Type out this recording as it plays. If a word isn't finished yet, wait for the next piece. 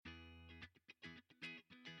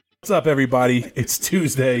What's up, everybody? It's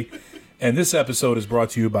Tuesday, and this episode is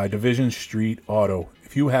brought to you by Division Street Auto.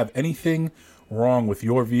 If you have anything wrong with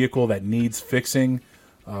your vehicle that needs fixing,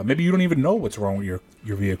 maybe you don't even know what's wrong with your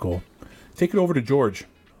vehicle, take it over to George.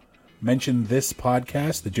 Mention this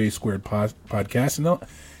podcast, the J Squared podcast, and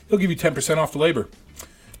he'll give you 10% off the labor.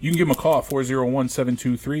 You can give him a call at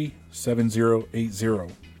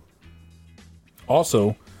 401-723-7080.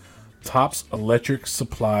 Also, Tops Electric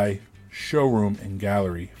Supply showroom and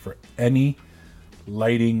gallery for any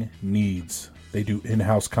lighting needs. They do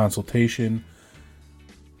in-house consultation,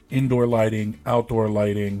 indoor lighting, outdoor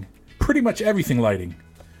lighting, pretty much everything lighting,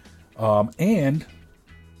 and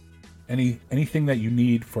anything that you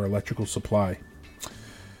need for electrical supply.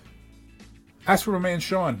 Ask for my man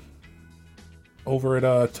Sean over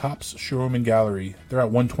at Tops Showroom and Gallery. They're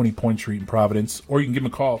at 120 Point Street in Providence, or you can give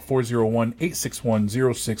them a call at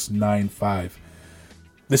 401-861-0695.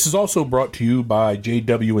 This is also brought to you by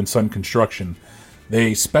JW & Son Construction.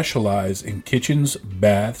 They specialize in kitchens,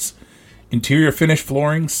 baths, interior finish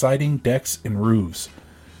flooring, siding, decks, and roofs.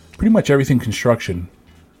 Pretty much everything construction.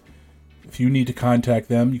 If you need to contact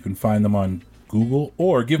them, you can find them on Google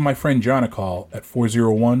or give my friend John a call at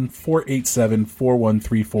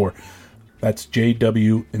 401-487-4134. That's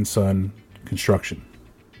JW & Son Construction.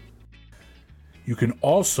 You can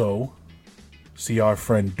also see our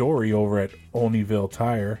friend Dory over at Olneyville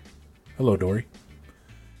Tire. Hello, Dory.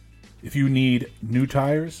 If you need new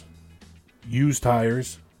tires, used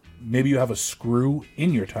tires, maybe you have a screw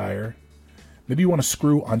in your tire, maybe you want a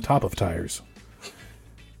screw on top of tires,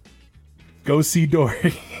 go see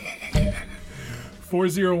Dory.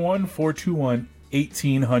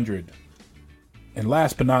 401-421-1800. And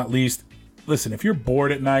last but not least, listen, if you're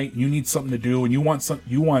bored at night, you need something to do, and you want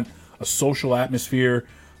a social atmosphere,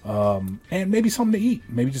 and maybe something to eat.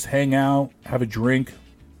 Maybe just hang out, have a drink,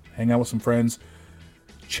 hang out with some friends.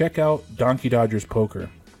 Check out Donkey Dodgers Poker.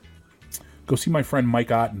 Go see my friend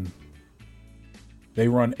Mike Otten. They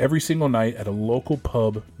run every single night at a local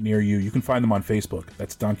pub near you. You can find them on Facebook.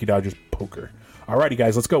 That's Donkey Dodgers Poker. Alrighty,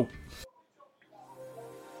 guys, let's go.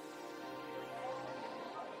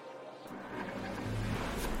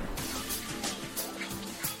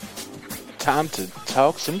 Time to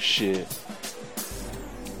talk some shit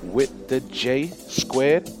with the J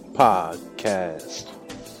Squared podcast.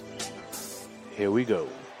 Here we go.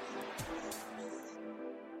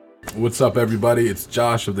 What's up, everybody? It's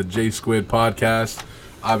Josh of the J Squared podcast.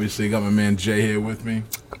 Obviously, got my man Jay here with me.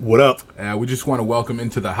 What up? We just want to welcome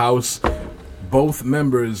into the house both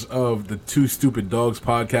members of the Two Stupid Dawgs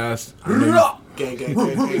podcast. Gang, gang,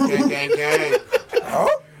 gang, gang, gang, gang, gang.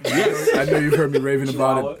 Yes, I know you've heard me raving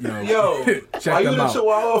about it. Yo, check them out.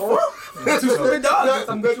 Chihuahua from? Two Stupid Dogs.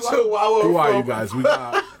 The Chihuahua. Who are you guys? We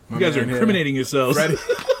got you guys are incriminating yourselves. Freddie.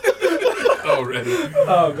 Already.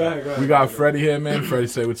 Oh, go ahead. We got Freddie here, man. Freddie,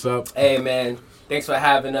 say what's up. Hey, man. Thanks for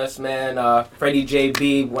having us, man. Freddie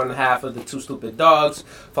JB, one half of the Two Stupid Dogs.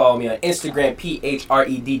 Follow me on Instagram,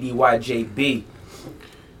 PHREDDYJB.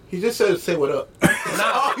 He just said, "Say what up."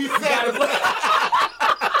 Nah, you gotta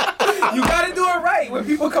do it right when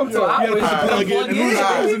people come to our house. Who's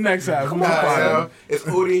the next half? Who's the final? It's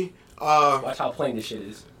Udi. Watch how plain this shit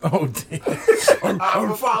is. Oh, damn. I'm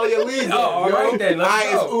gonna follow your lead. Oh, all right then.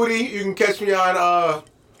 It's Udi. You can catch me on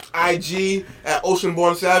IG at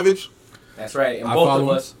Oceanborn Savage. That's right. And I both follow of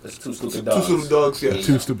him. us is Two Stupid Dogs. Two Stupid Dogs, yeah.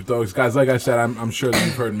 Two Stupid Dogs. Guys, like I said, I'm sure that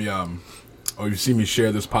you've heard me, or you've seen me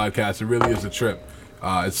share this podcast. It really is a trip.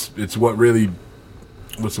 It's what really,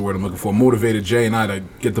 what's the word I'm looking for, motivated Jay and I to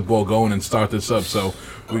get the ball going and start this up. So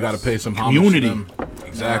we got to pay some homage Community. to them.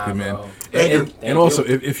 Exactly, man. Bro. And also,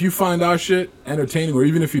 if you find our shit entertaining, or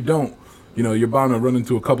even if you don't, you're bound to run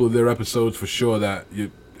into a couple of their episodes for sure that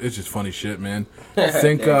it's just funny shit, man.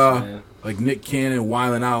 Think man. like Nick Cannon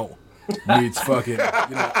wilding out meets fucking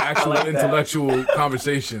actual like intellectual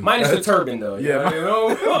conversation. Minus the turban, though. Yeah. I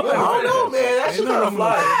don't know, man. That shit kind of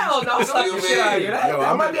fly. Hell no, slap the shit out of you.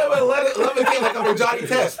 I might be able to let it get like I'm a Johnny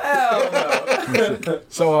Test. Hell no.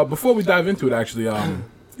 So before we dive into it, actually,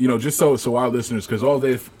 just so our listeners, because all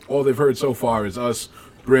they've heard so far is us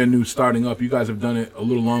brand new starting up. You guys have done it a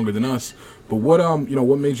little longer than us. But what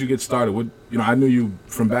what made you get started? What I knew you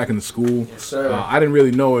from back in the school. Yes, sir. I didn't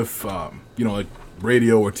really know if like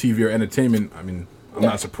radio or TV or entertainment. I mean, I'm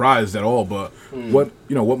not surprised at all. But what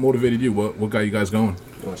motivated you? What got you guys going?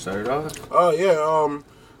 You want to start it off? I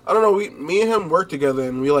don't know. Me and him work together,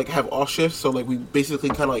 and we like have off shifts. So like we basically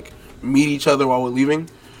kind of like meet each other while we're leaving,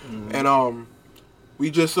 and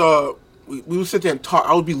we just we would sit there and talk.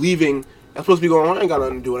 I would be leaving. I'm supposed to be going. I ain't got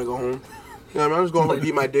nothing to do when I go home. You know what I mean? I'm just going home to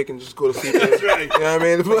beat my dick and just go to sleep. That's right. You know what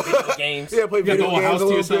I mean? Play video games. Yeah, play video games. House to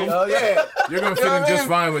yourself. Oh, yeah. You're gonna fit in just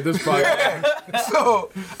fine with this podcast.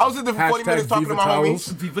 So, I was sitting there for 40 minutes talking to my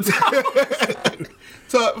homies.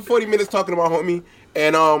 40 minutes talking to my homie.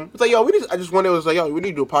 And it's like, yo, I just one day was like, yo, we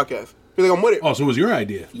need to do a podcast. He's like, I'm with it. Oh, so it was your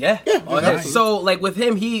idea? Yeah. Oh, Nice. So, like, with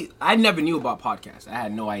him, I never knew about podcasts. I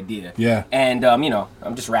had no idea. Yeah. And,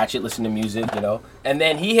 I'm just ratchet, listening to music, And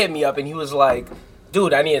then he hit me up and he was like,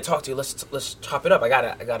 dude, I need to talk to you. Let's chop it up. I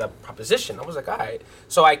got a proposition. I was like, all right.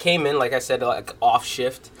 So I came in, like I said, like off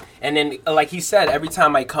shift. And then, like he said, every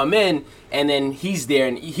time I come in and then he's there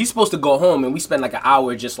and he's supposed to go home and we spend like an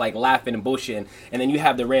hour just like laughing and bullshitting. And then you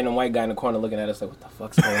have the random white guy in the corner looking at us like, what the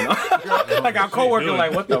fuck's going on? Like our coworker,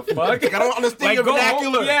 like, what the fuck? I don't understand your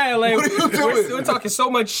vernacular. Home. Yeah, like what are you doing? we're talking so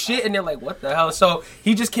much shit and they're like, what the hell? So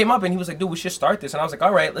he just came up and he was like, dude, we should start this. And I was like,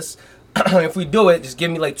 all right, let's if we do it, just give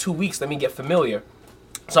me like 2 weeks, let me get familiar.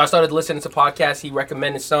 So I started listening to podcasts. He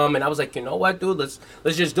recommended some, and I was like, you know what, dude? Let's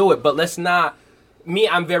just do it. But let's not.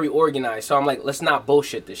 I'm very organized, so I'm like, let's not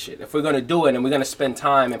bullshit this shit. If we're gonna do it and we're gonna spend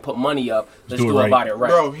time and put money up, let's do it about it right.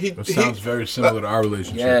 Bro, That sounds very similar to our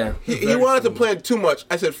relationship. Yeah. He wanted to plan too much.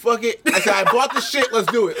 I said, fuck it. I said, I bought the shit.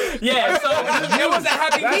 Let's do it. Yeah. So it was a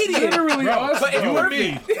happy medium. Literally us, But if bro. you were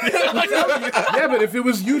me, Yeah, but if it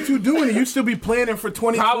was you two doing it, you'd still be planning for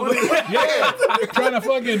 2020. probably. Yeah. Trying to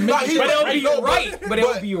fucking Nah, make he- But it'll be No, right. But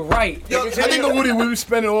it'll be right. Yo, I think the Woody, we were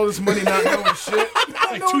spending all this money not knowing shit.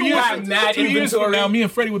 like 2 years. I'm mad 2 years from inventory. now, me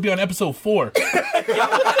and Freddie would be on episode 4.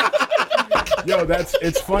 Yo,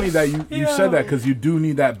 it's funny that you said that because you do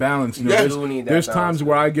need that balance. You know, Yeah. there's, You do need that there's balance. times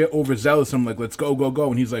where I get overzealous. I'm like, let's go,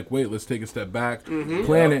 and he's like, wait, let's take a step back,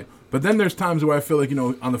 plan it. But then there's times where I feel like, you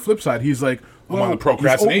know, on the flip side, he's like, well, on the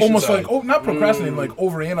procrastination almost side. like, not procrastinating, like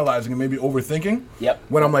overanalyzing and maybe overthinking. Yep.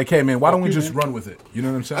 When I'm like, hey man, why don't we just run with it? You know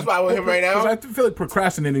what I'm saying? That's why I'm with him right now. Because I feel like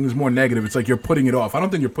procrastinating is more negative. It's like you're putting it off. I don't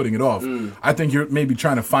think you're putting it off. I think you're maybe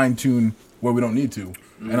trying to fine tune where we don't need to.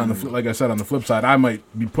 And on the like I said, on the flip side, I might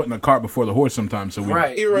be putting a cart before the horse sometimes. So we,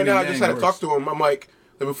 Right. Even right now, I Yin just yang had to talk to him. I'm like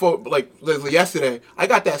yesterday, I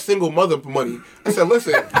got that single mother money. I said,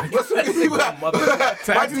 listen, see what my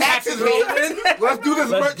taxes rolling. Let's do this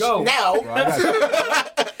Let's merch go. now.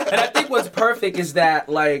 And I think what's perfect is that,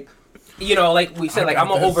 like, you know, like we said, like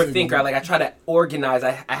I'm an overthinker. Like I try to organize.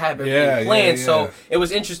 I have everything planned. yeah. So it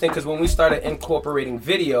was interesting because when we started incorporating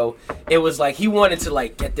video, it was like he wanted to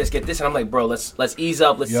like get this, and I'm like, bro, let's ease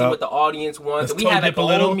up. Let's see Yup. what the audience wants. Let's And we had tone like dip a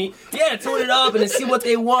little. tune it up and then see what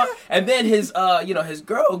they want. And then his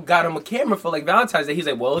girl got him a camera for like Valentine's Day. He's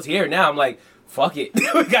like, well, it's here now. I'm like, fuck it,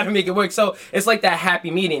 we gotta make it work. So it's like that happy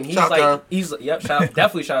meeting. He's Shout out to her. yep,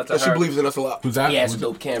 definitely shout out to She her. believes in us a lot. Who's that? Yeah, it's a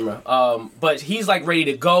dope camera. But he's like ready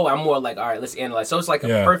to go. I'm more like, all right, let's analyze. So it's like a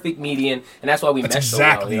Yeah. perfect median, and that's why we That's mesh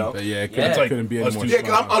exactly- so well. Yeah, Yeah. couldn't be any Let's more. do Yeah,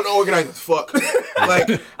 because I'm unorganized as fuck.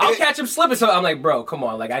 Like, I'll catch him slipping. So I'm like, bro, come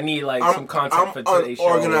on. Like, I need like some content for I'm today's show.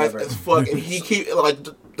 or unorganized whatever. as fuck, and he keep like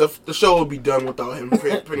the show will be done without him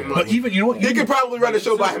pretty much. But even, you know what? He could probably run the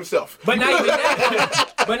show by himself. But not even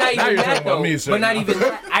that. But not even you're that talking about though. me, sir. But not even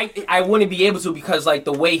that. I wouldn't be able to because like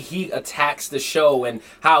the way he attacks the show and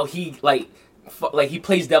how he like he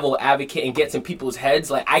plays devil advocate and gets in people's heads.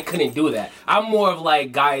 Like I couldn't do that. I'm more of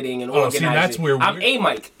like guiding and organizing. that's where I'm we're- a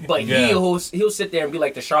Mike, but Yeah. he'll sit there and be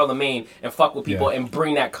like the Charlemagne and fuck with people Yeah. and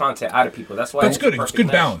bring that content out of people. That's why That's it's good. a It's perfect good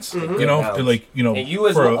match. balance. Good You know, balance. like, you know, And you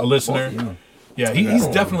as for well. a listener. Both of you. Yeah, he's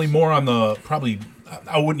definitely more on the probably,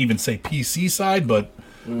 I wouldn't even say PC side, but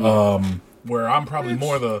where I'm probably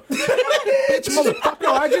more the Bitch, motherfucker,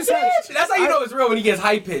 I just had. That's how you know it's real when he gets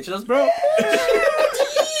high pitched. Bro,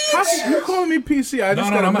 you calling me PC? I No,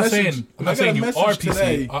 just no, got a I'm not message. saying. I'm I not got saying a you message are PC.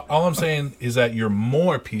 today. All I'm saying is that you're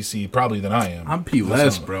more PC probably than I am. I'm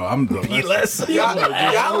P-less, bro. I'm the less.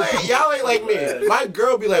 Y'all ain't like me. My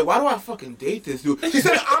girl be like, why do I fucking date this dude? She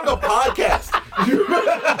said on the podcast.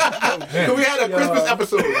 So we had a Christmas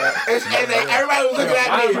episode, and then everybody was looking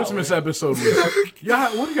at me. Christmas episode was. Yeah,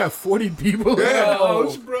 what do you got? 40 people in the Yeah.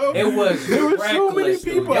 house, bro. It was There were so many reckless,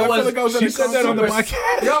 dude. people. It I feel was- like I was at She a said that on the concert.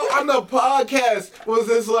 podcast. Yo, on the podcast was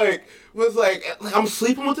like I'm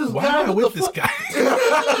sleeping with this Why guy. am I What with the this fuck?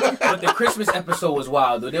 guy? But the Christmas episode was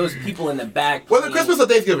wild, dude. There was people in the back. Was it Christmas or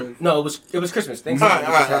Thanksgiving? No, it was Christmas. Thanksgiving.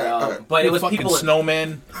 Alright. But it was fucking people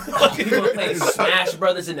snowman. people playing Smash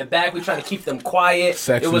Brothers in the back. We trying to keep them quiet.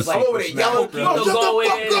 Sex it was and like I'm over there yelling, coquito "No, shut the going,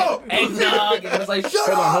 fuck up!" eggnog, and it was like shut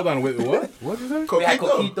Hold on. Wait, what? What is that? We had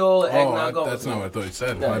coquito, Oh, eggnog going. that's not what I thought you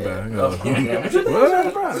said. No, My yeah. bad. Oh, yeah.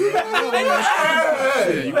 What, bro?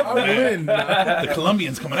 I win. The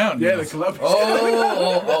Colombians coming out. Yeah, the club.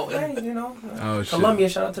 Oh, hey, you know, Oh, shit. Colombians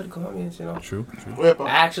Colombians. Shout out to the Colombians. You know. True. I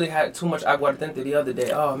actually had too much aguardiente the other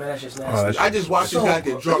day. Oh man, that's just nasty. I just watched this guy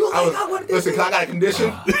get drunk. Listen, 'cause I got a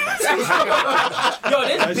condition.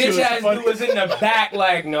 Yo, this bitch ass dude was in the back,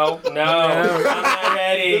 like, no, I'm not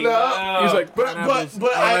ready. No. He's like, but I'm glad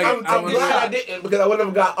I didn't because I would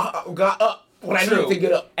have got up when I needed to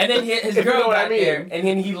get up. And then his girl got there, and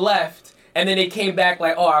then he left, and then they came back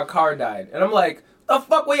like, oh, our car died, and I'm like, the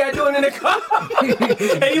fuck were y'all doing in the car?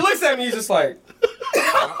 And he looks at me, he's just like,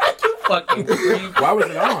 you fucking creep. why was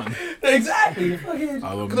it on? Exactly. Because it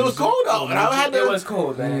was cold out, and I had to. It was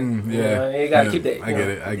cold, man. Yeah. You gotta keep that. I get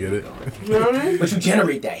it. You know what I mean? But you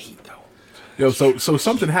generate that heat, though. Yo, so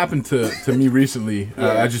something happened to me recently.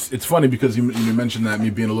 It's funny because you mentioned that me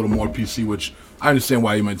being a little more PC, which I understand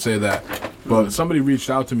why you might say that. But somebody reached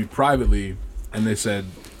out to me privately, and they said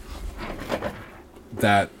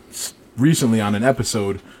that recently on an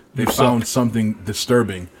episode they found something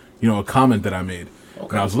disturbing. A comment that I made,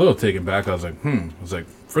 and I was a little taken back. I was like, I was like,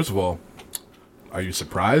 first of all, are you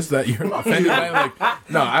surprised that you're offended by it?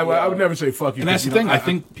 Like, no, I would never say fuck you. And that's the thing. I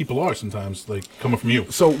think people are sometimes, like, coming from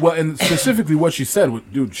you. So, well, and specifically what she said,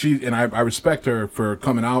 dude, I respect her for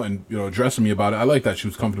coming out and, addressing me about it. I like that she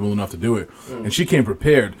was comfortable enough to do it. And she came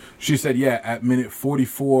prepared. She said, yeah, at minute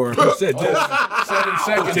 44, 7 seconds.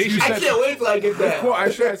 I can't wait till I get that. Well,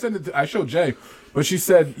 I showed Jay. But she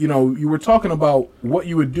said, you were talking about what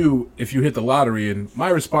you would do if you hit the lottery. And my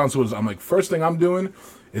response was, I'm like, first thing I'm doing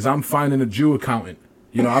is I'm finding a Jew accountant.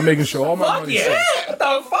 I'm making sure all my money's safe. What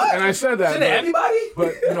the fuck? And I said that. Shouldn't everybody?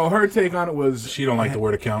 But, her take on it was... She don't like the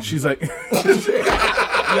word accountant. She's like... Yo, chill.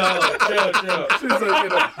 She's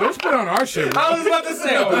like, don't spit on our shit. I was about to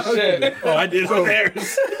say, oh, shit. Oh, I did on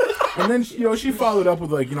theirs. And then, she followed up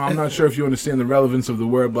with, like, I'm not sure if you understand the relevance of the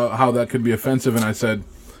word, but how that could be offensive. And I said,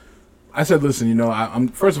 listen, I'm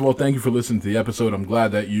first of all, thank you for listening to the episode. I'm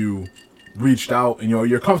glad that you reached out and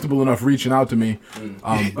you're comfortable enough reaching out to me.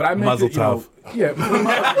 But I meant Muzzle yeah.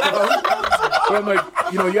 But I'm like,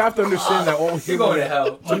 you have to understand that all humor. You're going to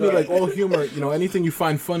hell. To me, like all humor, anything you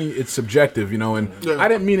find funny, it's subjective, and I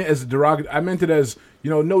didn't mean it as a derogatory. I meant it as,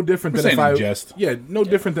 no different than if I jest. Yeah, no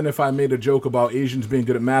different than if I made a joke about Asians being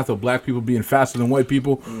good at math or black people being faster than white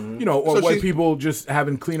people, or So white people just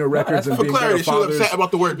having cleaner records and For being better clarity, she was fathers. upset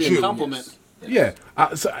about the word Jew. Compliment. Yeah,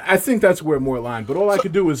 so I think that's where more aligned. But all I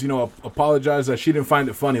could do is, apologize that she didn't find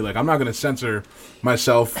it funny. Like, I'm not going to censor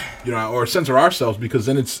myself, or censor ourselves, because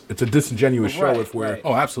then it's a disingenuous show if we're...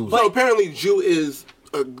 Oh, absolutely. So apparently Jew is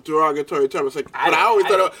a derogatory term. It's like, but I always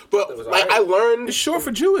thought, I learned... It's short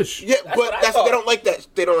for Jewish. Yeah, That's but what I thought. they don't like that.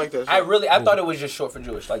 They don't like that. I thought it was just short for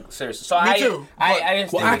Jewish, like, seriously. So Me too. I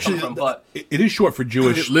didn't Well, think actually, it come from, but... it is short for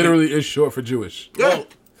Jewish. It literally is short for Jewish. Yeah.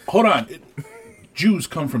 Hold on. Jews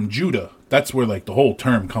come from Judah. That's where, like, the whole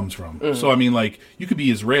term comes from. So, I mean, like, you could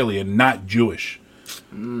be Israeli and not Jewish.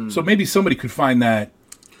 So maybe somebody could find that.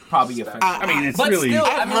 Probably offensive. I mean, it's But really... still,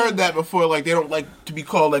 I've heard that before. Like, they don't like to be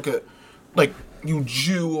called like you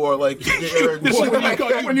Jew or like.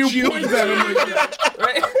 When you point that,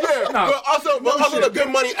 Right? But also the good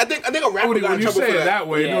money. I think a rapper Udi, got when in you trouble say for it that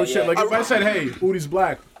way, Yeah, no shit. Like, if I said, hey, Udi's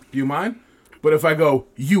black, do you mind? But if I go,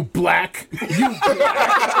 you black, you're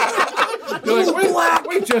like,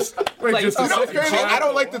 wait just a Like, second. I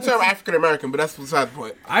don't like the term African American, but that's beside the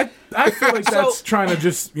point. I feel like that's trying to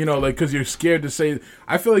just, like, because you're scared to say.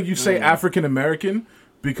 I feel like you say African American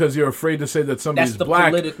because you're afraid to say that somebody's That's the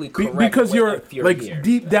black. politically correct because way you're if you're like here.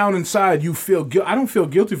 deep down inside, you feel guilt. I don't feel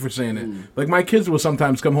guilty for saying it. Like, my kids will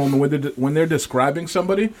sometimes come home and when they're describing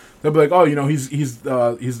somebody, they'll be like, "Oh, he's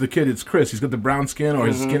the kid. It's Chris. He's got the brown skin, or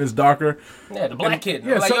his skin is darker." Yeah, the black kid.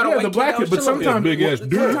 Yeah, Like, so, yo, the white black kid. But sometimes,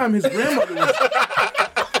 sometimes his grandmother was.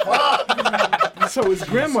 So his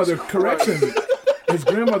grandmother corrects him. His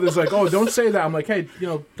grandmother's like, "Oh, don't say that." I'm like, "Hey,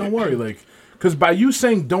 don't worry, like." Because by you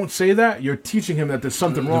saying "don't say that," you're teaching him that there's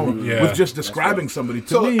something wrong with just describing somebody.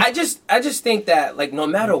 To me, I just think that, like, no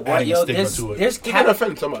matter what, Adding yo, stigma to it. there's You're gonna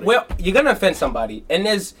offend somebody. Well, you're gonna offend somebody, and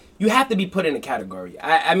you have to be put in a category.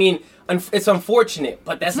 I mean, it's unfortunate,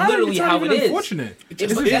 but that's literally how it is. Unfortunate. It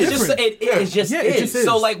just is.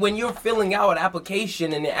 So, is. like, when you're filling out an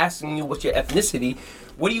application and they're asking you what's your ethnicity,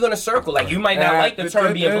 what are you gonna circle? Like, you might not like the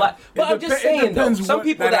term being black, but I'm just saying, though, some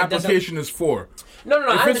people that that application is for. No, If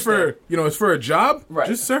I it's for understand. it's for a job, Right.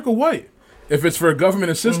 just circle white. If it's for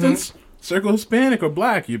government assistance, circle Hispanic or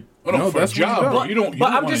black. for That's a job, where bro. you go. But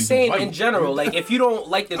I'm wanna just do saying, white. in general, like, if you don't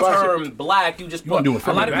like the term black, you just wanna put do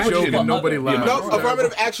a lot of affirmative people action put and nobody other- laughs. No,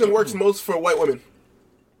 affirmative action works most for white women.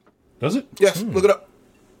 Does it? Yes, look it up.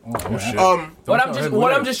 Oh shit. What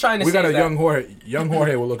I'm just trying to we say got is a that- young Jorge. Young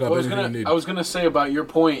Jorge will look up anything you need. I was gonna say about your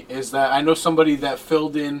point is that I know somebody that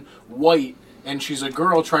filled in white and she's a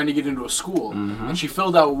girl trying to get into a school, and she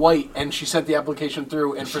filled out white, and she sent the application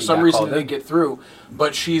through, and for some reason it didn't get through,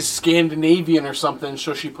 but she's Scandinavian or something,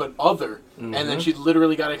 so she put other, and then she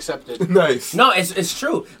literally got accepted. Nice. No, it's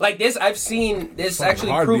true. Like this, I've seen this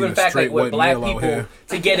actually hard proven being a fact. straight Like with white black male out people here.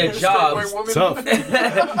 to get a job,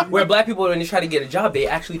 Tough. where black people when they try to get a job, they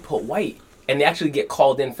actually put white, and they actually get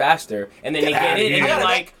called in faster, and then they get in, and they're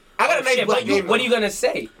like. I got a nice Shit, black but name. what are you gonna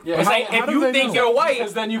say? Yeah, It's how- like how if do you they think know? you're white,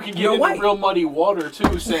 Because then you can get You're into white. real muddy water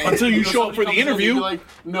too, saying Until you show somebody up for the comes in and interview. be like,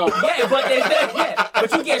 no. yeah, but they, yeah,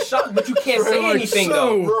 but you get shot, but you can't say Like, anything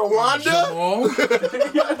so, though. Rwanda? Jamal,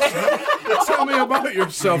 tell me about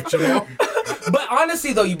yourself, Jamal. But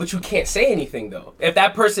honestly though, but you can't say anything though. If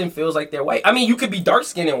that person feels like they're white, I mean, you could be dark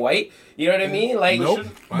skinned and white. You know what I mean? Like, Nope.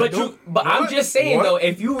 but I'm just saying What? though,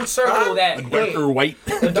 if you circle that, Darker white.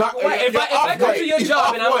 dark white, if I come to your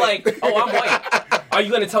job and I'm like, oh, I'm white, are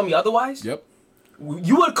you gonna tell me otherwise? Yep.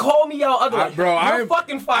 You would call me out otherwise. Bro, You're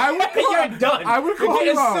fucking fired. You're done. I would call You're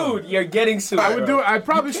getting you out. sued. You're getting sued. I would do it. I'd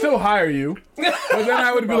probably still hire you, but then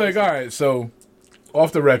I would be like, all right, so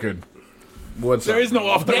off the record, what's There up? is no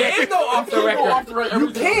off the There record. is no off the record.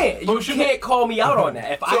 You can't. You can't call me out on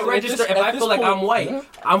that. If I register, if I feel like I'm white,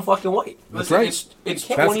 I'm fucking white. That's right. It's That's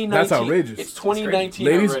 2019. that's outrageous. It's 2019.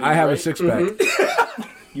 Ladies, already, I have a right? 6-pack.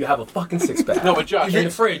 You have a fucking six pack. No, but Josh, in the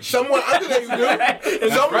fridge. Somewhere under there you do.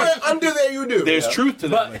 Somewhere under there you do. There's truth to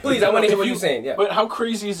that. But please, I want to hear what you're saying. Yeah. But how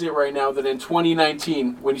crazy is it right now that in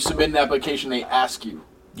 2019, when you submit an application, they ask you?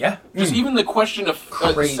 Yeah. Just even the question of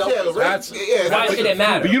Crazy. Yeah, That's- Why should it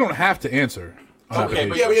matter? But you don't have to answer. Okay,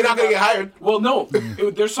 but Yeah, but you're not gonna get hired. Well, no.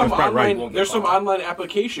 There's some That's probably right. online. There's some online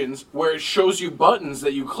applications where it shows you buttons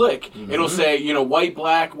that you click. It'll say, white,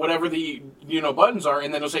 black, whatever the buttons are,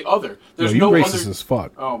 and then it'll say other. There's you no racist other. as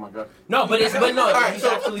fuck. Oh my god. No, but it's no. right, It's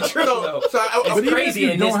so- actually true so- though. so I- It's but Even crazy.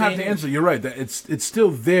 if in you this don't have day to and answer, you're right. That it's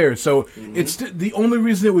still there. So it's the only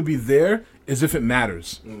reason it would be there is if it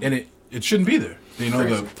matters, and it shouldn't be there. You know The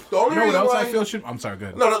only you know what reason else why- I feel should. I'm sorry. Go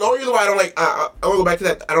ahead. No, the only reason why I don't like, I want to go back to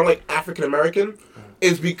that, I don't like African American,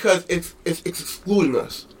 is because it's excluding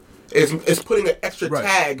us. It's putting an extra Right.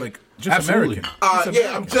 tag. Like just Absolutely. American.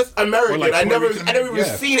 Yeah, I'm just American. Or like I never Puerto Rican. even Yeah.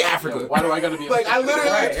 seen Africa. Why do I gotta be? Like I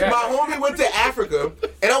literally, my homie went to Africa,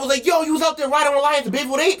 and I was like, "Yo, you was out there riding on lions and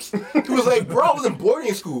bathing with apes." He was like, "Bro, I was in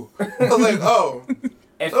boarding school." I was like, "Oh,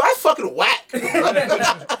 If- so that's fucking whack."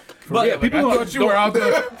 But Yeah, people thought you were out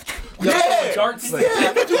there. Yeah, darts. yeah, I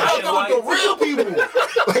thought you was out there with the real people.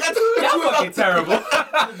 Like I thought you Y'all was out fucking terrible.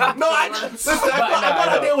 No, I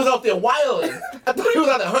thought they was out there wilding. I thought he was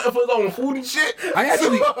out there hunting for his own food and shit. I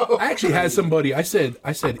actually had somebody. I said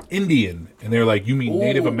Indian, and they're like, "You mean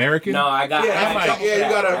Native American?" No, I got. Yeah, I got you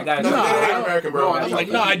gotta. I got. No, No, Native American, bro. I'm like,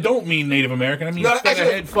 no, I don't mean Native American. I mean No,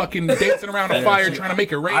 featherhead actually- fucking dancing around a fire trying to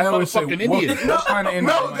make it rain. I always say, Motherfucking what, Indian. what kind of Indian?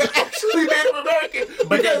 No, I'm they're like, actually Native American.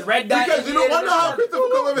 But there's red dot because you know Indian how Christopher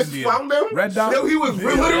Columbus Indian. found them? Red dot? No, he was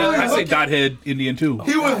literally I say looking. dot head Indian too.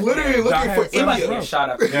 He was literally looking for Somebody India. get shot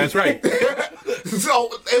up. Yeah, that's right. So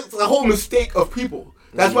it's a whole mistake of people.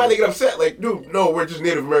 That's why they get upset. Like, dude, no, we're just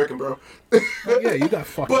Native American, bro. Yeah, you got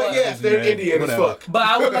fucked. But yes, they're Indian as fuck. But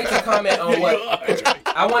I would like to comment on what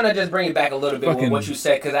I want to just bring it back a little bit with Fucking- what you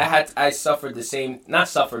said because I suffered the same, not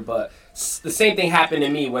suffered, but the same thing happened to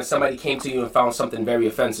me when somebody came to you and found something very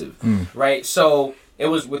offensive, right? So it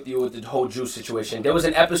was with you with the whole Jew situation. There was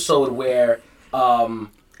an episode where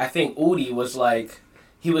I think Udi was like.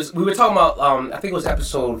 We were talking about, I think it was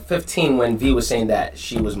episode 15 when V was saying that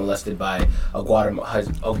she was molested by a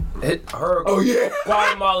Guatemalan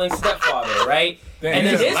stepfather, right? And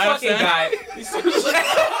then this fucking guy,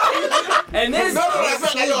 and this, No,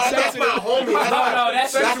 that's my homie.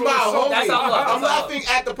 That's my homie. That's all love. I'm laughing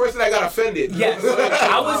at the person that got offended. yes,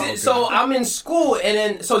 I'm in school, and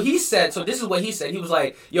then so he said, so this is what he said. He was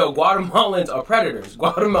like, "Yo, Guatemalans are predators.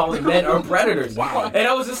 Guatemalan men are predators." Wow. And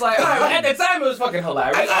I was just like, all right, at the time it was fucking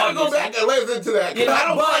hilarious. I gotta go back and listen to that. 'Cause I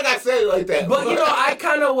don't feel like I said it like that. But I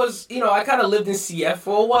kind of lived in CF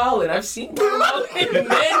for a while, and I've seen Guatemalan men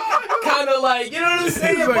kind of like, you know what I'm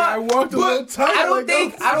saying? He's like, I walked a little tight.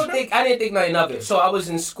 I didn't think nothing of it. So I was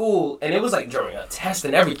in school, and it was like during a test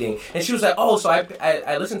and everything. And she was like, "Oh, so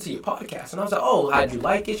I listened to your podcast," and I was like, "Oh, how'd you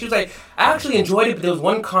like it?" She was like, "I actually enjoyed it, but there was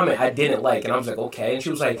one comment I didn't like," and I was like, "Okay." And she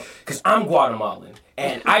was like, "Cause I'm Guatemalan."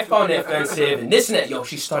 And I found it offensive, and this and that. Yo,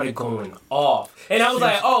 she started going off, and I was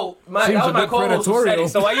like, "Oh, that was my co-host who said it."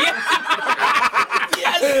 So yes,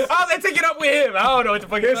 I'll take it up with him. I don't know what the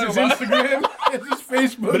fuck. Here's his Instagram. Here's his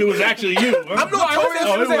Facebook. But it was actually you. I'm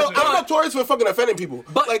notorious for fucking offending people.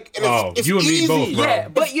 But like, and it's you and me easy. both, bro. Yeah,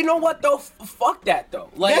 but you know what though? Fuck that though.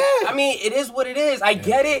 Like, I mean, it is what it is. I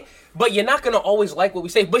get it, but you're not gonna always like what we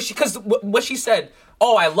say. But because what she said,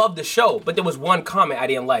 oh, I love the show, but there was one comment I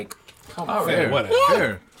didn't like. Fair, whatever.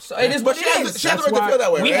 Fair. So it is what it is. She has the right to feel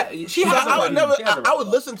that way, right? She has I would never. I would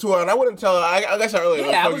listen to her, and I wouldn't tell her. I guess I earlier.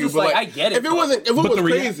 Yeah, I was just like, I get it. If it wasn't, if it was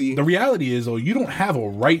crazy, the reality is, though, you don't have a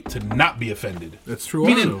right to not be offended. That's true.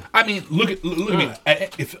 I mean, look at me.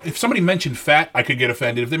 If somebody mentioned fat, I could get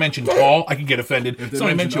offended. If they mentioned tall, I could get offended. If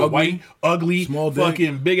somebody mentioned white, ugly, small dick,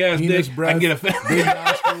 fucking big ass dick, I can get offended.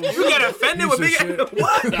 You get offended with big ass?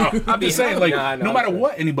 What? No, I'm just saying, like, no matter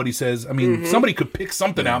what anybody says, I mean, somebody could pick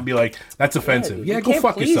something out and be like, "That's offensive." Yeah, go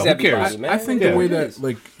fuck yourself. Who cares? I think the way that,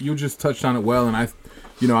 like, you just touched on it well, and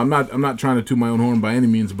I'm not trying to toot my own horn by any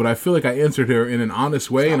means, but I feel like I answered her in an honest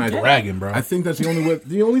way, and bragging, bro. I think that's the only way.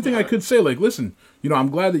 The only thing I could say, like, listen, I'm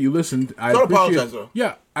glad that you listened. Don't apologize, though.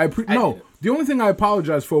 Yeah, no. The only thing I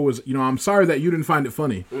apologized for was, I'm sorry that you didn't find it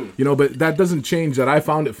funny. But that doesn't change that I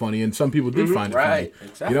found it funny, and some people did find it funny.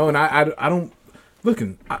 Exactly. And I don't.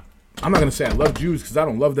 Looking, I'm not going to say I love Jews because I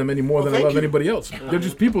don't love them any more than I love anybody else. They're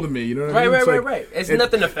just people to me, you know what I mean? Right. It's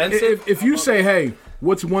nothing offensive. If you say, hey,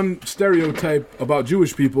 what's one stereotype about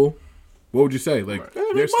Jewish people, what would you say? Like,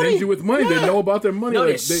 they're stingy with money. They know about their money. No,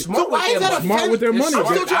 like, they're so why is that smart with their money. I'm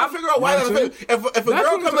still trying to figure out why that's offensive. If a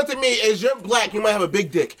girl comes up to me and you're black, you might have a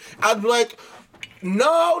big dick. I'd be like,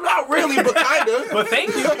 no, not really, but kinda. But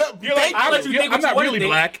thank you. You're like, I'm not really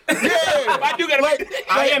black. Yeah, I do gotta.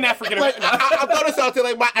 I am African American. I thought this out there.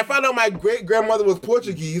 Like, I found out my great grandmother was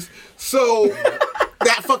Portuguese, so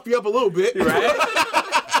that fucked me up a little bit, right?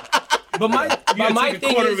 But my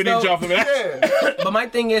thing is, though, but my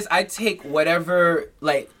thing is, I take whatever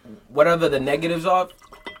the negatives are.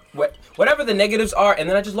 Whatever the negatives are, and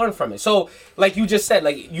then I just learn from it. So, like you just said,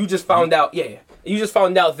 like you just found out, you just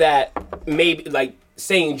found out that maybe like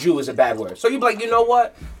saying Jew is a bad word. So you'd be like, you know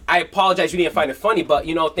what? I apologize, you didn't find it funny, but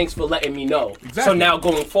thanks for letting me know. Exactly. So now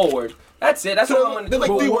going forward, that's it. That's what I'm gonna do. There's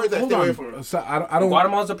like 3 words that stay away from. So I don't.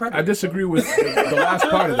 Guatemala's a predator. I disagree with the last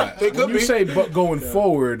part of that. When you say "but going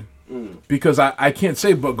forward," because I can't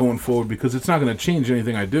say "but going forward" because it's not going to change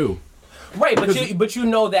anything I do. Right, but you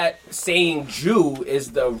know that saying Jew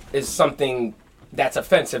is something that's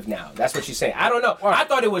offensive now. That's what she's saying. I don't know. I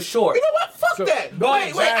thought it was short. You know what? Fuck that.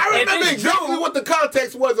 Wait. I remember exactly what the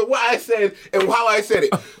context was of what I said and how I said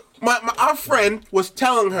it. Our friend was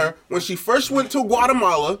telling her when she first went to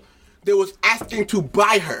Guatemala, they was asking to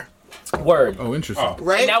buy her. Word. Oh, interesting.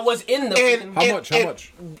 Right? And that was in the... How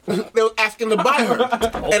much? They was asking to buy her.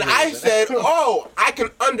 And I said, I can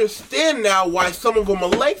understand now why some of them are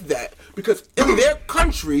like that. Because in their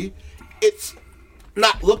country, it's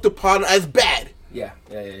not looked upon as bad. Yeah.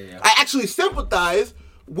 I actually sympathize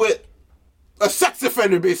with a sex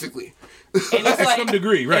offender, basically. And it's to some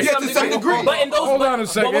degree, right? Yeah, to some degree. But in those, hold on a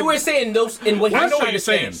second. But we were saying those in what he's trying to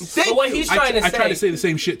say. But what he's trying to say. I try to say the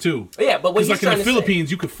same shit too. Yeah, but what he's like in the Philippines,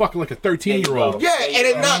 you could fuck like a 13-year-old. Yeah, and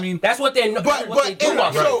it's not. I mean, that's what they're. But I'm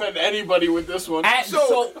not gonna offend anybody with this one.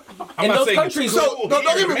 So in those countries, don't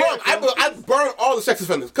get me wrong. I burn all the sex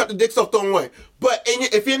offenders, cut the dicks off, throw them away. But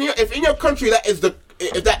if in your country that is the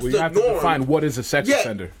that's we the have norm. to define what is a sex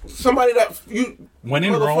offender. Somebody that you when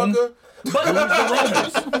in Rome. But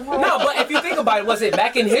if you think about it, was it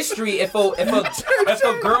back in history? If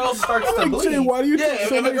a girl starts to bleed, why do you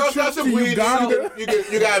if a girl starts to bleed, you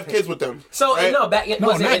gotta have kids with them. So right?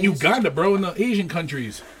 Not in Uganda, bro. In the Asian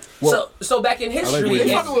countries. So back in history,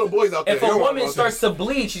 if a woman starts to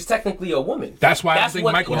bleed, she's technically a woman. That's why I think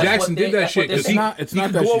Michael Jackson did that shit. It's not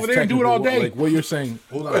that go over there and do it all day. Like what you're saying.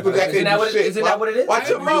 Hold on. Isn't that what it is? Watch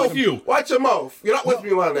your mouth. Watch your mouth. You're not with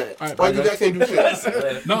me on that. Michael Jackson do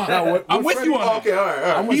shit. No, I'm with you on that. Okay,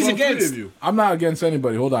 all right. He's against you. I'm not against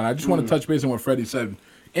anybody. Hold on. I just want to touch base on what Freddie said.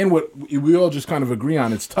 And what we all just kind of agree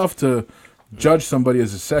on. It's tough to judge somebody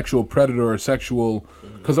as a sexual predator or sexual,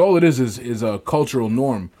 because all it is a cultural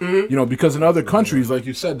norm. Because in other countries, like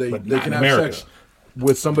you said, they can have sex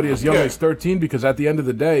with somebody as young as 13, because at the end of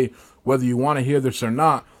the day, whether you want to hear this or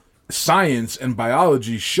not, science and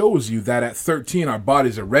biology shows you that at 13 our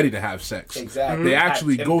bodies are ready to have sex. Exactly. They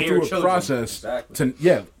actually go through a process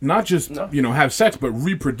to not just have sex but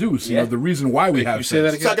reproduce. The reason why we have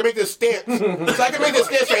sex. So I can make this stance.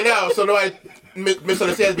 Right now, so nobody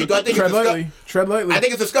misunderstands me. Do I think Tread lightly. I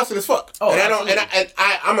think it's disgusting as fuck.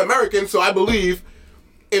 I'm American, so I believe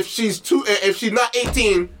if she's not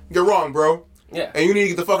 18, you're wrong, bro. Yeah. And you need to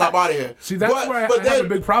get the fuck up out of here. See, that's where I have a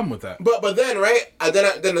big problem with that. But then, right?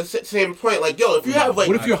 Then the same point, like, yo, if you have like,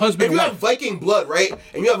 what if your husband? If you have Viking blood, right?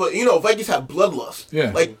 And you have Vikings have bloodlust.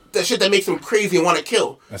 Yeah. Like that shit that makes them crazy and want to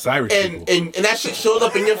kill. That's Irish and people. and that shit shows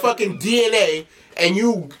up in your fucking DNA, and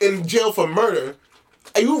you in jail for murder.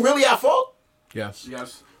 Are you really at fault? Yes.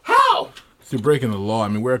 How? You're breaking the law. I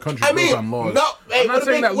mean, we're a country built on laws. No, hey, I'm not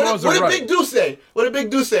saying that laws are right. What did Big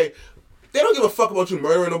Dude say? They don't give a fuck about you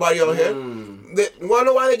murdering nobody out here. They wanna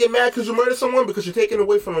know why they get mad because you murdered someone? Because you're taking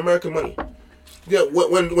away from American money. Yeah,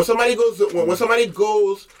 when somebody goes,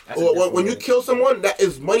 when you kill someone, that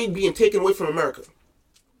is money being taken away from America.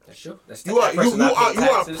 That's true. You are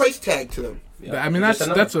a price tag to them. Yeah. I mean, that's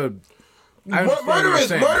a. Murder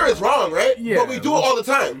is wrong, right? Yeah. But we do it all the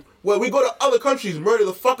time. When we go to other countries, murder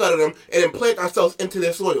the fuck out of them, and implant ourselves into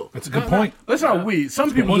their soil. That's a good point. That's not we.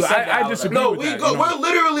 Some people do. I disagree with that. We're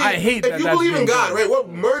literally. I hate if you believe in God, right? We're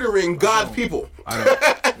murdering God's people.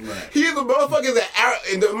 He's a motherfucker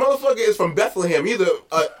and the motherfucker is from Bethlehem. He's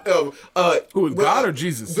who is God or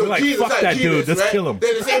Jesus? Jesus, fuck that dude. Let's kill him.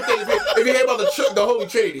 They're the same thing. If you hear about the Holy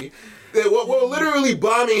Trinity. We're literally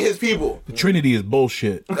bombing his people. The Trinity is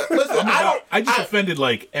bullshit. Listen, I just offended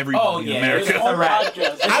like everybody in America. This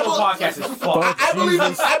whole podcast is fucked. I believe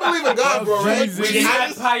in God, bro. Right? We did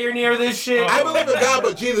not pioneer this shit. I believe in God,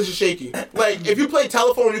 but Jesus is shaky. Like if you play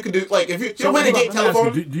telephone, you can do like if you play the game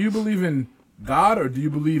telephone. Do you believe in God or do you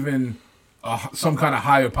believe in some kind of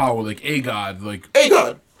higher power, like a God, like a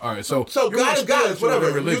God? All right, so God is God, is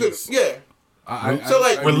whatever. Religious. Yeah.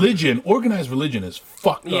 Religion, organized religion is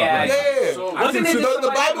fucked up. Right? Yeah. So,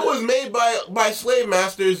 the Bible was made by slave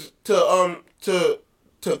masters to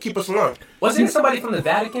keep us alive. Wasn't it somebody from the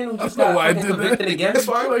Vatican who just got convicted again? It's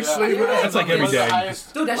fine. Like slave. That's like every day.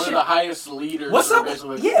 Dude, that shit. The highest leaders. What's up?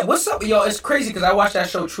 Yeah, what's up? Yo, it's crazy because I watched that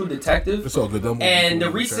show True Detective. It's all good. And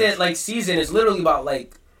the recent season is literally about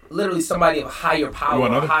literally somebody of higher power,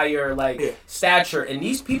 higher stature, and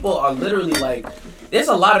these people are literally there's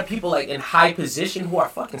a lot of people in high position who are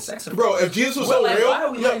fucking sex offenders. Bro, if Jesus was so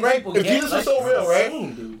real, right? If Jesus was so real, right?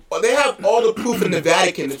 Well, they have all the proof in the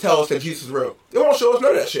Vatican to tell us that Jesus is real. They won't show us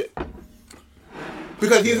none of that shit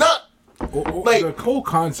because he's not. The whole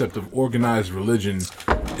concept of organized religion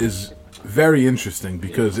is very interesting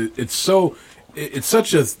because it's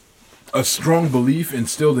such a strong belief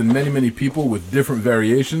instilled in many, many people with different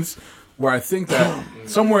variations, where I think that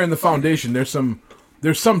somewhere in the foundation there's some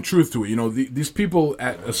truth to it. You know, these people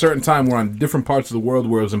at a certain time were on different parts of the world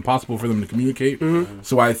where it was impossible for them to communicate. Mm-hmm.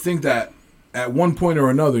 So I think that at one point or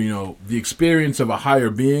another, you know, the experience of a higher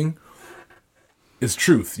being is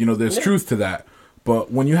truth. You know, there's truth to that.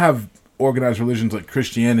 But when you have organized religions like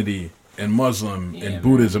Christianity and Muslim and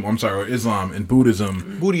Buddhism, or Islam and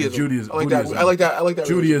Buddhism, Judaism. I like that.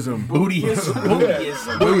 Judaism, Buddhism.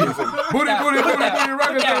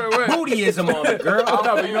 Buddhism on it, girl. No,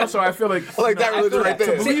 but you know, so I feel like I like that religion right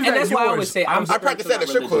there. And that's why I always say I practice that at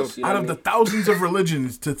strip clubs. Out of the thousands of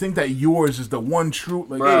religions, to think that yours is the one true,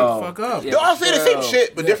 hey, fuck up. They all say the same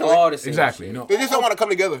shit, but differently. All the same exactly. shit. You know, they just don't want to come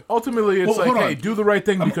together. Ultimately, it's hey, do the right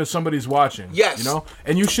thing because somebody's watching. Yes. You know,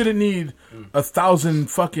 and you shouldn't need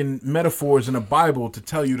 1,000 fucking metaphors in a Bible to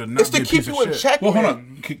tell you to not be a piece of shit. It's to keep you in check. Well, hold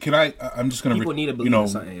on. Can I? I'm just gonna. People need to believe in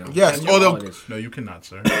something. Yo. Yes. No, you cannot,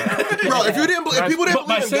 sir. Bro, if people didn't believe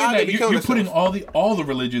in God, they'd be killing you're putting all the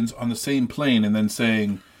religions on the same plane, and then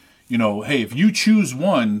saying, you know, hey, if you choose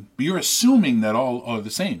one, but you're assuming that all are the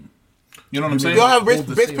same. You know what I'm saying? They all have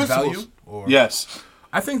basic principles. Yes.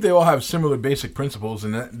 I think they all have similar basic principles,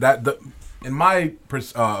 and that in my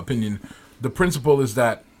opinion, the principle is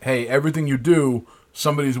that hey, everything you do,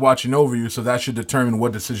 somebody's watching over you, so that should determine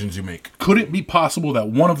what decisions you make. Could it be possible that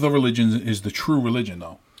one of the religions is the true religion,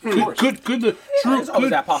 though? Could the truth?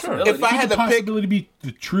 Could that possibility? If I had the to possibility be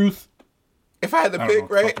the truth? If I had to pick,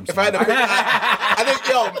 right? If I had to pick, I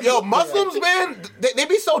think yo, Muslims, man, they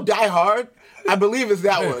be so die hard. I believe it's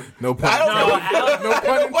that one. No pun.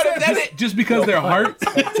 No pun. Just because their heart.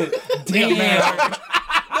 Damn.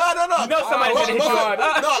 No. You know somebody's gonna hit you hard.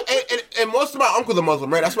 No, and most of my uncles are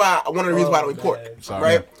Muslim, right? That's why one of the reasons why I don't eat pork,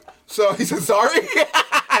 right? So he said sorry.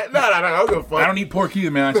 No. I don't give a fuck. I don't eat pork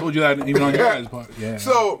either, man. I told you that even on your guys' part. Yeah.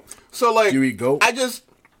 So like you eat goat?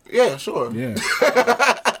 Sure. Yeah.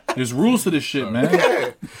 There's rules to this shit, man.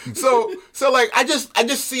 Yeah. So like I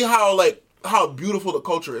just see how beautiful the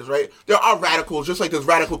culture is, right? There are radicals, just like there's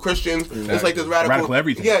radical Christians. Exactly. It's like there's radical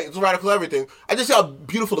everything. Yeah, it's radical everything. I just see how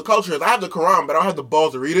beautiful the culture is. I have the Quran, but I don't have the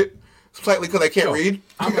balls to read it. Slightly because I can't read.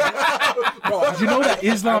 Did you know that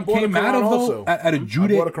Islam came out of at a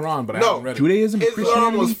Judaism? I bought a Quran, but I haven't read it. Judaism,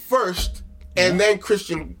 Islam was first, and then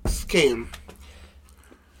Christians came.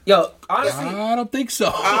 Yo, honestly, I don't think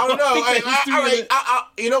so. I don't know.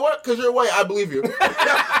 You know what? Because you're white, I believe you.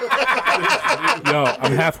 Yo,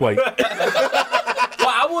 I'm half white. well,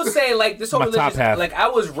 I will say like this whole My religious, top half. like I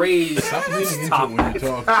was raised. Stop leaning into it when you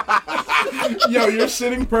talk. Yo, you're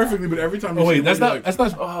sitting perfectly, but every time you Oh wait, say that's one, not you're that's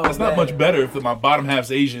not that's not much better if my bottom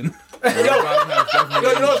half's Asian. Yo, you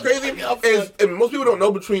know what's crazy? Is and most people don't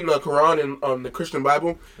know between the Quran and the Christian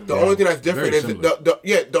Bible. The only thing that's different is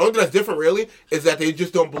the only thing that's different really is that they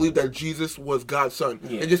just don't believe that Jesus was God's son.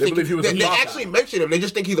 Yeah. They just think believe he was a they prophet. actually mention him. They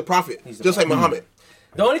just think he's a prophet, just like Muhammad.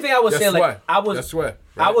 The only thing I was saying, like I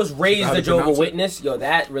was raised How a to Jehovah's pronounce it? Witness. Yo,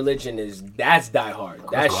 that religion that's die hard.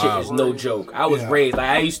 That Wow. shit is no joke. I was raised like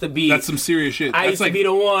I used to be. That's some serious shit. I That's used like to be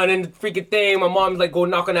the one in the freaking thing. My mom's like go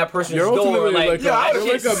knock on that person's You're door. ultimately Like, like yo, that you're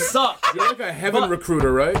shit like a- sucks. You're like a heaven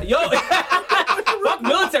recruiter, right? Yo, fuck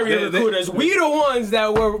military recruiters. We the ones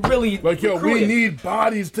that were really Like, yo, recruited. we need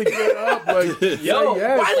bodies to get up. Like, Yo,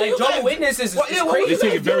 yes. like Jehovah's Witnesses is crazy. they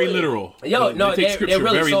take it very literal. Yo, no, they take they scripture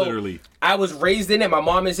really very so, literally. I was raised in it. My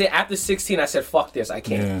mom is it. After 16, I said, "Fuck this, I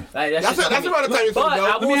can't." Yeah. Like, That's just around the time you But said,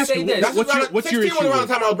 I "Yo, will ask say you, this. That's what's your 16 issue was around with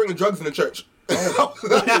the time I was bringing drugs in the church.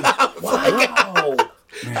 Wow.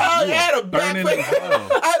 I had a burning backpack. in hell.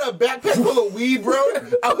 I had a backpack full of weed, bro.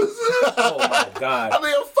 I was. Oh my god. I'm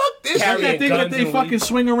like, yo, fuck this Carrying shit. That thing that guns they and fucking weed.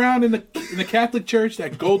 swing around in the Catholic Church,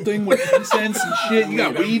 that gold thing with incense and shit. You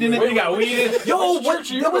got weed in it. You got weed in it. Yo,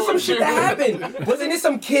 there was some shit that happened. Wasn't it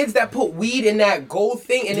some kids that put weed in that gold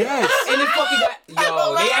thing and it fucking got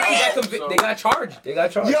they actually got they got charged. They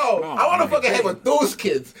got charged. Yo, I want to fucking hang with those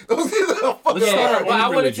kids. Those kids are fucking Yeah, smart. well, I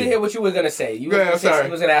wanted to religion. hear what you were gonna say. You Yeah, was sorry.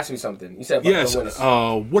 gonna ask me something. You said about Yes. the winners.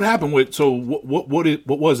 What happened with? So what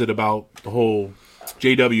was it about the whole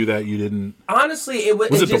JW that you didn't? Honestly, it was.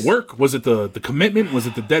 Was it just, the work? Was it the commitment? Was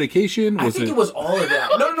it the dedication? I Was think it was all of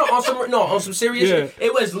that. On some serious Yeah. shit.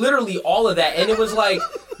 It was literally all of that, and it was like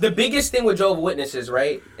the biggest thing with Jehovah's Witnesses,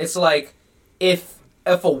 right? It's like if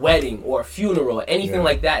a wedding or a funeral or anything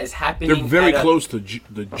like that is happening, They're very at a- close to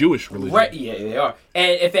the Jewish religion. Right, yeah, they are.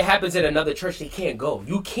 And if it happens at another church, they can't go.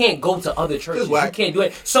 You can't go to other churches. You whack. can't do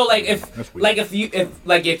it. So like if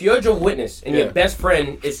you're a Jehovah's Witness and your Yeah. best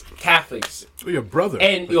friend is Catholics So your brother.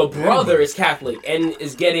 and your brother is Catholic and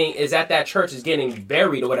is at that church is getting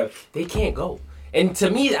buried or whatever, they can't go. And to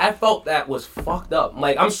me, I felt that was fucked up.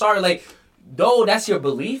 Like, I'm sorry, like, though that's your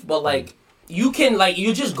belief, but like you can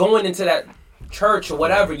you're just going into that church or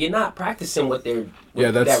whatever, you're not practicing what they're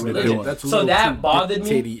that religion. That's a so little that too bothered me.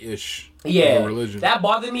 dictaty-ish. Yeah, religion. that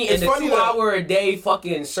bothered me. It's And the funny 2 hour a day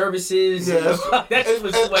fucking services. Yeah, that shit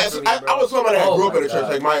was too much for me, bro. I was somebody that Oh grew up my in the church.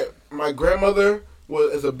 God. Like my grandmother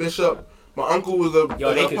is a bishop. My uncle was Yo,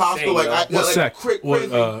 an they could apostle. sing, Like yo. I, What like, sect? crazy.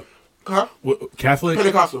 What, Catholic?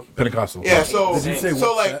 Pentecostal. Pentecostal. Yeah. So Did you say so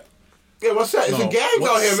what like. sect? Yeah, what's that? It's No, a gangs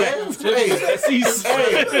what out here, sect? man.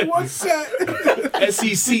 Hey, What's that?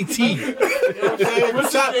 SECT.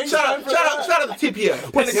 shout out to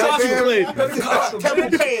TPS. Pentecostal.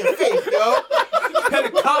 Temple Pan Faith, yo.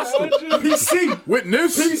 Pentecostal. PC.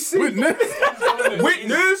 Witness.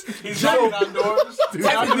 Witness. He's knocking on doors.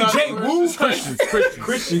 Technically, Jay Woo.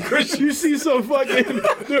 Christian. You see some fucking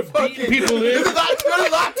they're beating people in. This is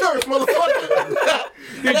our church, motherfucker.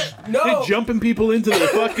 They're jumping people into the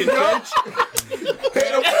fucking church.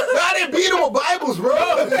 I didn't beat them with Bibles, bro.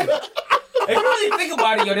 If you really think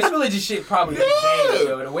about it, yo, this religious shit probably is dangerous,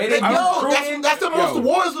 yo. The way they That's the most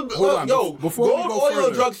wars. hold on, Yo, before we gold, go oil, further.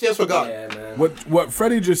 and drugs stands for God. Yeah, man. What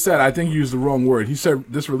Freddie just said, I think he used the wrong word. He said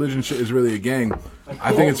this religion shit is really a gang.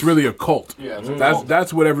 I think it's really a cult. Yeah, it's a cult.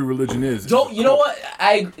 That's what every religion is. Don't you know what?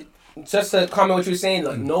 Just to comment what you were saying,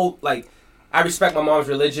 I respect my mom's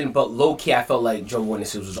religion, but low key, I felt like Jehovah's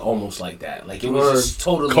Witnesses was almost like that. Like, it was just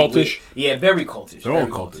totally Cultish? Yeah, very cultish. They're all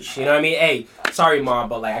very cultish. You know what I mean? Hey, sorry, mom,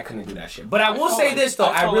 but like I couldn't do that shit. But I will say this though,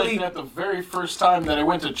 I felt really, like that the very first time that I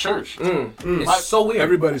went to church. it's so weird.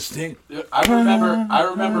 Everybody's stink. I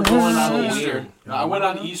remember going on So Easter. weird. I went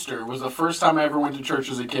on Easter. It was the first time I ever went to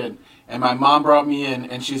church as a kid. And my mom brought me in,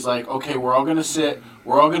 and she's like, okay, we're all going to sit.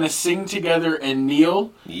 We're all going to sing together and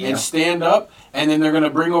kneel and stand up. And then they're going to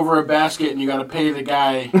bring over a basket, and you got to pay the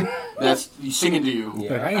guy that's singing to you.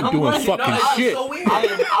 Like, I ain't doing fucking shit. So weird. I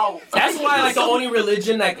am out. That's why, like, the only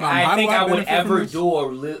religion like how I do think I I would benefit from ever this? do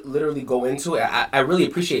or literally go into it. I really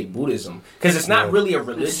appreciate Buddhism because it's not really a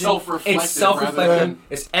religion. self-reflective It's self-reflective. rather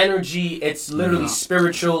It's energy. It's literally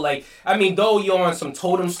spiritual. Like, I mean, though you're on some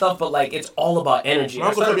totem stuff, but like it's all about energy. My I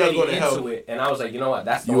uncle started told me I was really going to into hell. it, and I was like, you know what?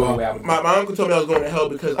 That's the only way I would. My uncle told me I was going to hell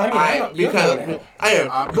because you're going to hell. I am.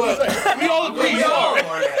 But We all agree. We are.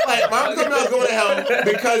 like my uncle told me I was going to hell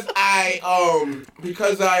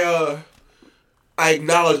because I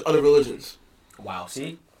acknowledge other religions. Wow.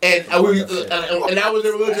 See. and that was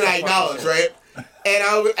the religion I acknowledged, right?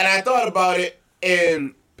 And I thought about it,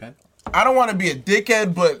 and I don't want to be a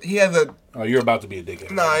dickhead, but he has a. Oh, you're about to be a dickhead.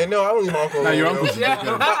 Nah, no, I don't leave my uncle alone. Your uncle's a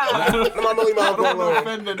dickhead. I'm gonna leave my uncle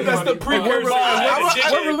alone. That's the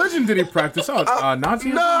What religion did he practice?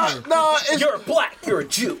 Nazism? No, You're black. You're a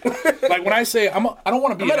Jew. Like when I say I don't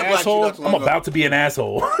want to be an asshole, I'm about to be an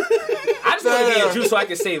asshole. I just want to be a Jew so I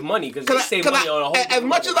can save money because they save money on a whole. As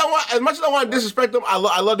much as I want to disrespect him, I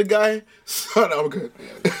love the guy. So no, I'm good.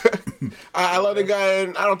 I love the guy,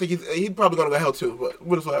 and I don't think he's probably gonna go to hell too. But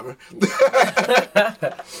whatever.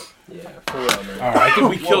 Yeah, for real, man. All right, I think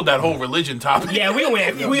we killed that whole religion topic. Yeah, we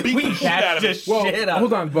went. We had just shit up.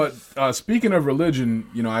 Hold on, but speaking of religion,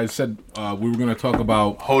 I said we were going to talk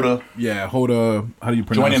about Hoda. Yeah, Hoda. How do you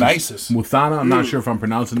pronounce Joining this? ISIS. Muthana. I'm not sure if I'm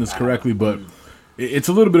pronouncing this correctly, but it's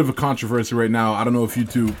a little bit of a controversy right now. I don't know if you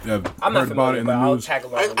two have heard about it in the news. I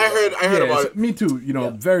heard about it. Me too.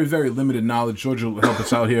 Very, very limited knowledge. Georgia will help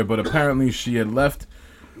us out here, but apparently she had left.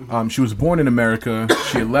 She was born in America.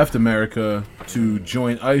 She had left America to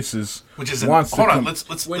join ISIS. Which is let's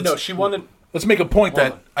she wanted. Let's make a point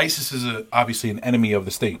that ISIS is obviously an enemy of the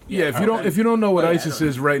state. Yeah, if you don't know what ISIS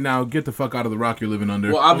is right now, get the fuck out of the rock you're living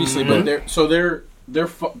under. Well, obviously, but they're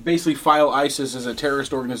basically file ISIS as a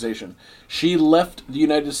terrorist organization. She left the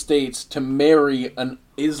United States to marry an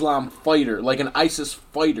Islam fighter, like an ISIS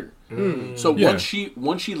fighter. So once she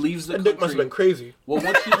leaves the country, Dick must have been crazy. Well,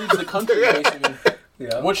 once she leaves the country, basically.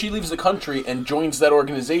 Yeah. Once she leaves the country and joins that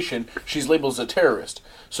organization, she's labeled as a terrorist.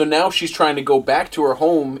 So now she's trying to go back to her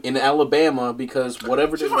home in Alabama because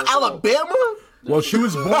whatever. She's from Alabama? Well, she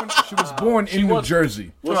was born in New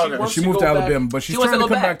Jersey. Well, she moved to Alabama, but she's trying to come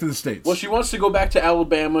back to the States. Well, she wants to go back to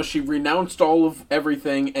Alabama. She renounced all of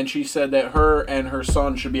everything, and she said that her and her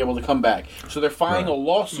son should be able to come back. So they're filing a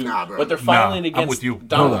lawsuit, but they're filing against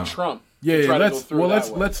Donald Trump. Yeah.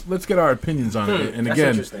 Let's get our opinions on it. And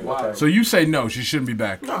again, so you say no, she shouldn't be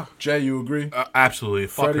back. No. Jay, you agree? Absolutely.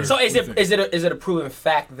 Fuck her. So is it a proven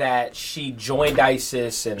fact that she joined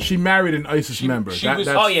ISIS and she married an ISIS member? She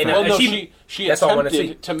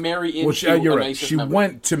attempted to marry into you're an right. ISIS She member.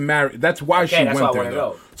 went to marry. That's why she went there.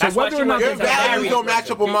 Though. So whether or not your values don't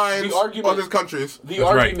match up with mine on this countries. The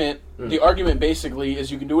argument basically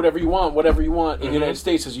is you can do whatever you want in the United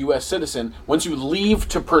States as a U.S. citizen. Once you leave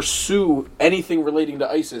to pursue anything relating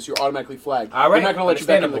to ISIS, you're automatically flagged. All right. They're not going to let you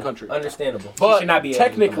back into the country. Understandable. But should not be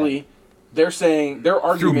technically, they're saying their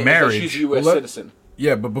argument is that she's a U.S. citizen.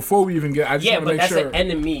 Yeah, but before we even get, I just want to make sure. Yeah, but that's an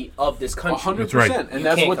enemy of this country. 100%, and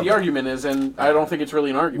that's what the argument is, and I don't think it's really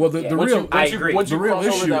an argument. Well, once you cross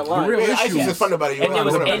over that line, ISIS is fun about it. And there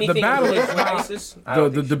was anything the battle related to ISIS.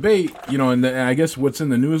 The debate, and I guess what's in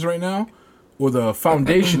the news right now, or the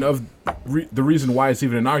foundation of the reason why it's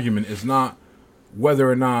even an argument is not whether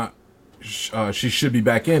or not she should be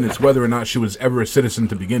back in. It's whether or not she was ever a citizen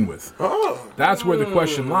to begin with. That's where the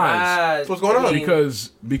question lies. What's going on?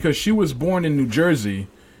 Because she was born in New Jersey,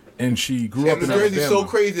 and she grew up in Alabama. New Jersey's so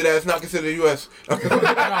crazy that it's not considered U.S.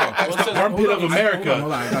 Armpit of America.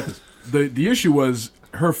 Hold on, I got this. The issue was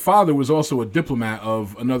her father was also a diplomat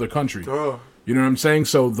of another country. You know what I'm saying?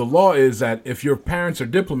 So the law is that if your parents are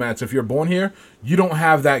diplomats, if you're born here, you don't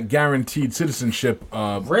have that guaranteed citizenship.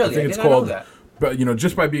 Really? I think it's I did not called know that. But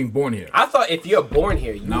just by being born here. I thought if you're born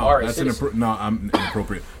here, you are a citizen. I'm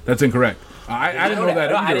inappropriate. That's incorrect. I didn't know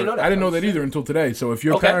that either. I didn't know that either until today. So if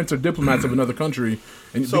your parents are diplomats of another country,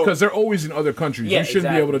 because they're always in other countries, you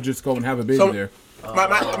shouldn't be able to just go and have a baby there.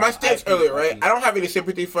 My stance earlier, right? I don't have any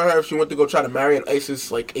sympathy for her if she went to go try to marry an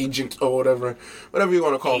ISIS agent or whatever you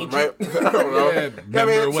want to call them, right? I don't know. I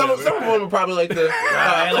mean, some of them are probably like the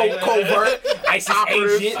covert ISIS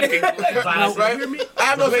agent, right? I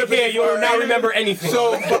have no sympathy. You will not remember anything.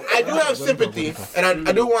 So, but I do have sympathy, and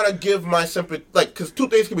I do want to give my sympathy, because two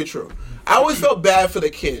things can be true. I always felt bad for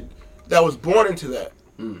the kid that was born into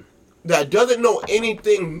that doesn't know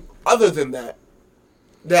anything other than that.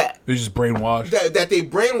 That they're just brainwashed. That they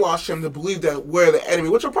brainwash him to believe that we're the enemy,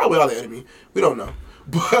 which are probably are the enemy. We don't know,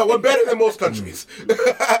 but we're better than most countries.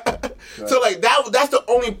 So that's the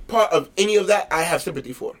only part of any of that I have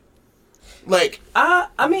sympathy for. I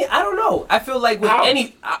mean, I don't know. I feel like with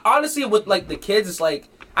honestly, with the kids, it's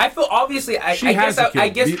I feel obviously. I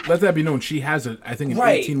guess. Let that be known. She has an 18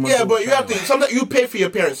 month. Yeah, but you have to. Sometimes you pay for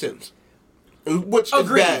your parents' sins. Which is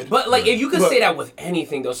bad. But if you could say that with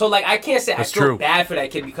anything though, so I can't say I feel bad for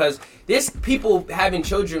that kid because this people having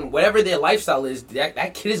children, whatever their lifestyle is,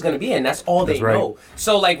 that kid is gonna be in. That's all they know.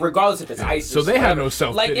 So regardless if it's ISIS, so they have no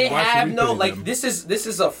self. They have no this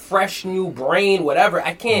is a fresh new brain. Whatever.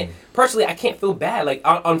 I can't personally. I can't feel bad.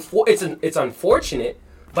 It's unfortunate.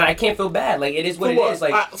 But I can't feel bad. Like, it is what For it what? is.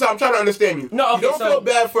 Like, So I'm trying to understand you. No, okay, you don't so- feel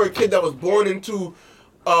bad for a kid that was born into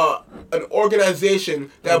an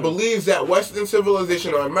organization that believes that Western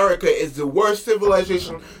civilization or America is the worst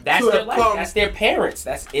civilization that's to their have life. come, That's their parents.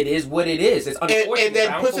 It is what it is. It's unfortunate. and then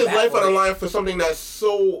I don't puts feel his bad life for on the it. line for something that's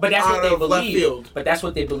so But that's what out they of left believe. field. But that's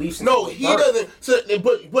what they believe. Since No, they were he birth. doesn't. So,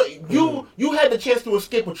 but you had the chance to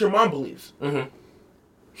escape what your mom believes. Mm-hmm.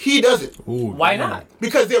 He doesn't Ooh, Why damn. not?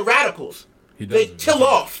 because they're radicals. They doesn't. kill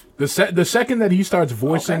off. The second that he starts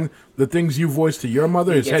voicing the things you voice to your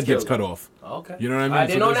mother, his head gets killed. cut off. Okay. You know what I mean? I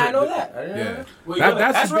didn't So know there's that. I know that. I didn't know Yeah. that. Well,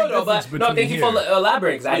 That's That's the real big though, difference but no, between thank you for here.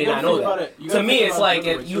 elaborating, because I did not know that. To me, it's like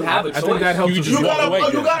you have a choice. I think that helps You us. just You walk got away,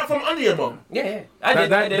 it. You yeah. got it from under your mom. Yeah. I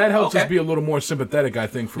did. That helps okay. us be a little more sympathetic, I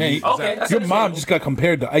think, for Yeah, me. you- Okay, that's Your mom understandable. just got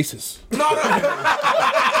compared to ISIS. No.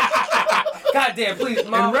 God damn, please,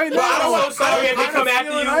 mom. And right now, I'm so sorry if they come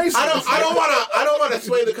after you. I don't want to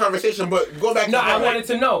sway the conversation, but go back to No, the I point. wanted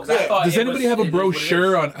to know. 'Cause I thought Does it anybody was- have a it is what it brochure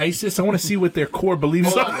is. on ISIS? I want to see what their core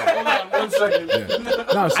beliefs are. Hold on 1 second.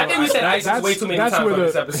 No, so I think we said ISIS way too many times on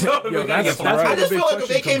this episode. We gotta get some that's I where right. the just big feel like if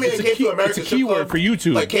they question came in comes and came to America, It's a keyword for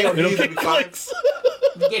YouTube. like KODs, It'll it'd get be fine. clicks.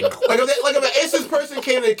 Like if an ISIS person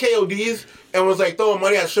came to KODs and was like throwing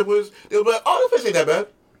money at strippers, they'll be like, "Oh, this place ain't that bad."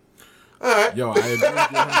 All right. Yo, I agree with you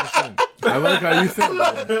 100%. I like how you think. Man.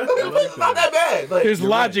 I like It's not that bad. Like, There's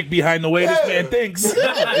logic behind the way this man thinks.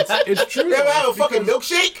 It's true. you ever have a fucking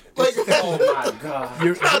milkshake? Like, Oh my god.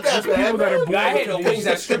 You're, not that there's people bad. that are born I hate with the these- wings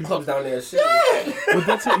at strip clubs down there. Shit. But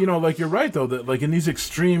that's it. You know, like you're right though. That like in these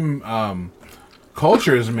extreme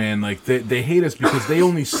cultures, man, like they hate us because they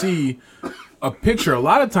only see a picture a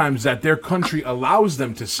lot of times that their country allows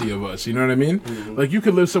them to see of us. You know what I mean? Mm-hmm. Like you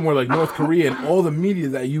could live somewhere like North Korea and all the media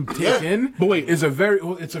that you take in But wait. is a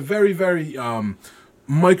very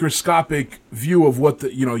microscopic view of what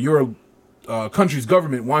your country's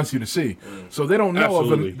government wants you to see. So they don't know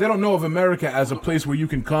Absolutely. they don't know of America as a place where you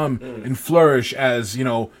can come and flourish as,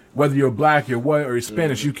 whether you're black, you're white, or you're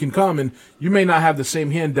Spanish, you can come and you may not have the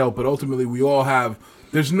same hand dealt, but ultimately we all have.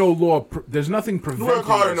 There's no law. There's nothing preventing. work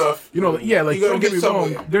hard us. enough. Yeah, like You gotta don't get get me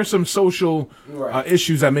somewhere. wrong. There's some social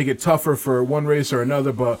issues that make it tougher for one race or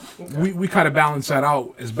another, but we kind of balance that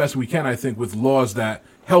out as best we can. I think with laws that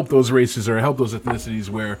help those races or help those ethnicities.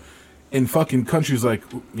 Where in fucking countries like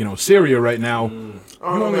Syria right now, you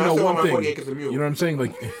only man, I know still one want my thing. 40 acres of mule. You know what I'm saying?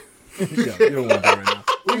 Like, yeah, you don't want that right now.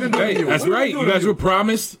 What are you gonna do with a mule? That's What are right. you You gonna do guys with were a mule?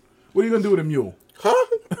 promised. What are you gonna do with a mule? huh?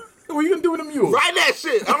 What are you gonna do with a mule? Ride that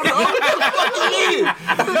shit. I don't know. What the fuck you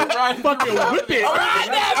mean? Fucking whip it. Ride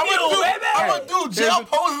that mule, baby. I'm gonna do jail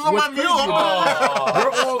poses on my what's mule.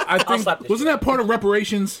 They're all. I think slap this Wasn't that part of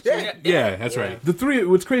reparations? Yeah. Yeah, that's right. the three.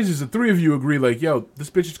 What's crazy is the three of you agree. Like, yo, this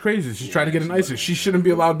bitch is crazy. She's trying to get an ISIS. She shouldn't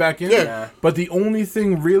be allowed back in. Yeah. But the only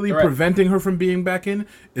thing really Right. preventing her from being back in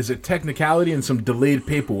is a technicality and some delayed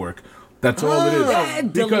paperwork. That's all it is. Yeah,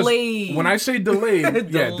 Because delayed. when I say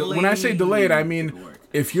delayed, when I say delayed, I mean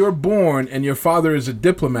if you're born and your father is a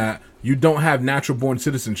diplomat, you don't have natural born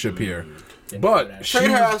citizenship here. But she Trade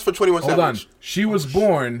her was- ass for 21 hold on, Savage. she was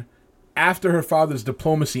born after her father's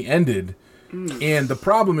diplomacy ended, and the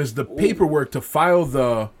problem is the paperwork to file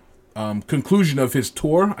the conclusion of his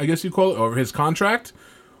tour, I guess you call it, or his contract,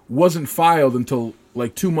 wasn't filed until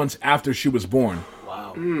like 2 months after she was born.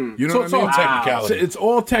 Wow. You know So what it's I mean? all technicality. So it's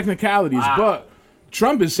all technicalities, but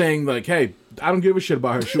Trump is saying like, "Hey, I don't give a shit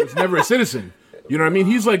about her. She was never a citizen." You know what I mean?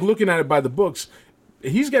 He's like looking at it by the books.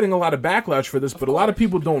 He's getting a lot of backlash for this, but a lot of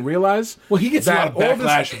people don't realize. Well, he gets a lot of that all this-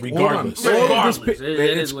 backlash hold on. regardless. All of this Regardless. pa- It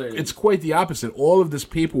it's, is what it is. it's quite the opposite. All of this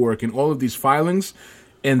paperwork and all of these filings,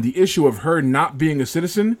 and the issue of her not being a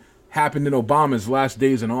citizen happened in Obama's last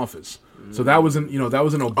days in office. So that was an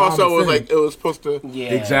Obama. Also, it was thing. like it was supposed to. Yeah.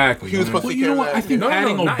 Exactly. He was supposed Well, to you know take what? care I of think that.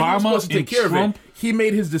 adding not he was Obama supposed to and take care Trump. of it. He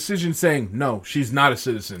made his decision saying, no, she's not a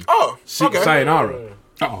citizen. Oh, okay. Sayonara.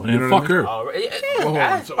 Oh, You know and what I fuck mean? her. All right. Hold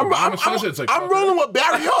on. So Obama says it, it's like, I'm fuck rolling with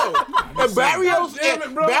Barrio. And Barrio's Damn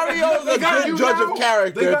it, bro. Barrio's They a got good you judge now. of They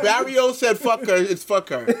character. got you. Barrio said fuck her, it's fuck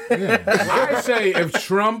her. I say if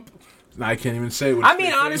Trump, I can't even say what. I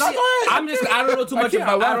mean, honestly, No, go ahead. I don't know too much can't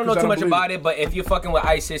about. laugh I don't know 'cause I too don't much believe about it. it. But if you're fucking with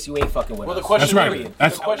ISIS, you ain't fucking with Well, the us. question That's right. period.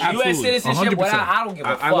 That's The question- absolutely U.S. citizenship, 100%. I don't give a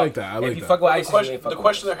fuck. I like that. I like if you that. fuck with The ISIS, you question, ain't the fucking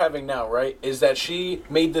question with they're having now, right, is that she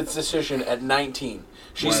made this decision at 19.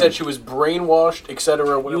 She said she was brainwashed,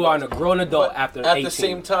 etc. us. You are a grown adult But after at 18. the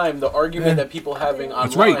same time, the argument that people having online,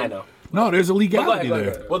 That's right. I know. No, there's a legality Go ahead, go there.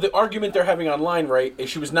 ahead. well, the argument they're having online, right, is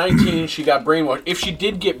she was 19, she got brainwashed. If she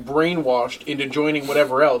did get brainwashed into joining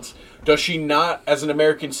whatever else, does she not, as an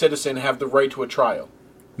American citizen, have the right to a trial?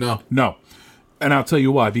 No. No. And I'll tell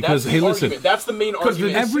you why. Because That's the listen, argument. That's the main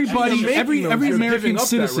argument. every American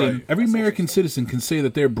citizen, every American citizen can say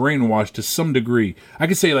that they're brainwashed to some degree. I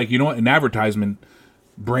could say, like, you know what, an advertisement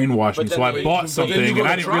brainwashed me, so I bought something and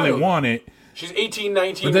I didn't really want it. She's 18,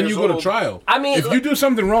 19 But then years you go to old. trial. I mean, if you do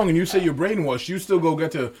something wrong and you say you're brainwashed, you still go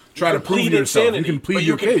get to try to prove plead yourself. insanity, You can plead but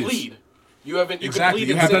your you can case. Plead. You haven't. You Exactly.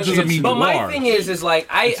 can plead That doesn't insanity. mean but you my are. thing is like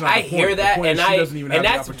I hear that and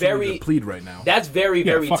that's very plead right now. That's very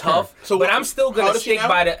very fuck tough. her. So but what- I'm still how gonna does she stick now?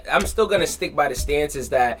 by the. I'm still gonna stick by the stance is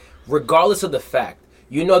that regardless of the fact,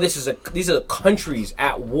 you know, these are countries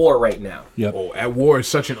at war right now. Yep. Oh, at war is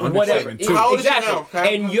such an Whatever. understatement too. How old is she Exactly. now?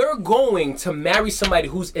 Okay. And you're going to marry somebody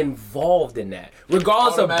who's involved in that.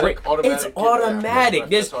 Regardless Automatic- of automatic, it's automatic. yeah,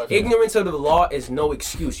 This that's how I feel. ignorance of the law is no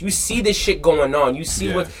excuse. You see this shit going on. You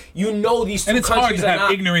see what you know these two And it's hard countries to are have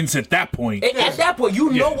not ignorance at that point. At that point, you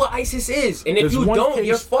know what ISIS is, and if There's you one don't, case-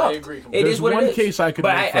 you're fucked. I agree completely. It There's is what one it is. case I could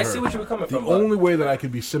but make for I her. see what you're coming The from. only way that I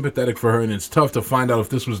could be sympathetic for her, and it's tough to find out if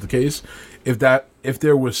this was the case, if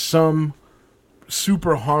there was some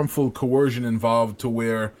super harmful coercion involved to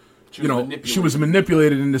where she was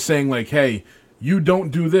manipulated into saying like, hey, you don't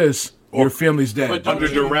do this, your family's dead. But don't Under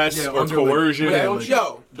you- duress yeah, or under, like- coercion. yeah, Don't like-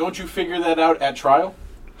 you, don't you figure that out at trial?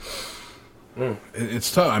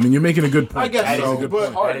 It's tough. I mean, you're making a good point. I guess That is so, a good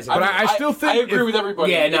but- point. That is a But good I still think I agree if- with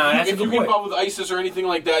everybody. Yeah, nah, that's a if good you get point. involved with ISIS or anything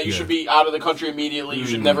like that, you Yeah. should be out of the country immediately. You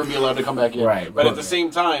should never be allowed to come back in. Right, But but- at the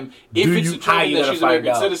same time, if Do it's you- How determined you that gonna she's an find American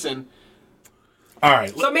out? citizen, All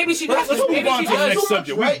right. So maybe she does. let's Maybe Move on she to the does. next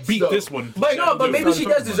subject. We rights, beat though. this one. But No, but maybe she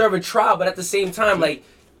does deserve a trial. But at the same time, like.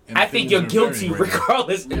 I think you're things are guilty very rare.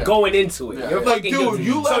 regardless going into it. Yeah. You're Like, fucking dude, guilty.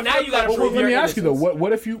 you so left now your you gotta country. prove Let your me ask you though,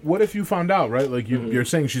 innocence. what if you found out, right? Like you're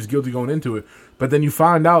saying she's guilty going into it, but then you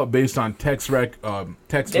find out based on text she's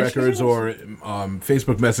records or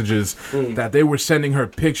Facebook messages that they were sending her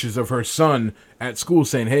pictures of her son at school,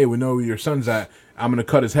 saying, "Hey, we know where your son's at. I'm gonna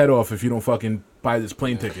cut his head off if you don't fucking buy this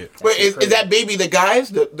plane ticket." Wait, is that baby the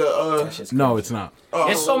guys? No, it's not.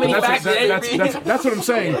 There's so many facts. That's what I'm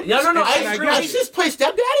saying. No. I guess- ISIS play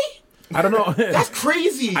stepdaddy? I don't know. That's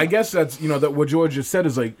crazy. I guess that's that what George just said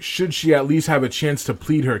is like, should she at least have a chance to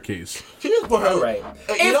plead her case? She just put her Right.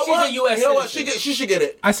 You If know she's what? a US You know what? citizen. She should get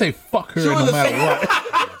it. I say fuck her She was no a matter citizen.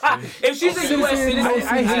 what. If she's a U.S. citizen,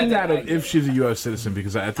 I hate that if she's a U.S. citizen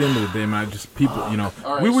because at the end of the day, man, just people,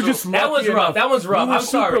 right, we were so- just lucky That was rough. enough- That was rough. We were I'm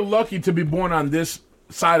super sorry. lucky to be born on this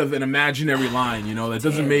side of an imaginary line. That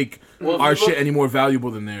doesn't make Well, if our you look- shit any more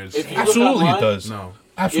valuable than theirs. if you look Absolutely, online- it does. No.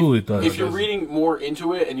 Absolutely, it does. If you're reading more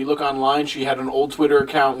into it and you look online, she had an old Twitter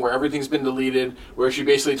account where everything's been deleted, where she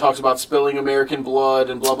basically talks about spilling American blood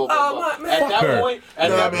and blah blah blah. Oh, blah. man, At that her. point, Nah,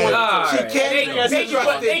 man. point, All She right. can't-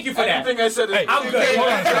 Thank you for that. everything I said is I'm good.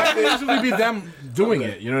 It could easily be them doing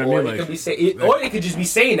it. You know Or what I they mean? could be or they could just be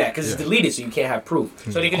saying that because it's deleted, so you can't have proof.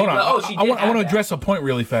 So they could Hold be on. like, "Oh, she I did want have to that." address a point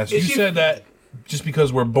really fast. You Is she- said that just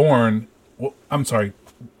because we're born. Well, I'm sorry.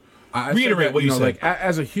 I said Reiterate that, what you said. Like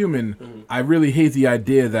as a human, I really hate the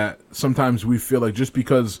idea that sometimes we feel like just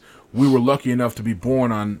because we were lucky enough to be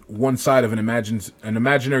born on one side of an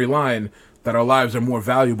imaginary line, that our lives are more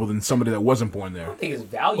valuable than somebody that wasn't born there. I think it's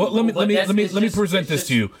valuable. Well, let me but that's- it's let me just- present it's this just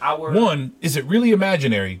to you. our- One, is it really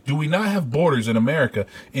imaginary? Do we not have borders in America?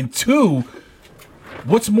 And two,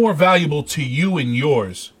 what's more valuable to you and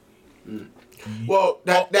yours? Well,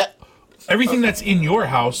 that Everything that's in your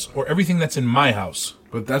house or everything that's in my house?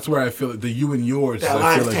 But that's where I feel like the you and yours. That I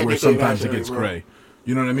line's feel like where technically sometimes it imaginary, gets bro. gray.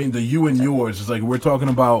 You know what I mean? The you and yours is like we're talking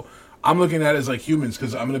about. I'm looking at it as like humans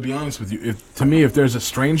because I'm gonna be honest with you. If there's a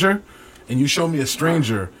stranger, and you show me a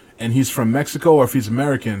stranger and he's from Mexico or if he's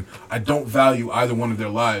American, I don't value either one of their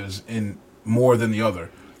lives in more than the other.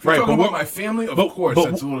 If you're Right, talking but about what- my family, of but- course, but-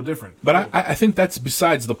 that's a little different. But I think that's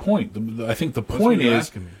besides the point. I think the point what you're is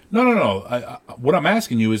asking me. no. What I'm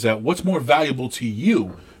asking you is that what's more valuable to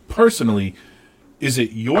you personally? Is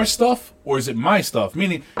it your stuff or is it my stuff?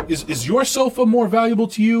 Meaning, is your sofa more valuable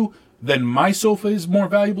to you than my sofa is more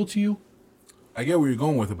valuable to you? I get where you're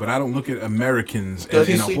going with it, but I don't look at Americans does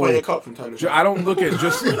he in a sleep whole. on your cup from time to time? I don't look at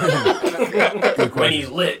just. Good when question. he's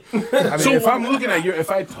lit. I mean, if I'm looking at if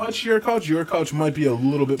I touch your couch might be a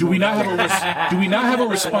little bit. Do we more not have a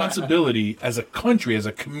responsibility as a country, as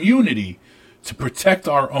a community, to protect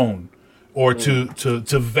our own, or to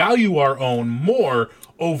value our own more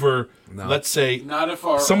over, let's say, not if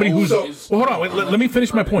our somebody who's. own Well, hold on, wait, let me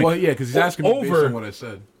finish my point. Well, yeah, because he's asking me based on what I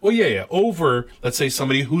said. Well, yeah, over, let's say,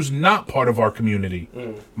 somebody who's not part of our community.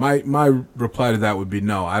 My reply to that would be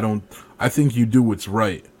no. I don't. I think you do what's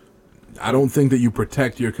right. I don't think that you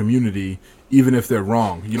protect your community even if they're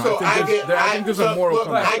wrong. You know, So I think there's a moral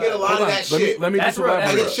compass. I get a lot Hold of on, that let me- shit. Let me That's just right,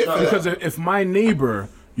 elaborate. I get shit for that. Because if my neighbor,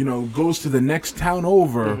 goes to the next town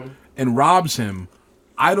over and robs him,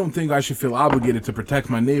 I don't think I should feel obligated to protect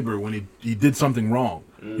my neighbor when he did something wrong.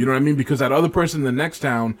 You know what I mean? Because that other person in the next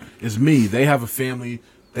town is me. They have a family.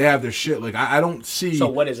 They have their shit. Like I don't see. So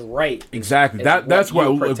what is right? Exactly. That's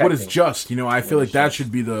what what is just. You know, I feel like that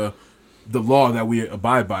should be the law that we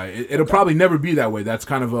abide by. It'll probably never be that way. That's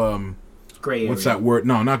kind of gray area. What's that word?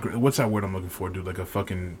 No, not gray. What's that word I'm looking for, dude? Like a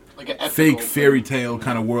fucking Like fake fairy tale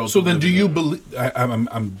kind of world. So then, do you believe?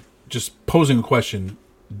 I'm just posing a question.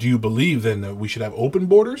 Do you believe then that we should have open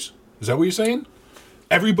borders? Is that what you're saying?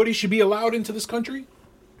 Everybody should be allowed into this country?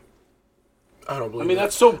 I don't believe. I mean,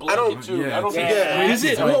 that's so blatant, I don't. too. Yeah, I don't think Is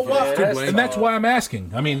it? Well, And that's why I'm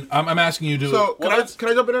asking. I mean, I'm asking you to. So can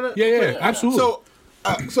I jump in on that? Yeah, absolutely.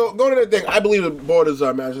 So going to the thing, I believe the borders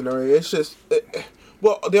are imaginary. It's just,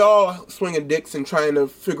 well, they're all swinging dicks and trying to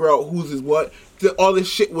figure out whose is what. All this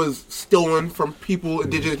shit was stolen from people,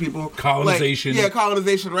 indigenous people. Colonization. Like,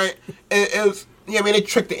 colonization, right? And it was, I mean, they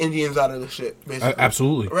tricked the Indians out of the shit, basically.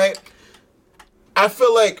 Absolutely. Right? I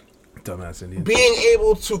feel like dumbass Indian. being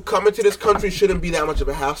able to come into this country shouldn't be that much of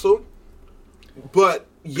a hassle. But,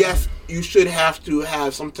 yes, you should have to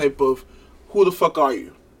have some type of, who the fuck are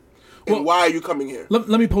you? And why are you coming here? Let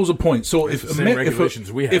me pose a point. So if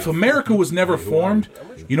America was never formed,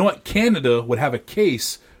 you know what? Canada would have a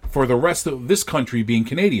case for the rest of this country being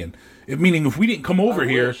Canadian. Meaning if we didn't come over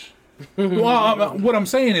here... Well, what I'm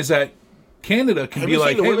saying is that Canada can be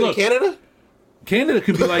like, hey, look... Canada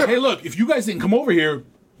could be like, hey, look, if you guys didn't come over here,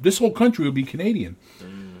 this whole country would be Canadian.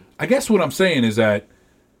 I guess what I'm saying is that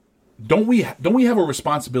don't we have a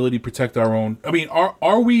responsibility to protect our own... I mean,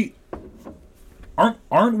 aren't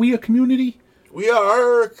we a community? We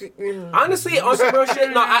are. Honestly, on some real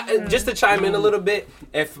shit, no, just to chime in a little bit,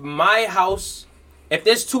 if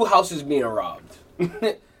there's two houses being robbed,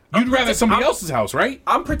 you'd rather somebody else's house, right?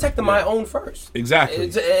 I'm protecting my own first. Exactly.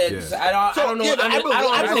 I don't know.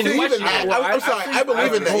 I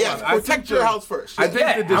believe in that. Yes, protect your house first.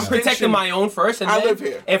 I'm protecting my own first, and I then live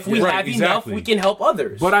here. if we have enough, we can help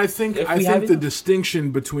others. But I think the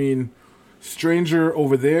distinction between stranger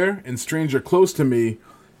over there and stranger close to me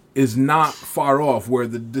is not far off, where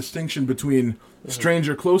the distinction between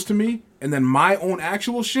stranger close to me and then my own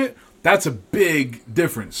actual shit, that's a big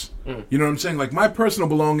difference. You know what I'm saying? Like my personal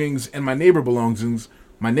belongings and my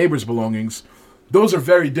neighbor's belongings, those are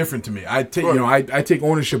very different to me. I take I take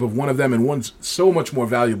ownership of one of them, and one's so much more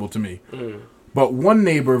valuable to me. But one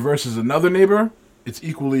neighbor versus another neighbor, it's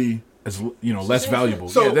equally as less valuable.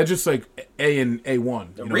 So they're just like A and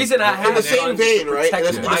A1. The reason I have in the same vein, right?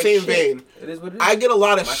 In the same vein, I get a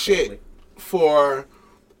lot of shit for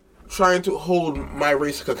trying to hold my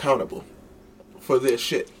race accountable for this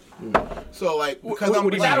shit. So like, because I'm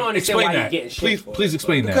black, I don't understand why you're getting shit. Please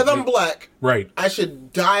explain that. Because I'm black, right? I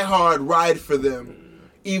should die hard ride for them,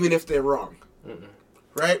 even if they're wrong.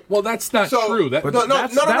 Right? Well, that's not true. No.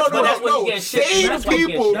 Same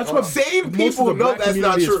people know that's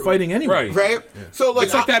not true. Fighting anyway, right? Yeah. So like,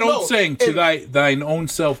 it's like that old saying, "To thine own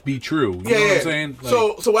self be true." You know what I'm saying? Like,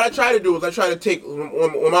 so what I try to do is I try to take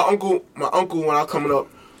when my uncle when I was coming up,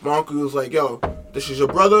 my uncle was like, "Yo, this is your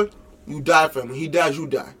brother. You die for him. When he dies, you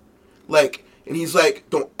die." Like, and he's like,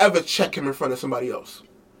 "Don't ever check him in front of somebody else."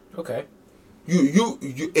 Okay.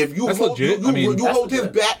 If you that's hold, legit. you hold his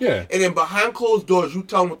back, and then behind closed doors, you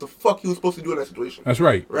tell him what the fuck he was supposed to do in that situation. That's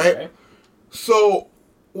right. Right? Okay. So,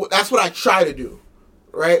 that's what I try to do.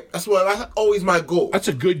 Right? That's always my goal. That's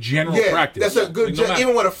a good general practice. That's a good,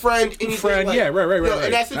 even with a friend, anything. Like, right.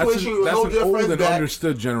 In that situation, that's hold your old friends and back.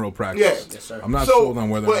 Understood general practice. Yeah. Yes, sir. I'm not sold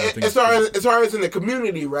on whether. As far as in the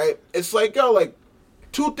community, right? It's like, yo, like,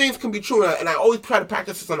 two things can be true, and I always try to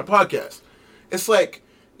practice this on the podcast. It's like,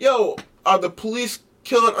 yo, are the police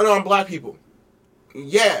killing unarmed black people?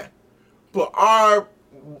 Yeah, but are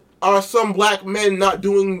some black men not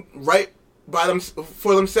doing right by them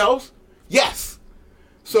for themselves? Yes.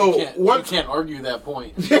 So you can't argue that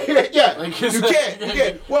point. Yeah, like, you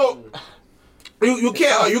can't. Well, you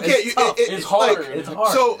can't. It's hard. Like, it's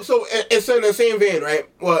hard. So it's in the same vein, right?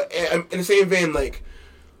 Well, in the same vein, like,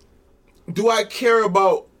 do I care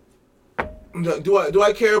about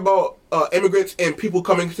immigrants and people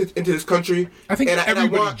coming into this country? I think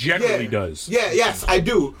everybody generally does. Yeah, yes, I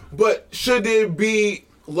do. But should there be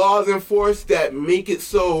laws enforced that make it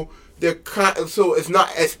so it's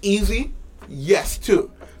not as easy? Yes, too.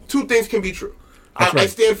 Two things can be true. I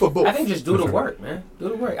stand for both. I think just do the work, man. Do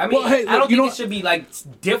the work. I mean, hey, I don't think it should be like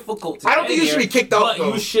difficult to I don't think you should be kicked out, but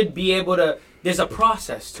though. you should be able to. There's a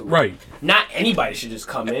process to it. Right. Not anybody should just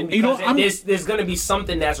come in. Because there's going to be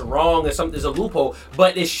something that's wrong or there's a loophole,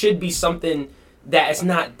 but it should be something that it's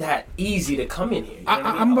not that easy to come in here. You know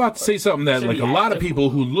I'm about to say something that, like, a lot of people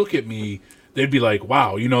who look at me, they'd be like,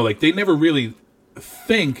 wow, you know, like they never really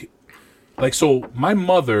think. Like, so my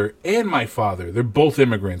mother and my father, they're both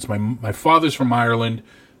immigrants. My father's from Ireland.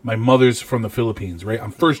 My mother's from the Philippines, right?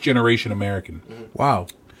 I'm first generation American. Wow.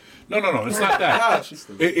 No, it's not that.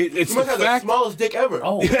 It's You must have the smallest dick ever.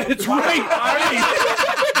 Oh, it's right.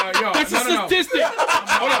 That's a statistic.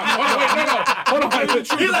 Hold on.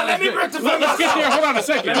 Let me rectify Let's get there. Hold on a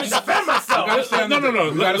second. Let me defend myself. No.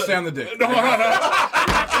 You gotta stay on the dick. No. In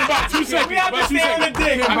about 2 seconds. We have to stay on the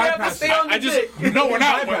dick. We have to stay on the dick. No, we're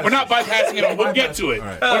not. We're not bypassing it. We'll get to it.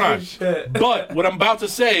 Hold on. But what I'm about to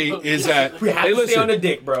say is that we have to stay on the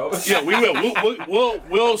dick, bro. Yeah, we will.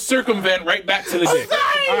 We'll circumvent right back to the dick.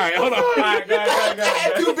 All right, hold on. All right, I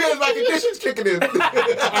had 2 beers, my condition's kicking in. All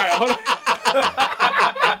right, hold on.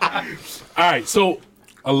 All right, so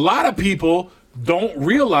a lot of people don't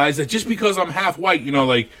realize that just because I'm half white, you know,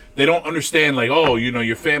 like they don't understand, like, oh, you know,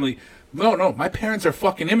 your family. No, my parents are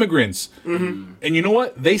fucking immigrants. Mm-hmm. And you know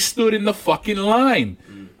what? They stood in the fucking line.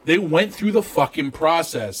 They went through the fucking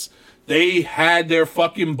process. They had their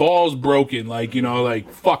fucking balls broken. Like, you know,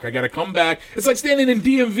 like, fuck, I gotta come back. It's like standing in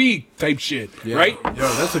DMV type shit, right? Yo,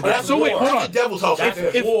 that's a good So wait, hold on. That's the devil's house.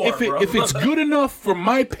 If it's good enough for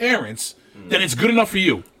my parents, then it's good enough for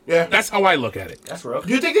you. Yeah. That's how I look at it. That's rough.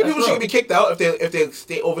 Do you think that people should be kicked out if they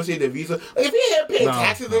stay overstay their visa? Like if you're here paying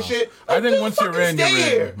taxes and shit, like, I think just once you're fucking in, stay you're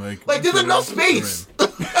here. in. Like there's enough space.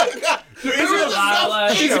 There is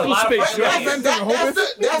enough Physical space. That's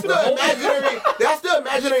the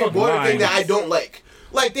imaginary border thing that I don't like.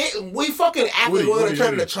 Like we fucking act like we're gonna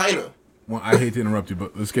turn into China. Well, I hate to interrupt you,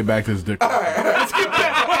 but let's get back to this dick. Let's get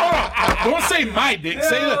back. Don't say my dick.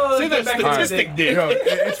 Say the statistic dick. Yo,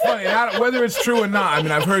 it's funny. Whether it's true or not, I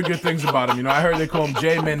mean, I've heard good things about him. You know, I heard they call him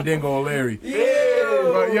J. Mendingo O'Leary.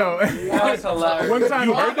 But yo, That's hilarious. one time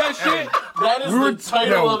You heard that shit? That is the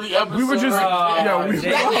title of the episode. we were just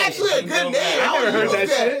That's actually a good name. I never heard that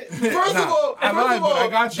shit. First of all, I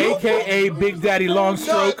got you. AKA Big Daddy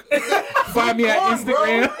Longstroke. Find me at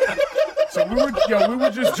Instagram. So we were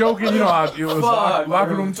just joking, you know. It was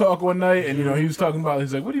locker room talk one night, and you know he was talking about.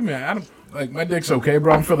 He's like, "What do you mean? I don't like my dick's okay,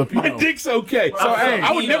 bro. I'm Filipino. My dick's okay. So hey,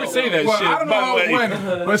 I would never say that well, shit. I don't know by how the it way.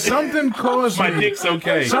 went, but something caused My me. dick's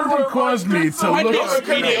okay. Something caused me to My look. dick's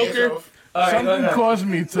mediocre. Something caused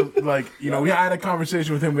me to like, you know, we had a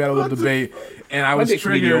conversation with him. We had a little debate, and I was dick's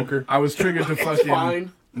triggered. mediocre. I was triggered to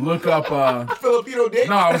fucking look up. Filipino dick.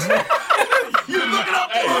 No, I was. You looking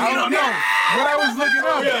up What I was looking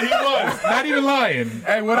up. Yeah, he was. Not even lying.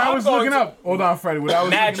 Hey, what I was looking up. Hold on, Freddie. What I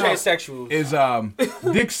was Mad looking up transsexual. is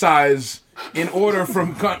dick size in order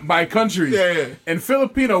from by country. Yeah. And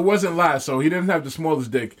Filipino wasn't last, so he didn't have the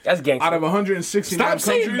smallest dick. That's gangster. Out of 169 Stop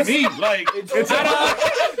saying countries. me. Like, It's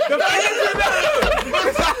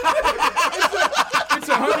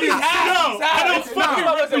 100. I don't fucking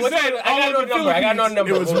represent all of the Philippines. I got no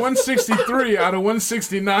number. It was 163 out of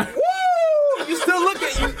 169. You still look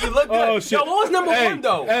at you. You look good. Oh, shit. Yo, what was number Hey, one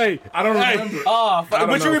though? Hey, I don't remember. Oh, don't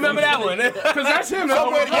but you know. remember that one? Because that's him.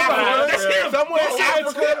 Somewhere in Africa. That's him. Somewhere in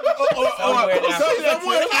Africa.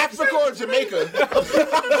 Somewhere in Africa or Jamaica.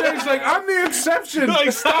 He's like, I'm the exception.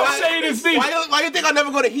 Like, stop saying his name. Why you think I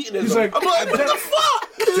never go to hedonism? He's like, I'm like, what the fuck?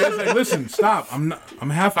 Jay's like, listen, stop. I'm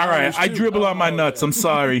half. All right, I dribble on my nuts. I'm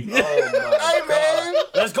sorry. Hey man,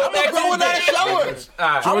 Let's go back to growing the out of showers.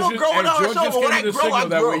 I'm gonna grow out of George showers. just When gave I me the grow, signal I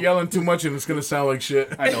that we're grow. yelling too much and it's gonna sound like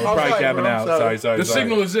shit. I know, we're probably sorry, capping bro. out. Sorry. The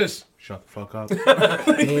signal is this. Shut the fuck up.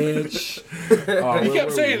 Bitch. He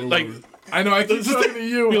kept saying, like, I know, I keep talking to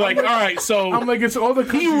you. you're like, all right, so I'm like, it's all the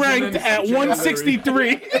he ranked at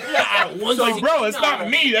 163. It's like, bro, it's not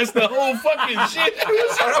me. That's the whole fucking shit.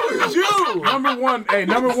 That was you. Number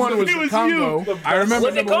one was It the was Congo. you. I remember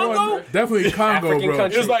Was it number one. Congo? Definitely Congo, African bro.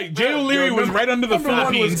 country. It was like Jay O'Leary was right under the Number one was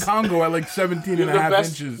Philippines. Congo at like 17 and a half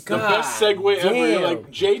inches. The best segue ever. damn. Like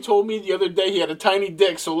Jay told me the other day he had a tiny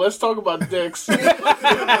dick, so let's talk about dicks. Did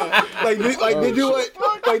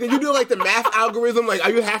you do like the math algorithm? Like,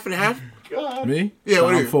 are you half and half? Me? Yeah, So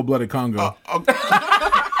what are I'm you? full-blooded Congo.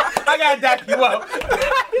 I gotta dack you up.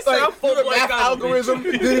 Like, do the math algorithm?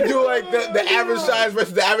 Did you do like the average size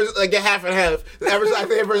versus the average, like get half and half? The average size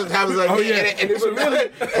thing versus half is like, Oh, yeah. and it's really.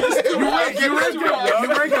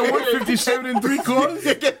 You rank at 157 and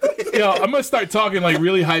 3/4? Yo, I'm gonna start talking like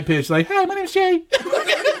really high pitched, like, "Hi, my name's Jay. I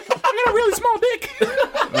got a really small dick."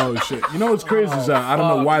 Oh shit! You know what's crazy is I don't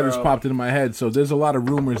know why this popped into my head. So there's a lot of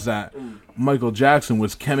rumors that Michael Jackson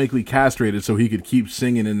was chemically castrated so he could keep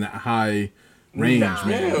singing in that high range, Nah.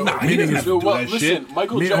 man. Nah, he Meaning doesn't is have to do Well, that listen, shit.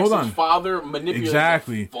 Michael Hold Jackson's on. father manipulated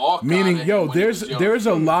Exactly. the fuck Meaning, out of yo, him when he was young. there's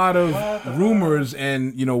a lot of rumors,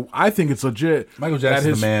 and I think it's legit. Michael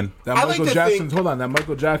Jackson's that the man. That I like Michael to Jackson's think- that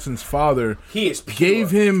Michael Jackson's father He is pure.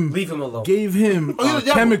 gave him Leave him alone. Gave him Oh, he's a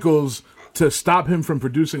devil. chemicals to stop him from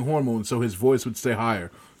producing hormones, so his voice would stay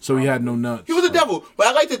higher. So he had no nuts. He was a devil, but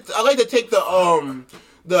I like to take the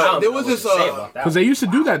there was this Because they used to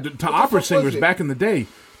do that to opera fuck was singers it? back in the day.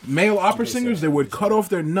 Male opera singers, they would cut off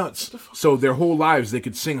their nuts so their whole lives they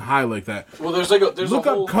could sing high like that. Well, there's Look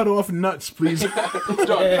a whole... up cut off nuts, please. there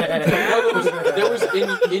was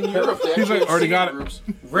in Europe. They He's like, actually had already got singing it. groups.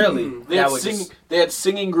 Really? They That had, was sing, they had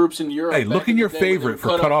singing groups in Europe. Hey, back look in the your day where they favorite would for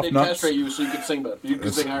cut cut off they'd nuts. castrate you so you could sing better. You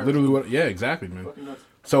could sing higher. Literally what? Yeah, exactly, man.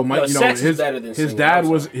 So my, sex is better than his singing, dad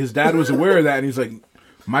I'm was sorry. his dad was aware of that, and he's like,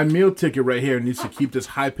 my meal ticket right here needs to keep this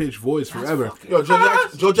high pitched voice forever. Yo,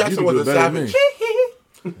 Joe Jackson You was do a it better than savage.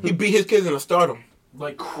 me. He beat his kids into stardom.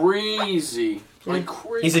 Like crazy. Like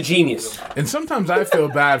crazy. He's a genius. And sometimes I feel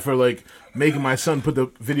bad for like making my son put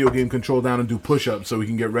the video game control down and do push-ups so he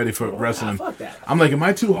can get ready for wrestling. fuck that. I'm like, am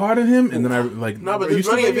I too hard on him? And then I like, Nah, but you there's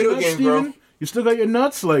still plenty got of your video nuts, games, bro. Steven? You still got your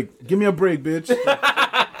nuts? Like, give me a break, bitch.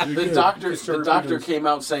 The doctor came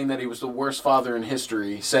out saying that he was the worst father in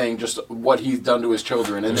history, saying just what he's done to his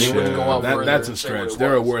children, and he wouldn't go out further. That's a and say what stretch. it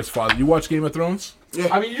There are was. worse fathers. You watch Game of Thrones?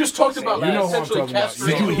 I mean, you just talked about You know who I'm essentially talking about. castrating.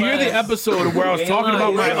 Did you hear the less. episode where I was talking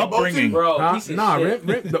about my Ramsey Bolton? upbringing? Bro, Huh? piece of Nah, shit.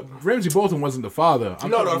 Ramsey Bolton wasn't the father. I'm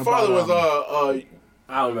No, talking the father about, was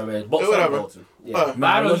I don't remember. Both whatever. Bolton. Yeah. Nah,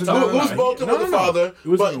 I it don't wasn't- know what you're Bruce talking Bolton No, was the no, no. father, It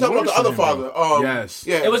was but even talking about worse the other than him, father. Yes.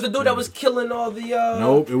 Yeah. It was the dude that was killing all the.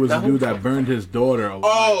 Nope, it was the the dude that burned his daughter alive.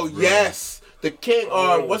 Oh bro. yes, the king.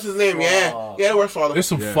 What's his name? Yeah, the worst father. There's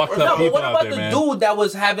some Yeah. fucked No, up No, but people what out about there, the man. dude that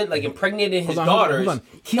was having impregnating his Hold on, daughters, hold on.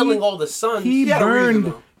 killing all the sons? He had a reason, burned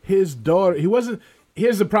though. his daughter. He wasn't.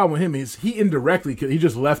 Here's the problem with him: is he indirectly killed. He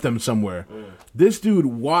just left them somewhere. This dude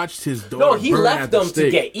watched his daughter. No, he burn left at the them to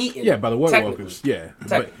stake. get eaten. Yeah, by the White Technically. Walkers. Yeah, but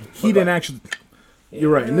Technically. he didn't actually. You're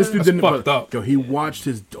right, and this dude That's didn't. fucked but, up. Yo, he watched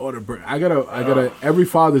his daughter burn. I gotta. Every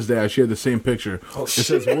Father's Day, I share the same picture. It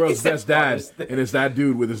says "World's Best Dad," and it's that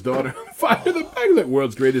dude with his daughter. Fire the back, like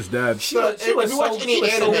 "World's Greatest Dad." So, She was if you watch so- any she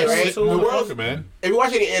was so anime, good, right? so The good. world, man. if you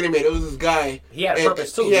watch any anime, there was this guy. He had a and-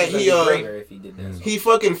 purpose too. Yeah, He he was greater if he did that. he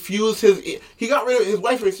fucking fused his. He got rid of his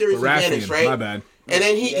wife in serious advantage, Baratheon, right? my bad. And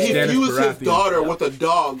then he Stannis fused his Baratheon. daughter with a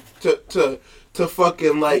dog to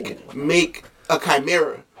fucking make a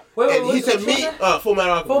chimera. Wait, And he said, "Me, Full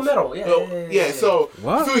Metal Alchemist." Full Metal, yeah. So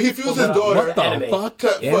What? he fused his daughter. What the Anime. fuck?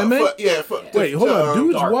 Anime? Wait, hold on.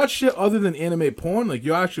 Dudes dark. watch shit other than anime porn? Like,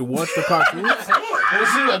 you actually watch the cartoons? Was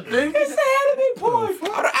it a thing? It's anime porn.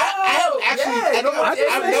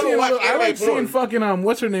 I've never watched I like anime seeing porn. fucking,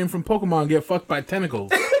 what's her name from Pokemon get fucked by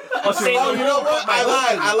tentacles. Oh, Sailor Oh, you know Moon, what? my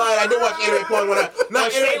I lied. I did watch anime porn when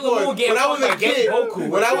not anime Sailor porn. Moon getting When I was a fucked by kid. Goku.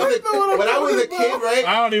 When I was a kid, right?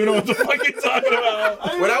 I don't even know what the fuck you're talking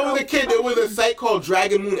about. When I was a kid, there was a site called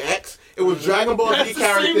Dragon Moon X. It was Dragon Ball Z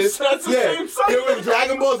characters. That's the same site. It was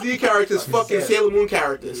Dragon Ball Z characters, fucking Sailor Moon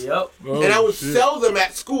characters. Yep. And I would sell them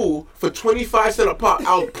at school for 25 cents a pop.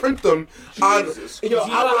 I would print them on. You know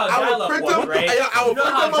how I would dial-up print was, them. right? I would You know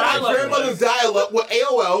print how them on my dial-up grandmother's dial-up with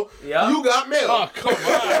AOL. Yeah. You got mail. Oh, come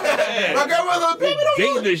on, man. My grandmother, baby, don't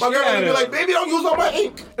Dating use. the My shit grandmother out would be of like, it. baby, don't use all my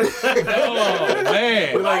ink. Oh,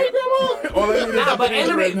 man. Like, grandma. All I need is Nah, a but picture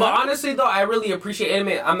anime. right But now. honestly, though, I really appreciate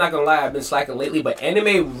anime. I'm not gonna lie, I've been slacking lately, but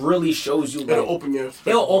anime really shows you. It'll Like, open your.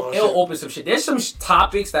 it'll open some shit. There's some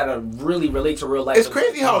topics that are really relate to real life. It's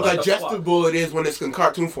crazy how Like, what the fuck? digestible it is when it's in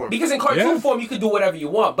cartoon form. Because in cartoon Yeah. form, you can do whatever you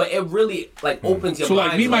want, but it really opens your So, mind.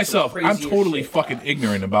 like, me, to, some myself, I'm crazier totally shit. fucking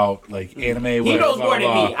ignorant about, like, anime. He whatever, knows blah, more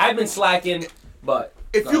than blah. me. I've been slacking, but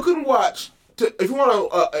If you can watch, if you want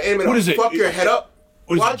an anime What to is it? fuck your head up,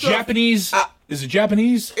 What is it, watch Japanese? Is it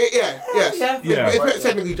Japanese? Yes. Yeah. It's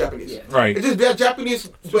technically Japanese. Yeah. Right. It's just Japanese,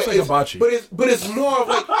 but like hibachi. but it's more of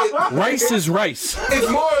like Rice is rice. it's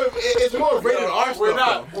more rated R We're stuff.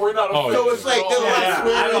 not. We're not. Oh, offended So it's like there's a lot Yeah, of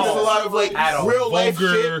swearing, I there's a don't- lot of like I don't- real life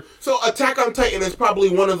vulgar. shit. So Attack on Titan is probably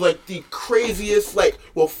one of like the craziest like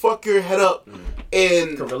will fuck your head up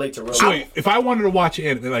and can relate to real So, life. wait, if I wanted to watch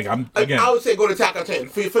anime, like, again, I would say go to Attack on Titan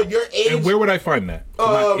for your age. and where would I find that? For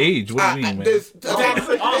my age? What do you mean, man? there's Attack-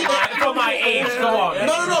 For my age, come on. Man.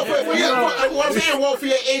 No, for your, what I'm saying, well, for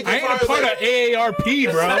your age, I as ain't far a as part like, of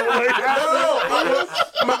AARP, bro. No.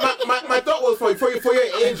 My thought was for your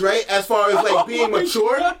age, right? As far as like being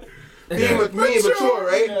mature, being mature,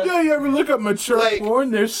 right? Yeah, you ever look up mature Like-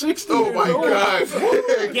 porn? They're 60. Oh my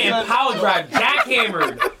god. Getting power drive,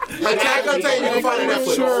 jackhammered. Attack on Titan, you can find it on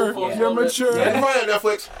Netflix. Mature. You're mature. You can find it on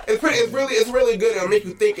Netflix. It's really good. It'll make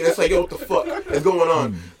you think, and it's like, yo, what the fuck is going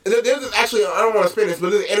on? There's actually, I don't want to spin this,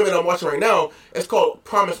 but there's an anime that I'm watching right now. It's called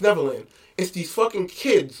Promised Neverland. It's these fucking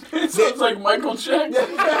kids. It sounds like Michael Jackson.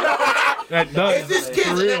 That does. It's these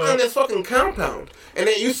kids on this fucking compound, and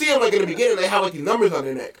then you see them like in the beginning. They have like these numbers on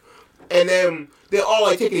their neck, and then they're all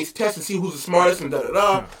like taking these tests to see who's the smartest and da da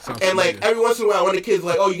da. And like every once in a while, one of the kids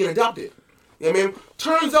like, "Oh, you get adopted." You know what I mean?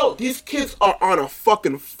 Turns out these kids are on a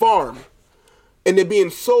fucking farm, and they're being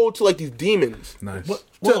sold to like these demons. Nice.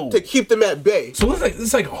 To keep them at bay. So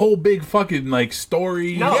it's like a whole big fucking like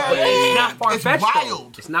story. No, Yeah, but it's not far it's fetched.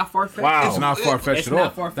 wild. It's not far fetched. Wow. It's not far-fetched It's at all.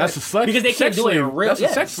 not far-fetched. That's a sex Because they can't sex do it in slave. real. That's a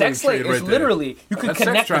Yeah, sex sex slave trade is right there. literally, you can That's sex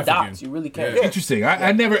connect the trafficking. dots. You really can. Yeah. Interesting.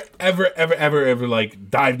 I never ever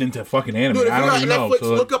like dived into fucking anime. Dude, if I you're don't not even know. Netflix,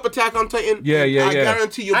 So, look up Attack on Titan. Yeah. I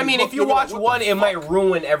guarantee you. I mean, if you watch one, it might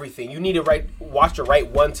ruin everything. You need to watch the right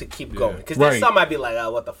one to keep going. Because there's Right. some I'd be like,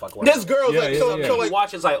 oh, what the fuck? This girl's Yeah, like, yeah, so yeah. You like,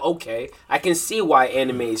 watch it's like, okay, I can see why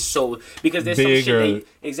anime is so, because there's some Big shit or- they,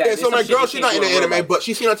 exactly. yeah, so there's my some shit girl, they she's can't not in do the real anime, life. but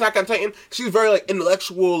she's seen Attack on Titan. She's very like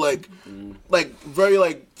intellectual, like very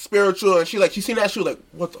like spiritual, and she's seen that. She was like,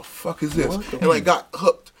 "What the fuck is this?" And like got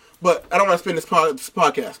hooked. But I don't want to spend this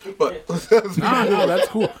podcast. But No, that's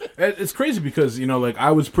cool. It's crazy because like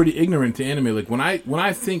I was pretty ignorant to anime. Like when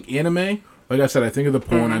I think anime, like I said, I think of the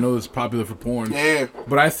porn. I know it's popular for porn. Yeah.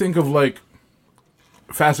 But I think of like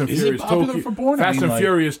Fast and Is it Furious popular Tokyo, for porn? I Fast mean, and like-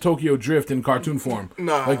 Furious Tokyo Drift in cartoon form.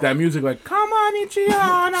 Nah. Like that music, like come on, Ichigo.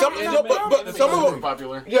 but some of them,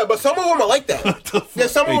 popular. yeah, but some of them are like that. Yeah,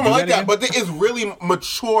 some of them do are like that that, but it's really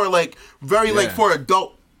mature, like very like Yeah. for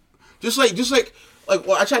adult. Just like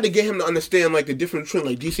well, I tried to get him to understand like the difference between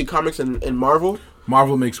like DC Comics and Marvel.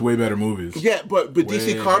 Marvel makes way better movies. Yeah, but Way DC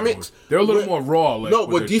better Comics, movies. They're a little more raw. Like, no,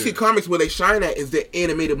 with but their DC shit. Comics where they shine at is their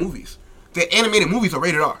animated movies. Their animated movies are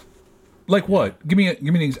rated R. like what? Give me an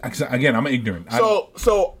again. I'm ignorant.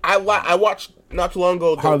 So I watched not too long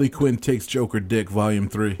ago. Harley Quinn takes Joker dick, Volume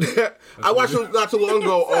 3. I watched not too long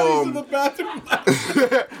ago. I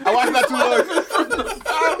watched not too long.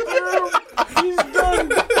 He's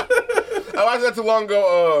done. I watched not too long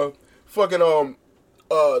ago.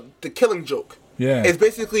 The Killing Joke. Yeah. It's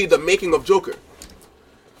basically the making of Joker.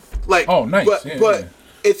 Like, Oh, nice. But Yeah, but yeah.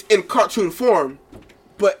 it's in cartoon form,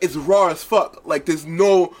 but it's raw as fuck. Like, there's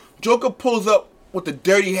no Joker pulls up with the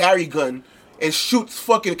Dirty Harry gun and shoots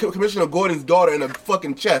fucking Commissioner Gordon's daughter in the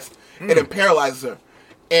fucking chest and then paralyzes her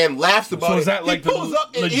and laughs about it. So is that He like the pulls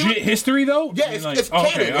up and legit history though? Yeah, I mean, it's, like, it's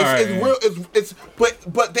okay, canon. all right, It's real. It's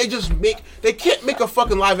but they just they can't make a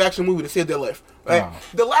fucking live action movie to save their life. Right? Wow.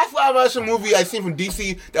 The last live action movie I seen from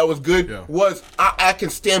DC that was good was I Can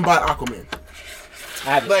Stand By Aquaman.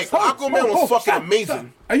 Like Aquaman was fucking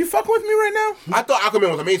amazing. Are you fucking with me right now? I thought Aquaman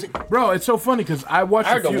was amazing. Bro, it's so funny because I watch.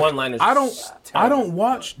 I heard the one-liners I was don't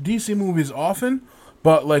watch DC movies often,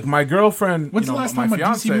 but like my girlfriend. When's the last time a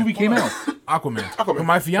DC movie came out? Aquaman. But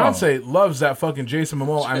my fiance loves that fucking Jason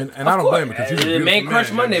Momoa. I mean, and I don't blame him because he's a beautiful Man Crush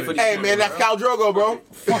man. Monday for these. Hey man, that's Khal Drogo, bro.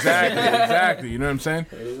 Exactly. You know what I'm saying?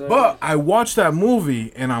 But I watched that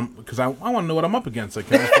movie and because I want to know what I'm up against.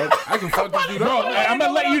 Like, I can fuck this dude Bro, up. I'm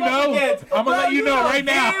gonna let you know. I'm gonna let you know right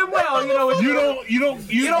now. Damn well, you know what You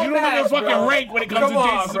don't even pass, fucking bro. rank when it comes Come to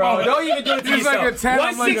on, Jason bro. Momoa. Don't even do it to He's like yourself. a 10,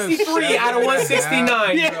 I'm like a 163 out of 169,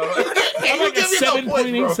 bro. And you Like a give yourself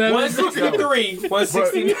points, bro. 163,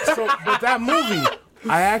 169. But that movie,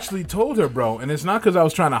 I actually told her, bro, and it's not because I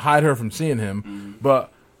was trying to hide her from seeing him,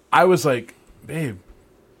 but I was like, babe,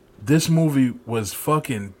 this movie was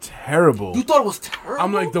fucking terrible. You thought it was terrible?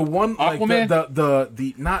 I'm like the one, like Aquaman?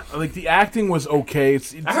 the not like the acting was okay.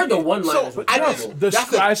 I heard the one line. So, I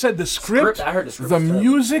just- I said the script. I heard the script The was terrible.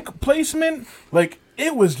 music placement, like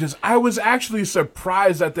it was just. I was actually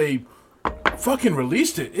surprised that they fucking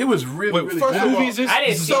released it. It was really, really first good. of all, movie is this? I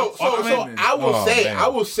didn't see So Aquaman? I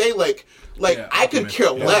will say like Yeah, I could Aquaman.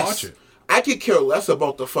 care Yeah, less. watch it. I could care less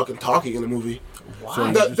about the fucking talking in the movie. So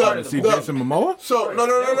you The- just wanted to the- see the- Jason Momoa? So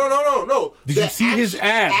no. Did you see his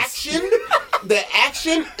abs? The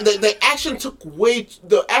action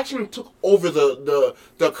took over the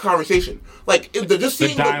conversation. Like just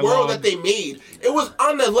seeing the dialogue. world that they made, it was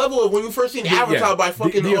on the level of when you first seen Avatar by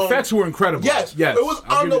fucking. The effects were incredible. Yes, yes. it was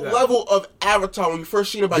I'll on give the you that. level of Avatar when you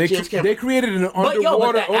first seen it by They, James Cameron. they created an But yo,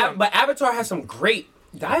 underwater. but Avatar has some great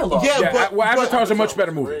dialogue. Yeah, yeah, but Avatar's a much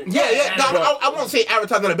better movie. Yeah. No, I won't say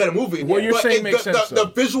Avatar's not a better movie. What you're but saying makes sense, The though.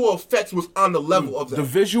 visual effects was on the level of that. The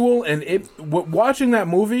visual and watching that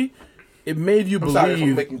movie, it made you sorry for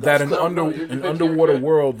believe making that that an underwater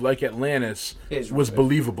world like Atlantis was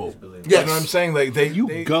believable. Yes. You know what I'm saying? Like they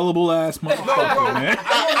Gullible ass motherfucker, man.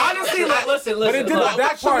 Honestly, like, listen. But it didn't, look,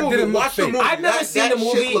 that part didn't look fake. I've never seen the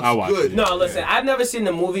movie. I watched it. No, listen, I've never seen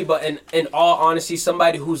the movie, but in all honesty,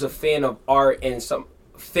 somebody who's a fan of art and some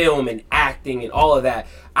film and acting and all of that,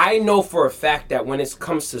 I know for a fact that when it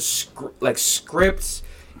comes to scripts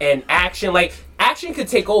and action, like action could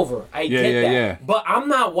take over. I get that, yeah. but I'm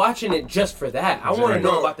not watching it just for that. I want to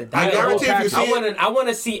know about the I dialogue. guarantee if you see I want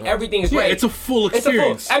to see everything is Yeah, right. it's a full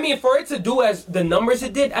experience. I mean, for it to do as the numbers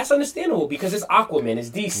it did, that's understandable because it's Aquaman, it's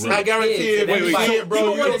DC. I guarantee kids, if and you everybody. see it, bro,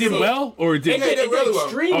 People you wanna It did see well, or it did? It did really well.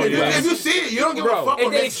 extremely Oh, yeah. well. If you see it, you don't give Bro, a fuck it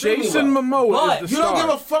what did they extremely Jason well. Momoa But is the You don't star.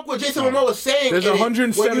 give a fuck what Jason Momoa is saying. There's in it.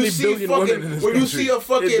 170 when you see billion women in this when you country. see a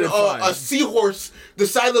fucking It did fine. a seahorse the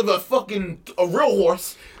size of a real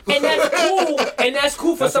horse. And that's cool. And that's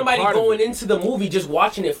cool for That's a somebody part of going into the movie just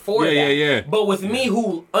watching it for that. Yeah. But with me,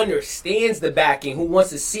 who understands the backing, who wants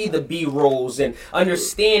to see the B rolls and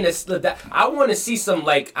understand that, I want to see some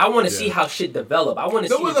I want to see how shit develop. I want to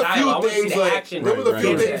There see was the a few dialogue. I want to see things, the like- action. there was a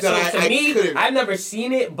few things that So I to me, couldn't- I've never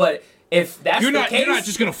seen it, but if that's You're the not. case, You're not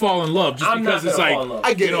just gonna fall in love just I'm because not it's gonna like fall in love.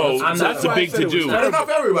 I get it. I'm not it's a gonna big to do. But enough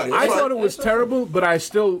for everybody. I It's thought fine. it was terrible, but I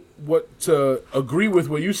still to agree with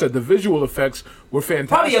what you said. The visual effects were fantastic,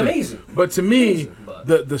 Probably amazing. But to me, Amazing, but-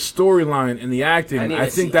 the storyline and the acting, I need I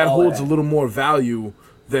to think see that all holds that. a little more value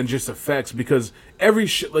than just effects because every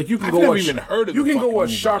shit like you can I've go never watch even heard of you the can go fucking watch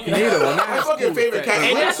movie. Sharknado. And My that's fucking cool favorite effects. character.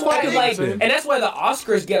 And that's why, That's what I'm and that's why the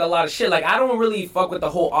Oscars get a lot of shit. Like, I don't really fuck with the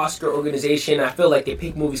whole Oscar organization. I feel like they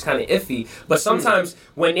pick movies kind of iffy. But sometimes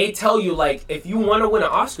when they tell you, like, if you want to win an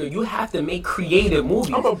Oscar, you have to make creative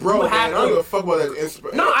movies. I'm a bro, You man. have I don't to- give a fuck about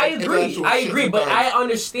that. No, I agree. intellectual I shit agree, but sometimes. I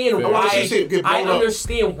understand wanna why. see shit get I blown up.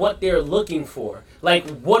 understand what they're looking for. Like,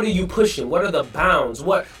 what are you pushing? What are the bounds?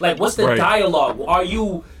 What's the Right. dialogue? Are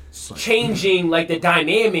you changing like the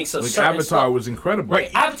dynamics of Like certain Avatar stuff? was incredible.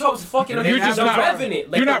 Right, Avatar was fucking amazing. You're just The not-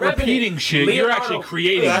 Revenant. Like, you're The not Revenant. repeating shit. You're actually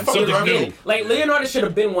creating Yeah, I fucking something new. Revenant. Like, Leonardo should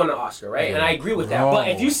have been won an Oscar, right? And I agree with that. But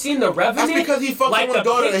if you've seen The Revenant, That's because he fucked like someone's the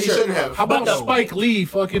daughter that he picture- shouldn't have. How about But the- Spike Lee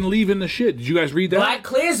fucking leaving the shit? Did you guys read that? Black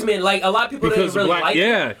Klansman, like a lot of people Because didn't really Black- like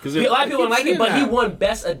yeah, it. 'cause A lot of people I didn't like keep it, but seeing he that. won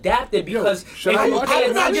Best Adapted because should if I you watch pay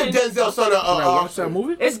it? I did attention, Denzel's son Can I watch that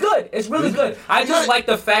movie? it's good. It's really good. I just like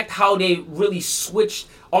the fact how they really switched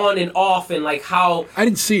on and off and like how I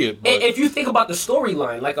didn't see it. But if you think about the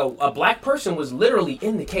storyline, like a black person was literally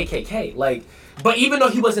in the KKK, like. But even though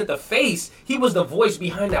he wasn't the face, he was the voice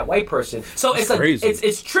behind that white person. So it's crazy.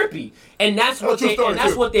 it's trippy, and that's That's a true story,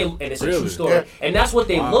 too. and it's a Really? true story, Yeah. and that's what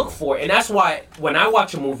they look for, and that's why when I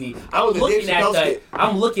watch a movie, I'm was a looking Dave at Chappelle that. skit.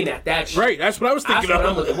 I'm looking at that shit. right, that's what I was That's thinking what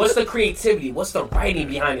I'm of. looking. What's the creativity? What's the writing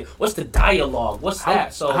behind it? What's the dialogue? What's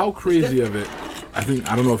that? So How crazy of it? I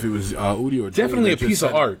don't know if it was Udi or Jay Definitely a that just piece of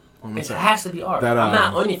said it. art. it has to be art. That, I'm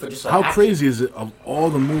not on it for just like how action. crazy is it of all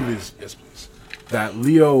the movies that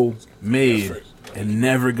Leo made and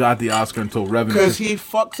never got the Oscar until Revenant? Because he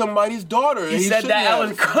fucked somebody's daughter. He said that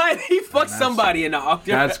Alan Cunt. He fucked somebody in the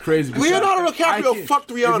Oscar. That's crazy. Leonardo I DiCaprio can't- fucked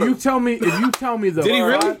Rihanna. If you tell me the Did he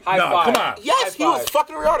really? High No, five. come on. Yes, he was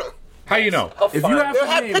fucking Rihanna. How you know? if you have They to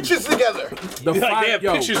had name pictures together. the Like five, they have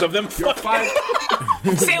yo, pictures of them fucking.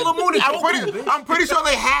 Sailor Moon is I'm pretty sure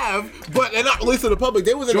they have, but they're not released to the public.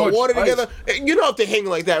 They was in George the water Ice. together. You know if they hang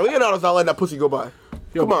like that. Leonardo's not letting that pussy go by.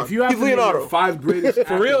 yo, Come on, if you have he's to name Leonardo. the five greatest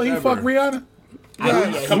For real, he actors fucked ever, Rihanna. Who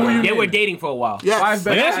are you They were naming? dating for a while. Yes. Five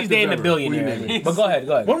best Now actors she's dating a ever. billionaire. Who you naming? But go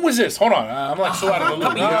ahead. When was this? Hold on, I'm like so out of the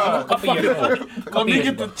loop. Couple years ago. Let me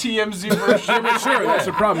get the TMZ version. Mature, that's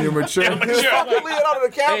the problem. You're mature. Fucking Leonardo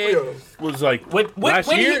DiCaprio. Was like When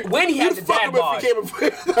last year. he had You'd the fuck dad him if bod. he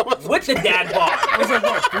came With the dad bod. Was that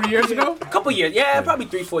what, 3 years ago? A couple years. Yeah, probably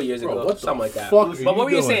 3-4 years ago. what the Something like that. fuck are But you what were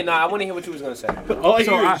you doing? saying? Nah, I want to hear what you was going to say. All I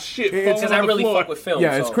So hear I- is shit. it's- falling Because I on the really floor. fuck with film.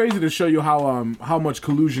 Yeah, it's so. crazy to show you how much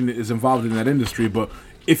collusion is involved in that industry. But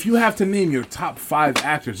if you have to name your top 5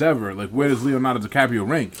 actors ever, like where does Leonardo DiCaprio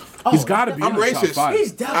rank? He's got to be I'm in the top racist. 5.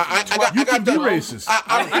 He's definitely. You can be racist.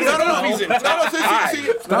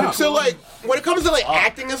 No, so like when it comes to like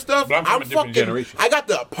acting and stuff, But I'm from a different fucking. generation. I got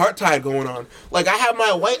the apartheid going on. Like I have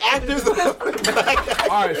my white actors. All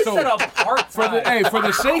right, He said so apartheid. for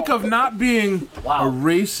the sake of not being Wow. a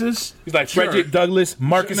racist, He's like Frederick Douglass,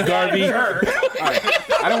 Marcus Garvey.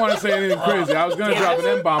 I don't want to say anything crazy. I was going to drop an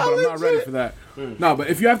N-bomb, but I'm not ready for that. No, but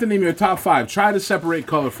if you have to name your top 5, try to separate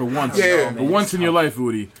color for once. Yeah. For once in your life,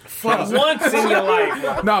 Woody. Once in your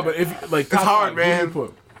life. No, but if like top hard, 5, who do you man.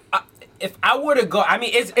 put? if I were to go, I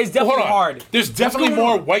mean, it's definitely Hold on. hard. There's definitely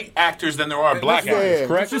more white actors than there are black actors, correct?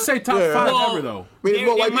 Let's just say top Yeah. 5 Well, ever, though. I mean,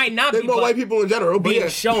 There might not there's be, more but white people in general, but being yeah.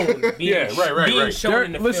 shown. Being, right. Being shown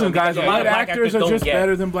in the Listen, film. guys, because a lot white of black actors are don't just get.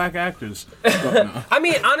 better than black actors. I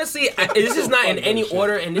mean, honestly, this is not in any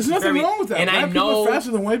order, and this There's is nothing very. wrong with that. And Black I people know, are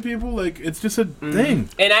faster than white people. Like, it's just a thing.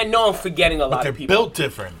 and I know I'm forgetting a lot They're of people. built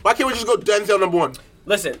different. Why can't we just go Denzel number 1?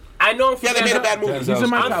 Listen, I know I'm Yeah, forgetting. they made a bad movie. Denzel's He's in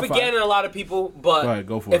my I'm top forgetting 5. a lot of people, but Go ahead,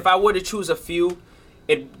 go for if it. I were to choose a few,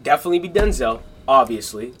 it'd definitely be Denzel.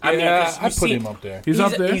 Obviously, I mean, 'cause you I put see- him up there. He's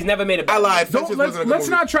up there. He's never made a bad I lied. movie. Fences Let's wasn't a good movie.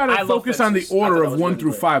 not try I to love focus on the Fences. I order thought it of was 1 really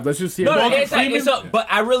through good. 5. Let's just see. No, Morgan it's like, Freeman? but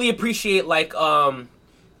I really appreciate like a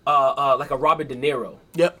Robert De Niro.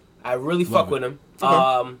 Yep. I really fuck with him.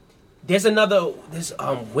 There's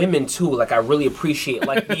women too. Like I really appreciate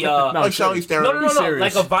like the Like Charlize Theron. no,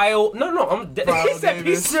 serious. like a Viola. No, he said be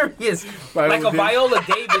Davis. serious. Viola like a Davis. Viola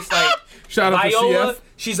Davis. Like Shout out to Viola, CF.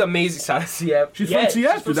 she's amazing. Shout out to CF. She's from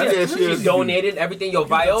CF, dude. That's CF. crazy. She's donated everything. Yo,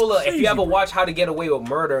 Viola. If crazy, you ever bro. watch How to Get Away with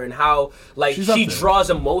Murder and how like She's up she there. draws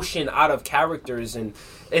emotion out of characters and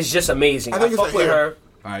it's just amazing. I I think it's fuck a with hair. her.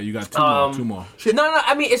 All right, you got two more. No,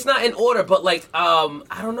 I mean it's not in order, but like I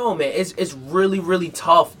don't know, man. It's really really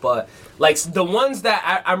tough, but like the ones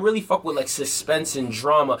that I'm really fuck with, like suspense and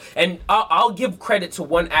drama, and I'll give credit to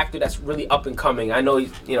one actor that's really up and coming. I know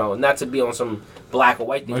he's, not to be on some black or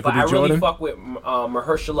white thing, Michael but B. I really Jordan? fuck with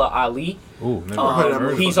Mahershala Ali. Ooh, never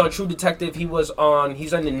heard of He's on True Detective. He's on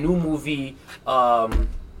the new movie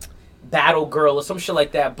Battle Girl or some shit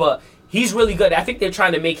like that, but. He's really good. I think they're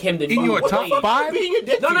trying to make him the new your top Wade. 5?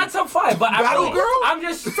 No, not top 5, but Battle Girl? I'm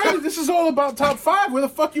just. Freddie, this is all about top 5. Where the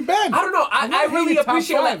fuck you been? I don't know. I not really hating top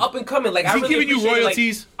appreciate like 5. up and coming. Like Is I he really giving you appreciate,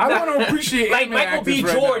 royalties? I want to appreciate Like anime Michael B. actors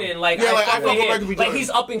right now. Jordan, like Yeah, like, I I fuck fuck with with him. Michael B. Like Jordan. he's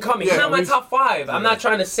up and coming. Yeah, He's not my he's- top 5. I'm not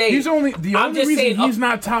trying to say He's only the I'm only just reason saying he's up-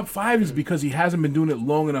 not top 5 is because he hasn't been doing it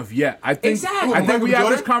long enough yet. I think. Exactly. I think Michael we B. had this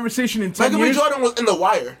Jordan? conversation in 10 Michael B. years. Jordan was in The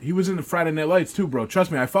Wire. He was in the Friday Night Lights too, bro.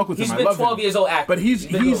 Trust me, I fuck with He's him. I been love 12 him. years old acting. But he's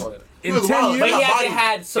been doing it. in was 10 wild. years. But he Body. hasn't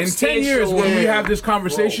had In substantial. 10 years, when we Yeah. have this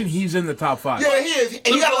conversation, roles. he's in the top 5. Yeah, he is. And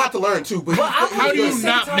he got a lot to learn, too. But How do you he's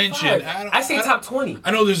not top mention? 5. I say top 20. I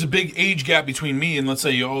know there's a big age gap between me and let's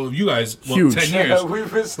say all of you guys. Well, Huge. 10 years.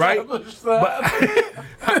 We've Right? established that.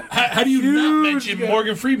 How do you not Huge mention gap.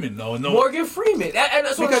 Morgan Freeman though? No, Morgan Freeman. And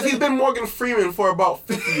that's what I'm Because he's saying. been Morgan Freeman for about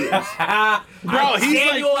 50 years. bro, he's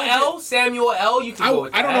Samuel L. You can go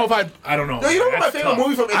with I don't that. know if I don't know. No, you know what my That's favorite tough.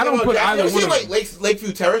 movie from I don't Samuel put Jackson? either You ever one seen of like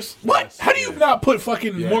Lakeview Terrace? What? How do you not put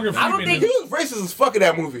fucking Morgan I Freeman don't in? think He was racist as fuck in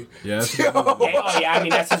that movie. Yeah, that's Yo. Oh yeah, I mean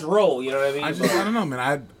that's his role. You know what I mean? I don't know,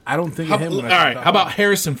 man. I don't think How, of him. all When I think right, top how about five.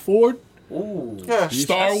 Harrison Ford? Ooh. Yeah.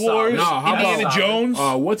 Star That's Wars? solid. No, how Indiana about- Jones?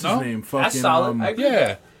 what's his No? name? Fucking, That's solid. I agree.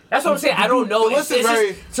 Yeah. That's what I'm saying. I don't know. The It's, list is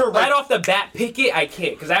it's just, to very, right off the bat pick it, I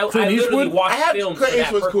can't because I Clint literally Eastwood? watch I have films Clint for that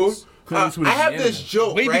Eastwood's cool. purpose. Clint Eastwood I is have the this animal.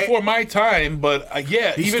 joke, Way right? before my time, but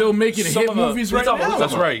yeah, He's even still making some hit of the- movies We're right talking now. about-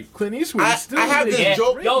 That's right. Clint Eastwood I is still have making this Yeah.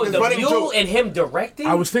 joke. Yo, this the running Mule joke. and him directing.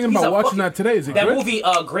 I was thinking he's about a watching fucking- that today. Is it That good? movie,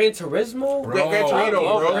 Gran Turismo. Gran Torino,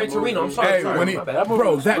 Oh, bro. Gran Torino. I'm sorry. Hey, sorry, when he, my bad.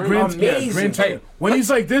 bro, that Gran amazing. Gran Torino. When he's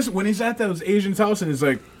like this, when he's at those Asian house and he's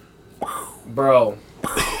like, Bro,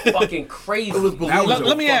 fucking crazy. It was that believable. was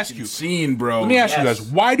Let a me ask fucking you. scene, bro. Let me ask you Yes.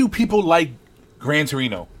 guys, why do people like Gran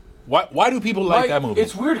Torino? Why do people like that movie?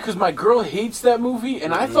 It's weird because my girl hates that movie,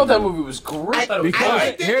 and I thought that movie was great. thought it was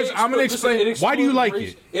Because great. I'm gonna explain. It Why do you explored like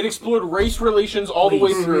race- it? It explored race relations all the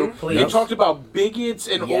way Please. through. Please. It talked about bigots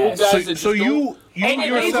and Yes. old guys that So just don't- you And it made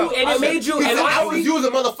yourself. you, and it made you, He and said, I was honestly,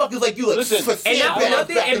 using motherfuckers like you. Like, Listen, for and not for sandbags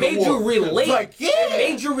nothing, back it in the made you war. relate. Like, yeah. It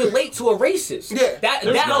made you relate to a racist. Yeah. That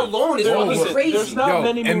There's not- alone is fucking listen, crazy. There's not Yo,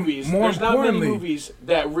 many and movies. more There's not many importantly- movies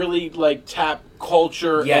that really like tap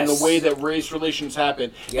culture and Yes. the way that race relations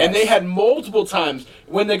happen. Yes. And they had multiple times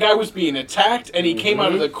when the guy was being attacked and he came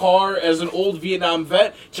out of the car as an old Vietnam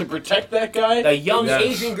vet to protect that guy. The young Yes.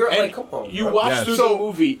 Asian girl, And like, come on. you bro. watch Yes. through So- the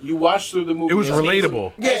movie. You watch through the movie. It was and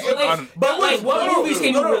relatable. Yeah, But like, what movies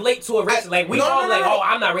can you relate to a racist? Like, we all like, oh,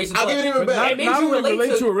 I'm not racist. I'll but give it even better. It made Not you only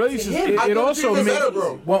relate to a racist, him. I it give it also even makes. better,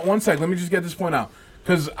 bro. One sec, let me just get this point out.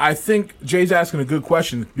 Because I think Jay's asking a good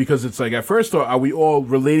question. Because it's like, at first thought, are we all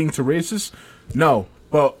relating to racists? No.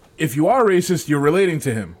 But if you are racist, you're relating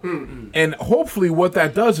to him. And hopefully what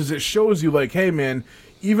that does is it shows you, like, hey, man,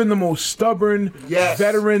 even the most stubborn Yes.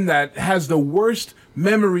 veteran that has the worst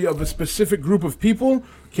memory of a specific group of people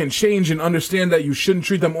can change and understand that you shouldn't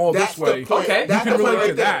treat them all That's this way. the point. Okay. You That's can the point relate to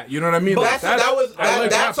right there. that. You know what I mean? That's Like, I like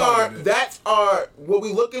that's that part our of it. that's our what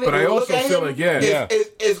we looking at. But I when we also look at feel him like, yeah. is, Yeah.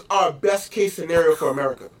 is our best case scenario for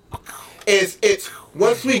America. It's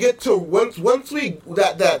once we get to once we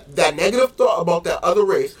that negative thought about that other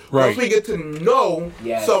race. Right. Once we get to know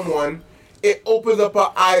Yes. someone, it opens up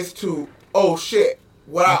our eyes to, oh shit,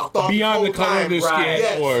 what I thought beyond the whole color of their time, skin,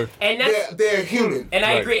 yes, or And that's they're human. and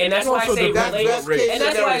I agree, and that's why I also say the best relate. case And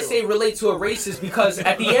that's why I scenario. say relate to a racist, because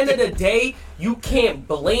at the end of the day, you can't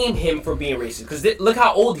blame him for being racist. Because look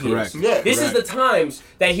how old he Correct. is. Yeah, this is the times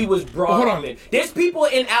that he was brought hold up on. in. There's people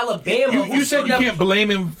in Alabama. You said you can't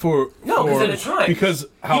blame him for No, 'cause for- at the time, because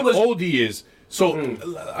how he was- old he is. So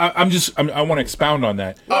I want to expound on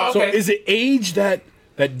that. Oh, So okay. is it age that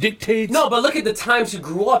dictates? No, but look at the times he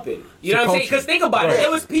grew up in. You know what I'm saying? culture. Because think about it. Right.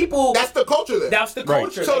 There was people. That's the culture there. That's the Right.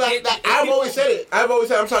 culture. So Like, I've people- always said it.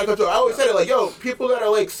 I'm sorry, Coach. I always said it like, yo, people that are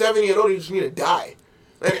like 70 and older just need to die.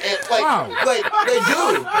 And like, Wow. like they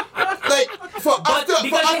do. Like for us But to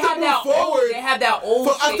because they have move that forward, old, they have that old.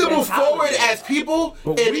 for us state to move mentality. forward as people,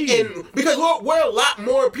 But and because we're a lot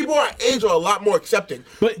more people our age are a lot more accepting.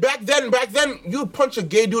 But- back then, you punch a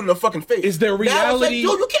gay dude in the fucking face. Is there Now it's like, reality-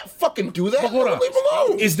 dude, you can't fucking do that. But hold on. Leave him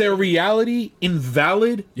alone. Is their reality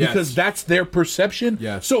invalid Yes. because that's their perception?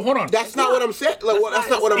 Yes. So hold on. That's not what I'm saying. Like, that's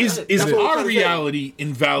not what I'm. Is that's what I'm our trying to say. reality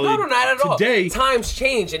invalid No, not at all. today? Times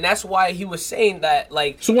change, and that's why he was saying that.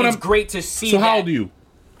 Like, So what it's I'm- great to see. So how that- old are you?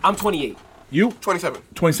 I'm 28. You 27.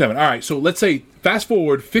 27. All right. So let's say fast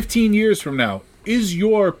forward 15 years from now. Is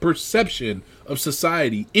your perception of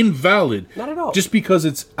society invalid? Not at all. Just because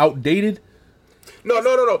it's outdated? No.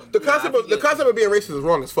 The concept of being racist is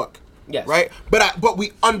wrong as fuck. Yes. Right. But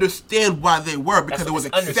we understand why they were because That's it was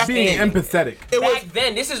what it's accepted. Being understanding. empathetic. It was Back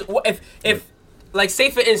then, this is if like say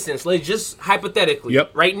for instance, like just hypothetically,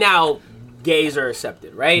 Yep. right now, gays are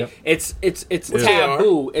accepted, right? Yep. It's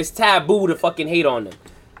taboo. It's taboo to fucking hate on them.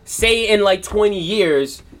 Say in like 20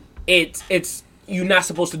 years, it's you're not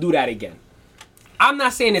supposed to do that again. I'm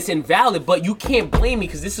not saying it's invalid, but you can't blame me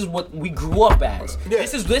because this is what we grew up as. Yeah.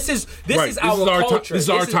 This is Right. is our culture. This is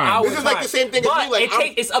our time. This is like the same thing as But me,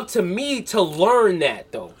 like, it's up to me to learn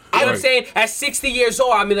that though. You know what I'm Right. saying? At 60 years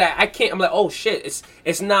old, I mean, like, I can't. I'm like, oh shit,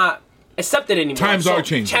 it's not accepted anymore. Times are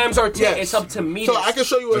changing. Times are changing. Yes. It's up to me. So to I can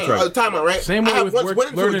show you That's right. a timeline, right? Same I way have with once went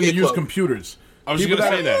into a learning gay to use club. computers. I was People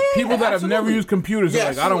going to say that. People that have never absolutely. used computers are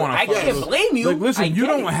Yes. like, I don't want I to. can't blame you. Like, listen, I you get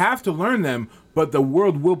don't it. have to learn them, but the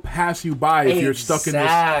world will pass you by if you're stuck in this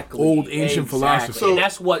Exactly. old ancient philosophy. So- and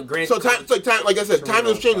that's what Grant. So time, like I said, time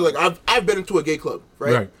is changing. Like I've been into a gay club,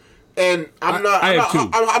 right? Right. And I'm I not have too.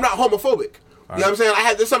 I'm not homophobic. You know what I'm saying?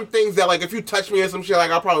 There's some things that like if you touch me or some shit, like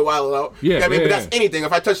I'll probably wild out. Yeah, You know what I mean? yeah, But that's yeah. anything.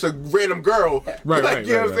 If I touch a random girl, Right, like, right,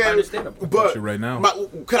 you know right, what I'm right. saying? Understandable. But you right now.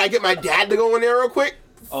 could I get my dad to go in there real quick?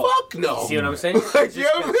 Fuck no. See what I'm saying? Like, you know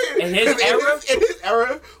what I'm saying? In his 'Cause era? in his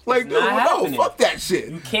era, like, dude, not no, happening. fuck that shit.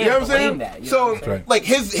 You can't know what I'm blame saying? that, you know So, what I'm saying? Right. like,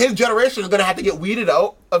 his generation is gonna have to get weeded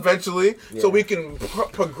out eventually, so we can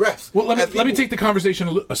progress. Well, let as me people. take the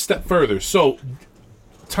conversation a step further. So,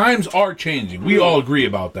 times are changing. We all agree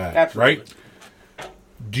about that, Absolutely. right?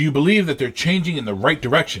 Do you believe that they're changing in the right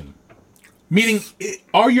direction? Meaning,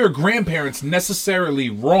 are your grandparents necessarily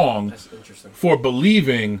wrong for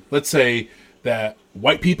believing, let's say, that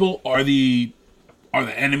white people are the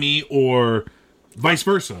enemy, or vice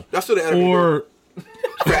versa, That's what the enemy or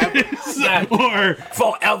or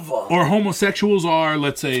forever. or homosexuals are,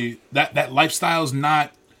 let's say, that lifestyle's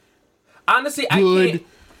not Honestly, good.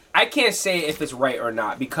 I can't say if it's right or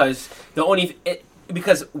not because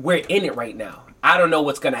because we're in it right now. I don't know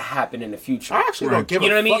what's gonna happen in the future. I actually don't give You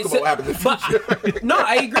know a what I mean? fuck about what happens in the future. No,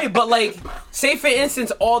 I agree. But like, say for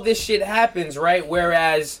instance, all this shit happens, right?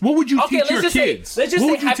 Whereas, What would you teach let's your just say- kids? let's just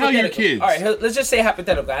What say would you tell your hypothetical. kids? All right, let's just say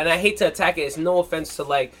hypothetical. And I hate to attack it. It's no offense to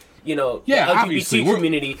like, you know, Yeah, the obviously. LGBT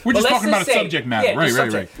community. We're But just let's talking about a say- subject matter. yeah, Right, the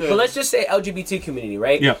right, subject. right. But let's just say LGBT community,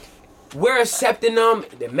 right? Yeah. We're accepting them,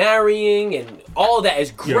 they're marrying, and all that is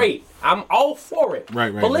great. I'm all for it.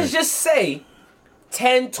 Right, right, But let's right. just say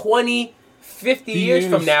 10, 20, 50 years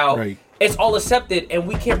from now, right. it's all accepted and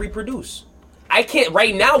we can't reproduce. I can't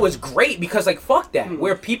right now is great because like fuck that.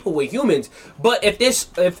 We're people, we're humans. But if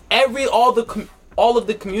all of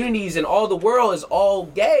the communities and all the world is all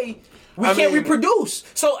gay, we can't mean- reproduce.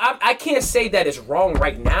 So I can't say that it's wrong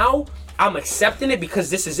right now. I'm accepting it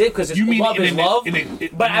because this is it because it's You mean love is love.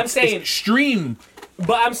 But I'm saying extreme.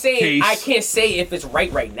 I case. can't say if it's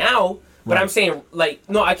right now. But Right. I'm saying, like,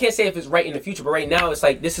 no, I can't say if it's right in the future. But right now, it's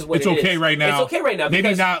like this is what It's it is. okay right now. It's okay right now. Maybe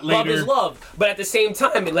because not love later. is love. But at the same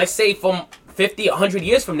time, let's say from 50, 100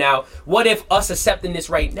 years from now, what if us accepting this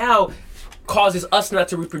right now causes us not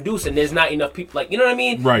to reproduce, and there's not enough people, like, you know what I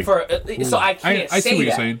mean? Right. So I can't I say see what you're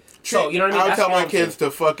that. saying. So you know what I mean? I would That's tell all my I'm kids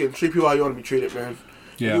saying. to fucking treat people how you want to be treated, man.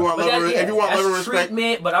 Yeah. If you want But love, that- if you want that's love and respect,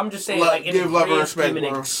 treatment, but I'm just saying, like, in give the love and grand respect, scheme, in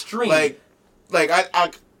bro. extreme. Like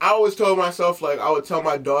I always told myself, like, I would tell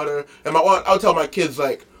my daughter and I would tell my kids,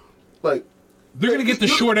 like they're gonna get the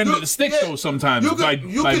short end of the stick though sometimes by can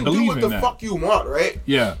believing do what the that. fuck you want, right?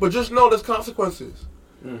 Yeah. But just know there's consequences.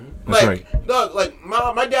 That's Like, right. Doug, like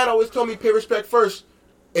my dad always told me, pay respect first,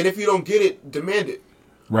 and if you don't get it, demand it.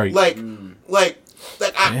 Right. Like Damn.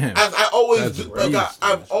 I always That's like racist.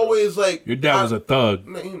 I've always like Your dad was a thug.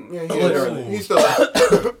 Literally. He's still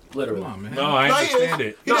Literally. No, I understand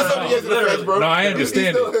it. He does 7 years in the feds, bro. No, I He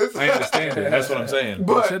understand still it. is. I understand it. That's what I'm saying. He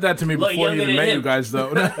But said that to me Look before he younger even than met him. you guys,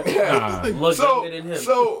 though. Nah. Look younger than him.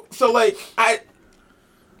 so like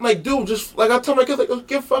like dude, just like I tell my kids, like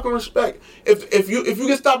give fucking respect. If you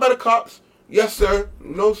get stopped by the cops, yes sir,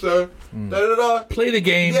 no sir, da da da. Play the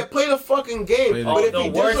game. Yeah, play the fucking game. the But if the he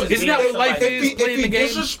worst is Isn't that what life is? if Playing he the game.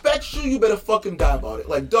 disrespects you, you better fucking die about it.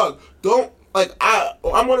 Like Doug, don't like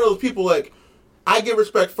I'm one of those people like I give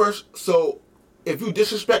respect first. So if you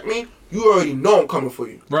disrespect me, you already know I'm coming for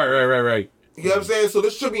you. Right. You know what I'm saying? So there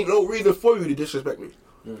should be no reason for you to disrespect me.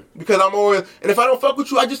 Because I'm always, and if I don't fuck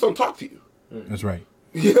with you, I just don't talk to you. That's right.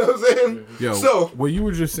 You know what I'm saying? Yo, So, what you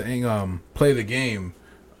were just saying, play the game.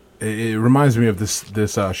 It reminds me of this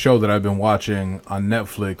show that I've been watching on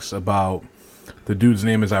Netflix about the dude's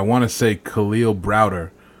name is I want to say Khalil Browder.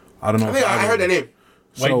 I don't know. I think I heard that name.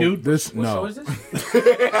 So White dude? This What show no. is this?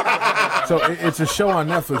 So it's a show on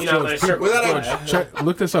Netflix. You're not gonna share- Was that like,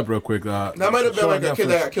 Look this up real quick. that might have been show like on a kid Netflix.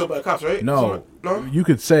 that got killed by the cops, right? No, No? you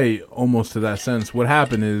could say almost to that sense. What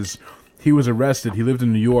happened is he was arrested. He lived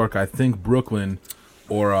in New York, I think Brooklyn,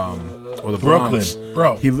 or the Bronx. Brooklyn,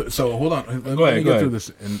 bro. So hold on, let Go me ahead, get go through ahead.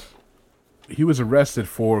 this. And he was arrested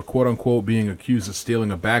for quote unquote being accused of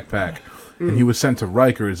stealing a backpack, and he was sent to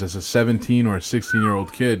Rikers as a 17 or a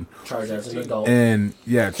 16-year-old kid. Charged as an adult. And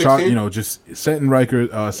yeah, 16? just sent to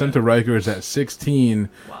Rikers at 16.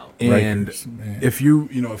 Wow. And Rikers, man. if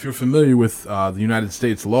if you're familiar with the United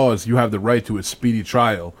States laws, you have the right to a speedy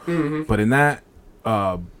trial. But in that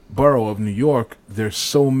borough of New York, there's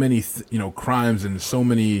so many crimes and so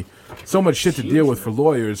much shit to deal with for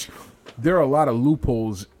lawyers. There are a lot of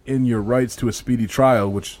loopholes in your rights to a speedy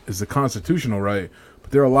trial, which is a constitutional right.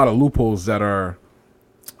 But there are a lot of loopholes that are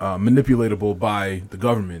manipulatable by the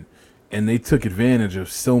government, and they took advantage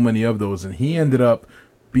of so many of those, and he ended up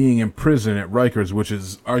being in prison at Rikers, which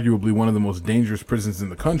is arguably one of the most dangerous prisons in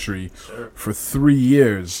the country, for 3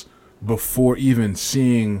 years before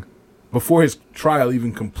his trial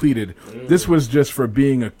even completed. This was just for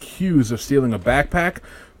being accused of stealing a backpack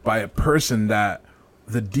by a person that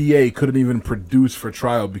the DA couldn't even produce for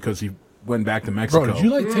trial because he went back to Mexico. Bro, did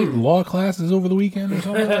you take law classes over the weekend or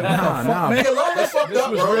something? Nah. Yeah, law was fucked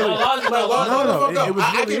up, bro. No, it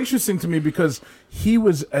was really interesting to me because he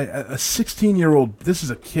was a 16-year-old. This is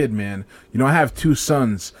a kid, man. I have 2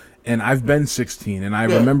 sons, and I've been 16, and I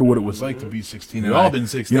remember what it was like to be 16. We've all been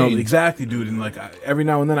 16. Exactly, dude. And like every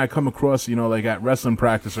now and then I come across, like at wrestling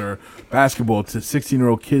practice or basketball, to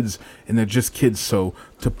 16-year-old kids, and they're just kids. So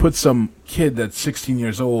to put some kid that's 16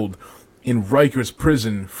 years old in Rikers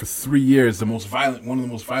prison for 3 years, one of the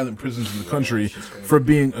most violent prisons in the country, for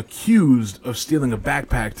being accused of stealing a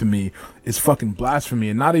backpack, to me is fucking blasphemy.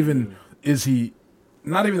 And not even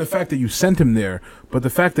the fact that you sent him there, but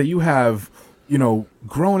the fact that you have,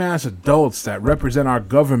 grown ass adults that represent our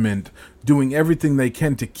government doing everything they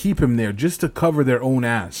can to keep him there just to cover their own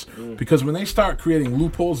ass. Because when they start creating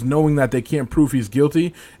loopholes, knowing that they can't prove he's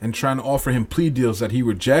guilty, and trying to offer him plea deals that he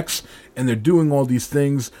rejects, and they're doing all these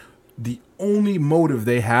things, the only motive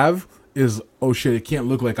they have is, oh shit, it can't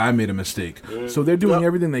look like I made a mistake. So they're doing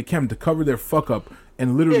everything they can to cover their fuck up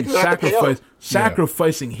and literally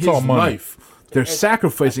sacrificing his all money. life. They're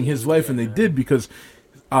sacrificing his life, and they did because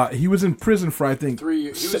he was in prison for, I think, 3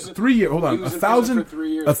 years. 3 years. Hold on, He was in prison for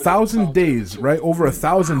 3 years for 1,000 days, right? Over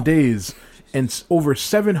 1,000 days, and over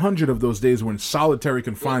 700 of those days were in solitary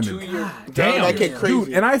confinement. 2 years. Damn. That kid crazy.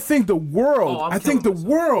 Dude, and I think the world, I'm killing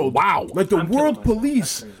myself. wow, like the I'm world killing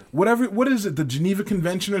myself. police, what is it, the Geneva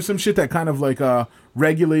Convention or some shit that kind of like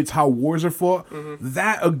regulates how wars are fought,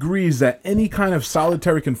 that agrees that any kind of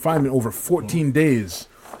solitary confinement over 14 days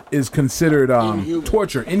is considered inhuman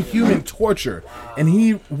torture, and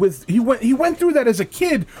he went through that as a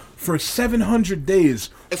kid for 700 days.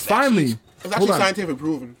 It's Finally, actually scientific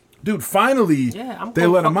proven. dude, finally, Yeah, I'm they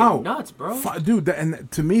going let him fucking out. nuts, bro. Dude,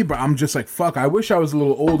 and to me, bro, I'm just like, fuck, I wish I was a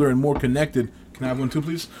little older and more connected. Can I have one too,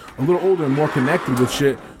 please? A little older and more connected with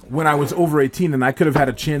shit when I was over 18, and I could have had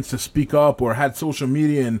a chance to speak up or had social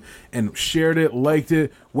media and shared it, liked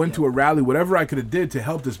it, went to a rally, whatever I could have did to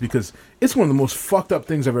help this, because it's one of the most fucked up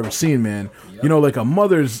things I've ever seen, man. Like a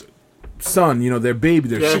mother's son, their baby,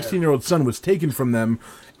 their 16-year-old son was taken from them,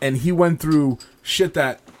 and he went through shit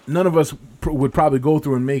that none of us would probably go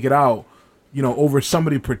through and make it out, over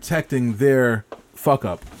somebody protecting their fuck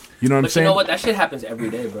up. You know what I'm But saying? you know what? That shit happens every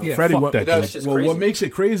day, bro. Yeah, Freddie, fuck what, that That's just crazy. what makes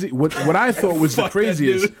it crazy? What I thought was the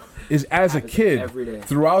craziest is as a Happens kid, every day.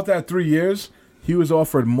 throughout that 3 years, he was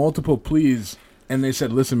offered multiple pleas, and they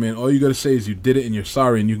said, "Listen, man, all you got to say is you did it and you're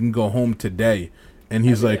sorry, and you can go home today." And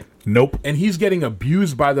he's like, "Nope." And he's getting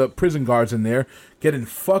abused by the prison guards in there, getting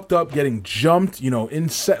fucked up, getting jumped, in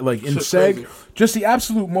seg, just the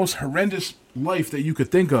absolute most horrendous life that you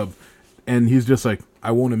could think of. And he's just like,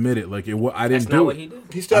 I won't admit it. Like, I didn't do what it. he did.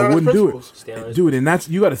 He started I on his wouldn't do principles. it, dude. And that's,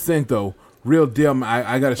 you got to think though. Real deal.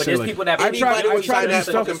 I gotta But say, there's like, people that I try Anybody to that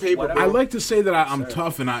be stuff. fucking paper, bro. I like to say that I'm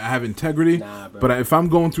tough and I have integrity. Nah, bro. But if I'm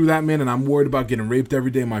going through that, man, and I'm worried about getting raped every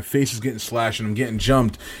day, my face is getting slashed and I'm getting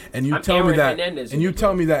jumped, and you I'm tell me Aaron that, Hernandez and you in it,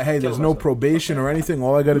 tell bro. me that, hey, there's no myself. probation or anything.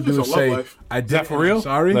 All I gotta do It's is a love say, life. I did Is that it, for I'm real?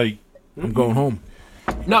 sorry. Like, I'm going home.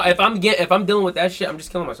 No, if I'm dealing with that shit, I'm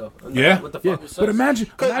just killing myself. Yeah? What the Yeah, fuck? but imagine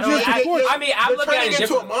if the court. I mean, I'm You're looking at turning it into a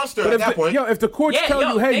different. monster But at that point. if the courts Yeah, tell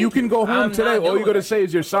yo, you, hey, thank you can you. go home I'm today, not all you dealing gotta with say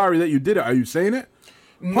is you're sorry that you did it. Are you saying it?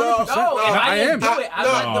 No, No, if I didn't do it, I'm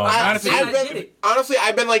not saying I did it. honestly,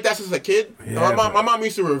 I've been like that since a kid. Yeah, my mom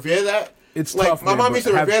used to revere that. It's like, tough, my man, mom but used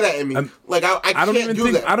to have- revere that in me. Like I I don't can't even do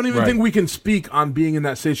think that. I don't even Right. think we can speak on being in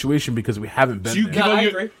that situation because we haven't been So you there. give No, I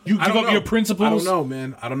up agree. you I give don't up your know. principles? I don't know,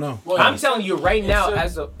 man. I don't know. Well, I'm telling you right now, said-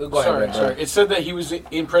 as a go ahead, Sorry. It said that he was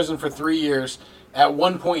in prison for 3 years. At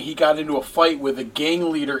one point, he got into a fight with a gang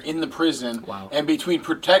leader in the prison. Wow. And between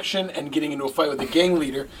protection and getting into a fight with the gang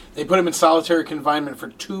leader, they put him in solitary confinement for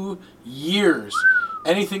 2 years.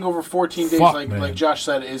 Anything over 14 days, Fuck, like man. Josh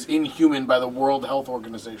said, is inhuman by the World Health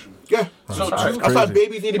Organization. Yeah. So That's two, why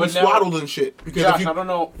babies need to be But now- swaddled and shit. Because Josh, if you, I don't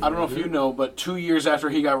know if you know, but 2 years after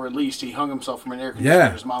he got released, he hung himself from an air Yeah. conditioner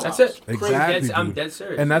in his mom's That's house. it. Exactly, I'm dude. dead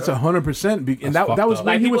serious. And that's bro. 100%. And that fucked was up.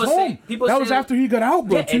 when Like, he was people say- home. people That was say- after he got out,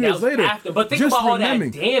 bro. Yeah, 2 and that years was later. after. But think Just about all that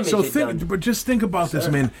remembering. damage So it done. but just think about this,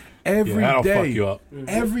 man. Every that'll day, fuck you up.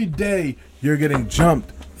 every day, you're getting jumped,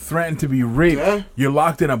 threatened to be raped. Yeah. You're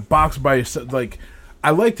locked in a box by yourself. Like, I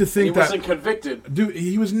like to He think that. wasn't convicted. Dude,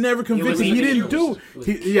 he was never convicted. wasn't He even didn't do. accused.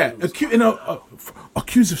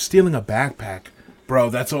 Accused of stealing a backpack, bro.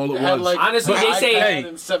 That's all it It had, was. like, Honestly, an they say- iPad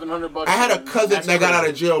and $700. I had a cousin That's that got out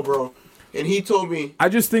crazy. of jail, bro, and he told me. I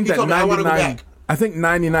just think He that told me, "I wanna go 99. back." I think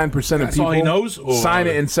 99% of That's people all he knows, or- sign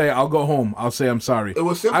it and say, "I'll go home." I'll say, "I'm sorry." It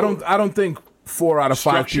was simple. I don't think 4 out of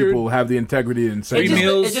 5 Structured. people have the integrity and say. It just,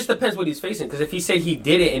 meals. it just depends what he's facing. Because if he said he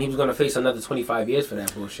did it and he was going to face another 25 years for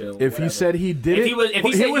that bullshit. If he said he did if it, he was, if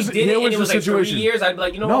he here said was- he did here it and was it was the like 3 situation. years, I'd be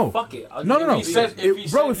like, you know No. what, fuck it. I'll No, just no, no. leave it. said- if he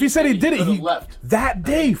Bro, said if he said he did it, could've he left. that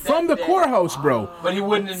day from the day. courthouse, bro. But he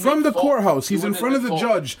wouldn't admit From the fault. courthouse, He he's in wouldn't front of the admit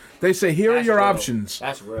fault. judge. They say, "Here are That's your real. options."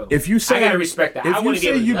 That's real. If you say, I gotta respect that. I If you wouldn't be say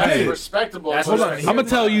able to you do that. That's did, respectable. That's hold on. respectable. I'm gonna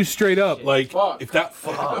tell you straight up, like Fuck. if that,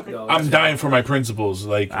 Fuck, yo, I'm dying for my principles.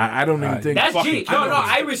 Like I don't even think That's Fucking G. No, no,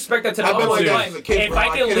 I respect that to the I've been oh like my that God. since a kid, If bro. I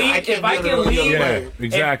can leave, can't if I be can able to do leave, yeah, that.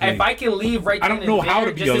 exactly. If I can leave right I then don't know and how there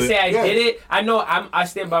to be just to able say I Yeah. did it, I know I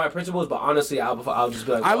stand by my principles, but honestly, I'll just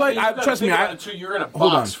be like, I like. You I gotta trust me. think I about it, too. You're in a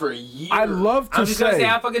hold box on. for a year. I love to I'm just gonna say. say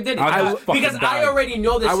I fucking did it I would because fucking I die. already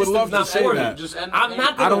know the I would system's love to not say for that. me. Just end I'm the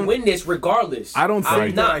not game. gonna win this regardless. I don't think I'm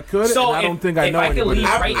that not. I could, So and I don't think I know if I can anybody. leave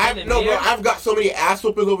right I've, then and no, there, bro, I've got so many ass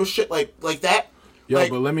whoopers over shit like that. Yo, Like,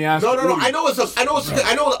 but let me ask No, you- no, no. I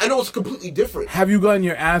know it's completely different. Have you gotten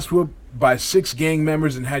your ass whooped by 6 gang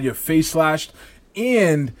members and had your face slashed?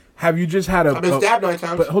 And have you just had I've been stabbed 9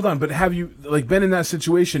 times. But hold on, but have you like been in that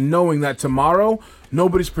situation knowing that tomorrow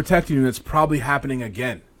nobody's protecting you and it's probably happening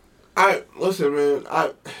again? Listen, man.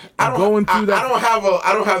 I don't Going through that-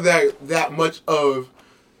 I don't have that much of.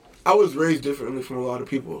 I was raised differently from a lot of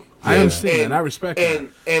people. I understand and I respect and,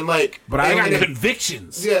 that. And like, But I and- don't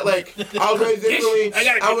convictions. Yeah, like I was raised differently.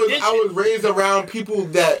 I was raised around people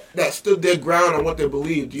that stood their ground on what they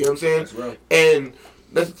believed. You know what I'm saying? That's right. And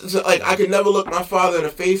that's like I could never look my father in the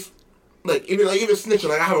face. Even snitching.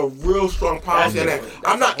 Like I have a real strong policy on that.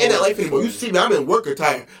 I'm not in that life anymore. You see me? I'm in work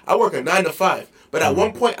attire. I work a 9 to 5. But at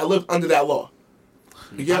one point, I lived under that law.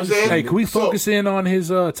 You get what I'm saying? Hey, can we focus in on his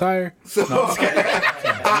tire? So,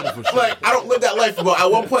 I don't live that life, but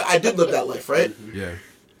at one point I did live that life, right? Yeah.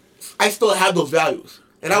 I still have those values,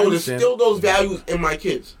 and I would understand. instill those values in my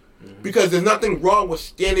kids, because there's nothing wrong with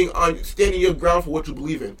standing your ground for what you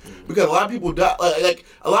believe in. Because a lot of people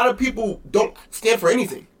a lot of people don't stand for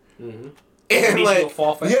anything, and means you'll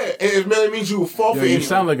fall for and it really means you will fall Yo, for you anything.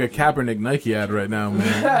 sound like a Kaepernick Nike ad right now, man.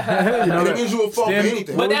 You know And it that? means you will fall for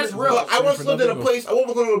anything. But that's real. But I once lived in a place. I once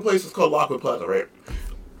lived in a place that's called Lockwood Plaza, right?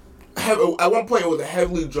 At one point, it was a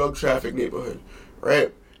heavily drug traffic neighborhood,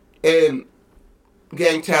 right? And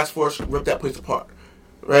gang task force ripped that place apart,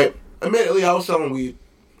 right? Immediately, I was selling weed.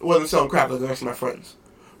 I wasn't selling crack like the rest of my friends.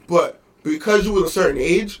 But because you was a certain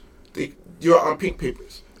age, you're on pink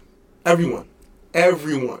papers. Everyone.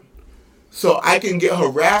 So I can get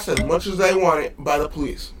harassed as much as I want it by the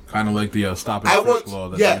police. Kind of like the stop and frisk law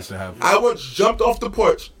that they used to have. I once jumped off the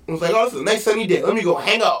porch and was like, oh, this is a nice sunny day. Let me go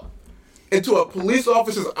hang out. Into a police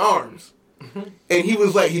officer's arms. And he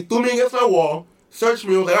was like, he threw me against my wall, searched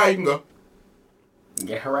me, and was like, all right, you can go.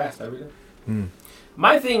 Get harassed every day.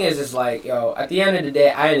 My thing is like, yo, at the end of the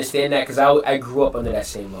day, I understand that because I grew up under that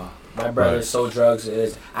same law. My brother sold drugs.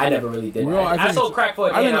 I never really did that. I sold crack for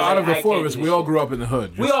a day. I think out of the four of us, we all grew up in the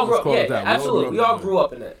hood. We all grew up, yeah, absolutely. We all grew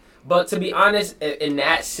up in it. But to be honest, in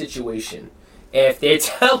that situation, if they're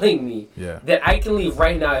telling me that I can leave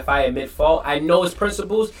right now if I admit fault, I know it's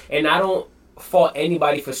principles, and I don't fault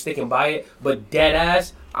anybody for sticking by it, but dead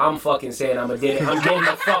ass, I'm fucking saying I'm getting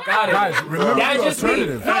the fuck out of Guys, here. remember That's just me.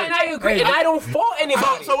 No, and I agree, and I don't fault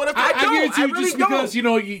anybody. So what if I give it to you really just because you're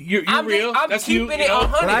real. I'm That's keeping you. it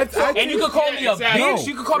 100. And you can call me a bitch,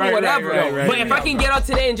 you can call me whatever. But if I can get out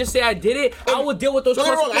today and just say I did it, I will deal with those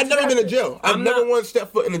consequences. I've never been in jail. I've never once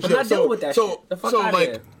stepped foot in the jail. I'm not dealing with that shit. The fuck out of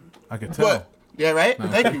here. I can tell. Yeah, right?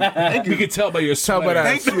 Thank you. Thank you. You can tell by your sweater.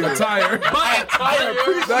 Thank you. Attire.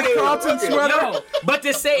 That Carlton sweater. Yo, but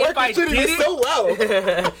to say if I did it, so well.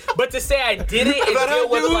 but to say I did it and deal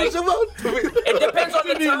with like, it depends on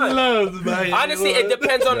the time. Honestly, it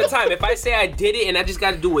depends on the time. If I say I did it and I just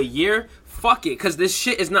got to do a year, fuck it, because this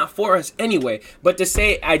shit is not for us anyway. But to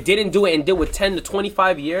say I didn't do it and deal with 10 to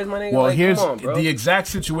 25 years, my nigga, well, like, here's come on, bro. the exact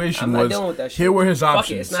situation I'm not dealing with that shit. here were his options.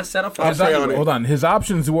 Fuck it, it's not set up for us. Hold on. His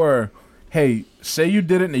options were, hey, say you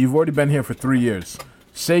did it and you've already been here for 3 years.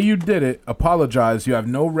 Say you did it, apologize, you have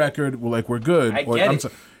no record, we're good. I get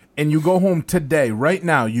it. And you go home today, right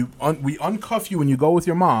now, we uncuff you and you go with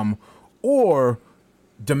your mom, or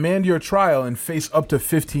demand your trial and face up to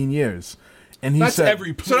 15 years. And he said,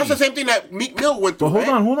 every plea. So that's the same thing that Meek Mill went through.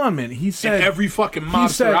 But hold on, man. He said, and every fucking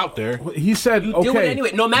monster out there. He said, You okay. do it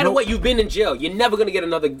anyway. No matter what, you've been in jail. You're never going to get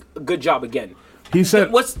another good job again. He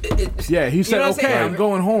said, he said, okay, I'm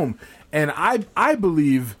going home. And I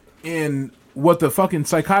believe in what the fucking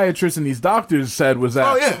psychiatrists and these doctors said was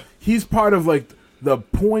that he's part of like the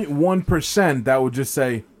 0.1% that would just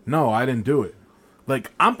say, no, I didn't do it.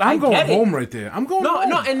 Like, I'm going home right there. I'm going home.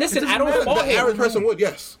 No, and listen, I don't fault him. The average person would,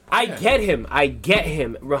 yes. I get him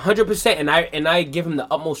 100%, and I give him the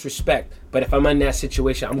utmost respect. But if I'm in that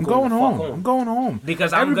situation, I'm going home. I'm going home.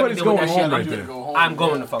 Because I'm going to deal with that shit. I'm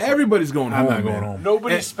going to fuck home. Everybody's going home. I'm not going home.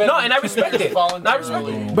 Nobody's spending. No, and I respect it. I respect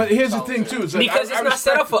it. But here's the thing too, is because it's not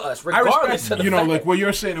set up for us, regardless of the fact. like what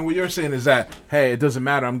you're saying, and what you're saying is that, hey, it doesn't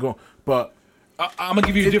matter. I'm going, but I'm gonna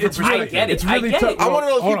give you a different perspective. I get it. It's really tough. I'm one of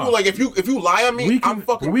those people. Like if you lie on me, I'm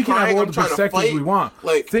fucking we can crying. have all I'm the trying to perspectives fight. we want.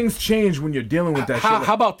 Like things change when you're dealing with that shit.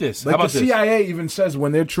 How about this? Like how about the CIA even says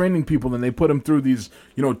when they're training people and they put them through these,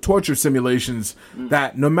 torture simulations,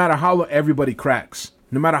 that no matter how long everybody cracks.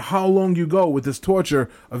 No matter how long you go with this torture,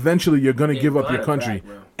 eventually you're gonna give up your country.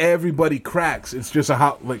 Everybody cracks. It's just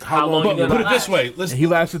how long. But put it this way: listen, he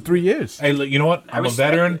lasted 3 years. Hey, look, you know what? I'm a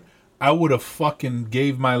veteran. I would have fucking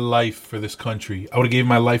gave my life for this country. I would have gave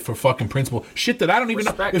my life for fucking principle. Shit that I don't even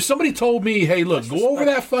know. If somebody told me, hey, look, go over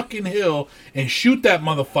that fucking hill and shoot that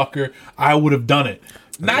motherfucker, I would have done it.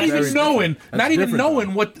 Not even knowing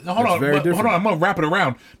what. Hold on, I'm gonna wrap it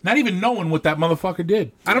around. Not even knowing what that motherfucker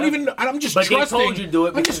did. I don't even. I'm just trusting. They told you to do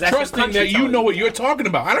it. I'm just trusting that you know what you're talking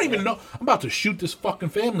about. I don't even know. I'm about to shoot this fucking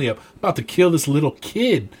family up. I'm about to kill this little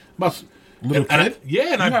kid. And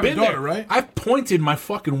I've been there. Right? I've pointed my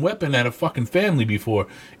fucking weapon at a fucking family before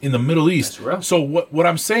in the Middle East. So what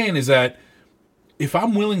I'm saying is that if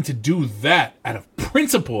I'm willing to do that out of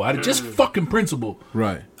principle, out of just fucking principle,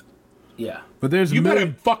 right? Yeah. But there's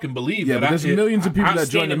better fucking believe that. But there's millions of people that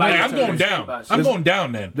join the military. I'm going down. I'm going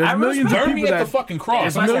down then. There's millions of people me at the fucking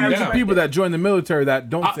cross. There's millions of people that join the military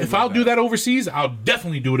that don't. If I'll do that overseas, I'll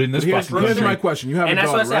definitely do it in this fucking country. Here's my question: you have a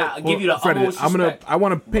daughter, right? I'll give you the utmost respect. I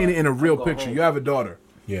want to paint it in a real picture. You have a daughter.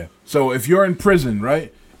 Yeah. So if you're in prison,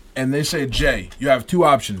 right, and they say, Jay, you have two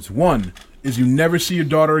options. One is you never see your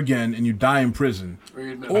daughter again and you die in prison.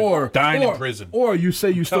 Or dying in prison. Or you say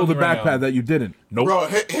you stole the backpack that you didn't. Nope. Bro,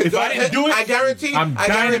 if I didn't do it, I guarantee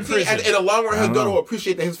in prison. in the long run, his daughter will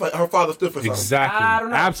appreciate that her father stood for something.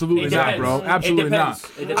 Exactly. Absolutely not, bro. Absolutely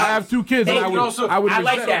not. I have two kids, and I would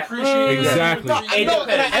like that. Exactly.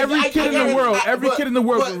 Every kid in the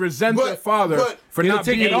world would resent their father for not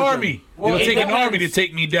taking an army. It'll take an army to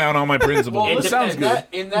take me down on my principles. Well, that sounds good.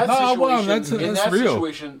 In that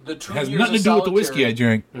situation, the 2 years has nothing to do with the whiskey I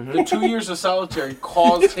drink. The 2 years of solitary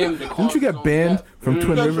caused him to cause. Didn't you get banned from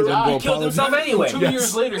Twin Rivers and He killed himself anyway. anyway. 2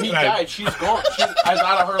 years later, he died. She's gone. She's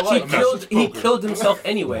out of her life. He killed himself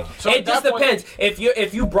anyway. So it just depends.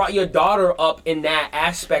 If you brought your daughter up in that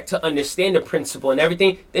aspect to understand the principle and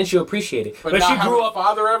everything, then she'll appreciate it. But she grew up.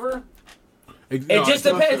 Father ever? It just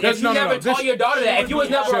depends. If you never taught your daughter that, if you was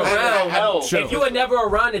never around, if you were never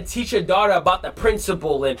around to teach your daughter about the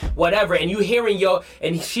principle and whatever, and you hearing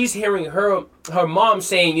she's hearing her mom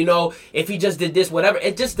saying, you know, if he just did this, whatever.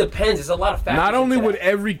 It just depends. It's a lot of factors. Not only would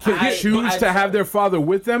every kid choose to have their father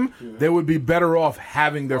with them, they would be better off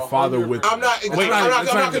having their father with them. I'm not going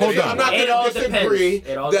to disagree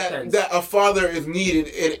that a father is needed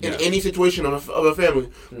in any situation of a family.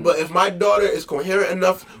 But if my daughter is coherent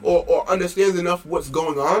enough or understands enough what's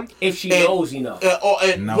going on, if she knows enough, there's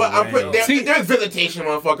visitation,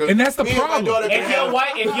 motherfucker, and that's the problem.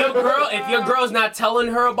 If your girl's not telling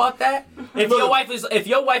her about that, if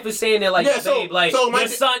your wife is saying that, like, babe, like, your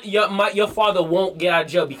son, your father won't get out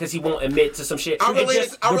of jail because he won't admit to some shit.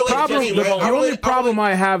 The only problem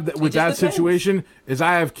I have with that situation is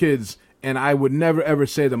I have kids, and I would never ever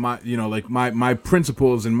say that my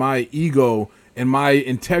principles and my ego and my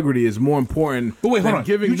integrity is more important. But wait, hold on.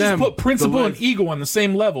 Giving you them just put principle and ego on the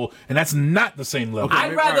same level, and that's not the same level. Okay,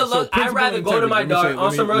 I'd rather go to my daughter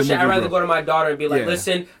on some real shit. I'd rather go to my daughter and be like,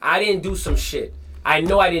 listen, I didn't do some shit. I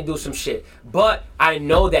know I didn't do some shit, but I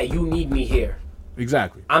know that you need me here.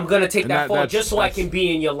 Exactly. I'm gonna take that fall just so I can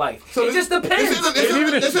be in your life. So it just depends.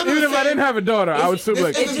 Even if I didn't have a daughter, I would still be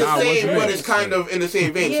like, it's the same, but it's kind of in the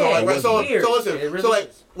same vein. So listen.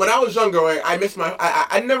 When I was younger, right,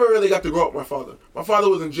 I never really got to grow up with my father. My father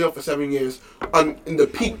was in jail for 7 years in the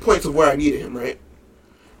peak points of where I needed him, right?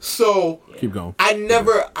 So keep going. I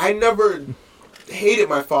never hated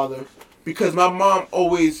my father because my mom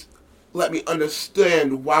always let me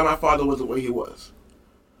understand why my father was the way he was,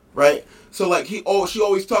 right? So like she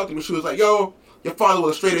always talked to me. She was like, "Yo, your father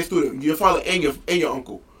was a straight A student. Your father and your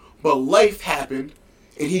uncle, but life happened,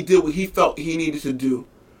 and he did what he felt he needed to do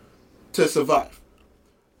to survive."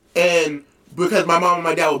 And because my mom and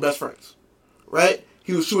my dad were best friends, right?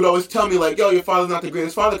 She would always tell me like, "Yo, your father's not the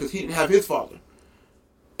greatest father because he didn't have his father,"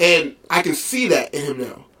 and I can see that in him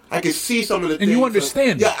now. I can see some of the things. And you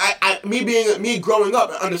understand. Me growing up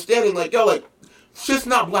and understanding, like, yo, like, shit's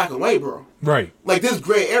not black and white, bro. Right. Like, there's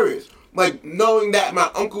gray areas. Like, knowing that my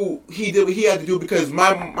uncle, he did what he had to do because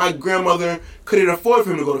my grandmother couldn't afford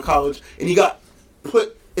for him to go to college, and he got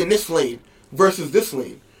put in this lane versus this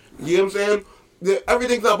lane. You know what I'm saying?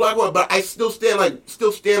 Everything's not black and white, but I still stand on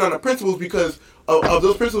the principles because of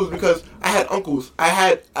those principles because I had uncles.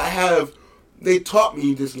 They taught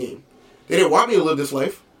me this game. They didn't want me to live this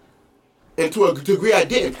life. And to a degree, I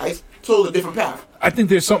didn't. I chose a different path. I think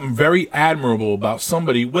there's something very admirable about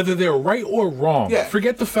somebody, whether they're right or wrong. Yeah.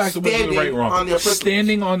 Forget the fact of whether they're right or wrong.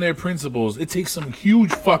 Standing on their principles. It takes some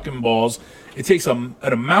huge fucking balls. It takes an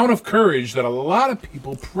amount of courage that a lot of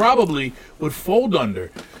people probably would fold under.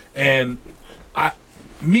 And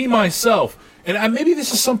myself, and maybe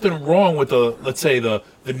this is something wrong with the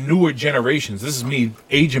newer generations. This is me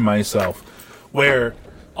aging myself, where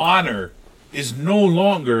honor is no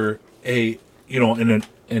longer an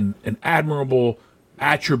admirable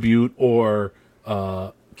attribute or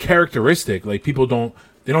characteristic. Like people don't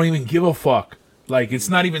even give a fuck. Like it's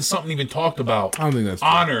not even something even talked about. I don't think that's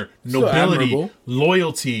honor, nobility,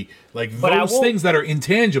 loyalty, like those things that are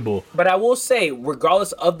intangible. But I will say,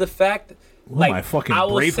 regardless of the fact. Like, I fucking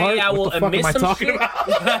will Braveheart? say I will admit some shit.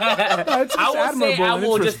 I will say I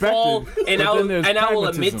will just fall and I will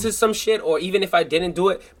admit to some shit, or even if I didn't do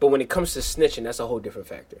it. But when it comes to snitching, that's a whole different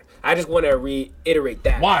factor. I just want to reiterate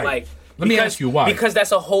that. Why? Like, Let me ask you why. Because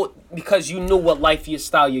because you know what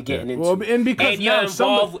lifestyle you're getting into. Well, and because and you're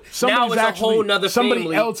involved. Now it's a whole nother somebody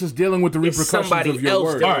family. else is dealing with the repercussions of your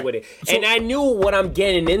word. Dealing with it. So, and I knew what I'm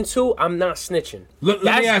getting into. I'm not snitching.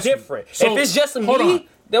 That's different. So, if it's just me.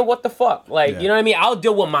 Then what the fuck? Like, you know what I mean? I'll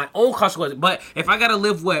deal with my own consequences. But if I gotta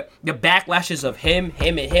live with the backlashes of him,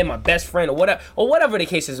 my best friend, or whatever the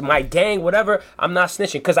case is, my gang, whatever, I'm not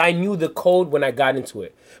snitching because I knew the code when I got into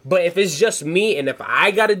it. But if it's just me and if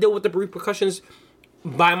I gotta deal with the repercussions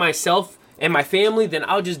by myself and my family, then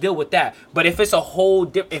I'll just deal with that. But if it's a whole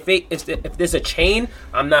if there's a chain,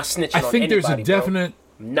 I'm not snitching. I think there's a definite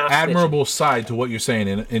admirable side to what you're saying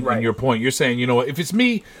in your point. You're saying, you know what, if it's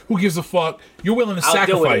me, who gives a fuck? You're willing to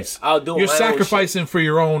sacrifice. I'll do it. You're sacrificing for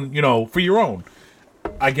your own, for your own.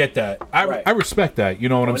 I get that. I respect that. You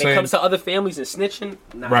know what I'm saying? When it comes to other families and snitching,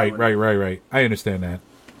 right. I understand that.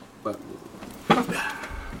 But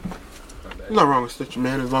not wrong with snitching,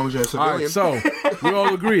 man, as long as you're a civilian. All right, so we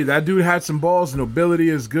all agree that dude had some balls. Nobility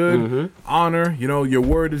is good. Honor, your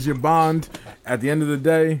word is your bond. At the end of the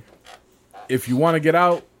day, if you want to get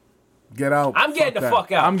out, Get out. I'm getting the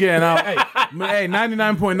fuck out. I'm getting out. Hey,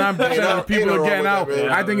 99.9% of the people are getting out.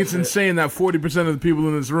 that, I think it's insane that 40% of the people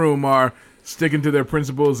in this room are sticking to their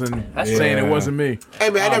principles and saying it wasn't me. Hey,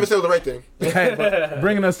 man, I never said the right thing. Hey, but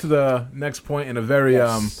bringing us to the next point in a very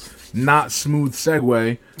not smooth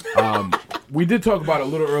segue. We did talk about it a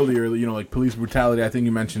little earlier, like police brutality. I think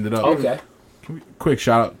you mentioned it up. Okay. Quick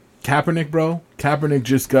shout out. Kaepernick, bro. Kaepernick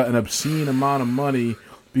just got an obscene amount of money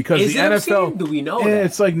because Is the it NFL. obscene? Do we know that?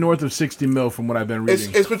 It's like north of 60 mil from what I've been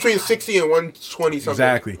reading. It's between 60 and 120 something.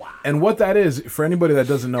 Exactly. And what that is, for anybody that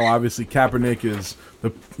doesn't know, obviously Kaepernick is the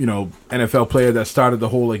NFL player that started the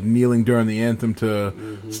whole kneeling during the anthem to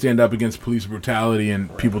stand up against police brutality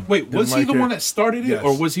and people. Wait, was he the one that started it, Yes.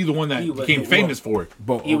 or was he the one that became famous for it?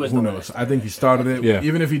 But He was who the one knows? that I think he started it. Yeah.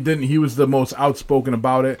 Even if he didn't, he was the most outspoken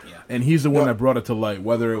about it, and he's the one that brought it to light,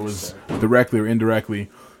 whether it was directly or indirectly.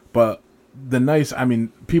 But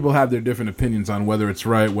people have their different opinions on whether it's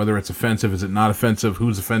right, whether it's offensive, is it not offensive,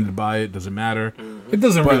 who's offended by it, does it matter? It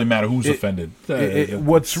doesn't really matter who's offended.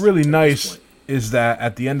 What's really nice is that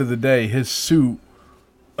at the end of the day, his suit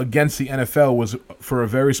against the NFL was for a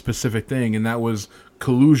very specific thing, and that was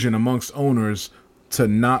collusion amongst owners to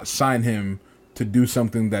not sign him to do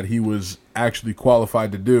something that he was actually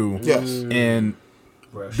qualified to do. Yes. And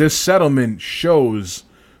this settlement shows,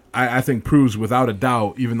 I think proves without a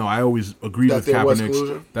doubt, even though I always agreed with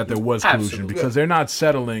Kaepernick, that there was collusion. Absolutely. Because they're not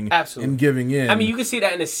settling and giving in. I mean, you can see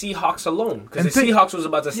that in the Seahawks alone, because the Seahawks was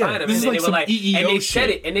about to sign him, and this is then like they were some like, EEO and they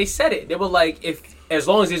shit. said it. They were like, as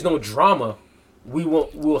long as there's no drama,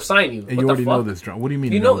 we'll sign you. and you already know this drama. What do you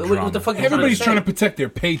mean? You no know drama? what the fuck? Everybody's trying to protect their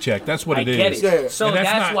paycheck. That's what I it get is. it. Yeah. So And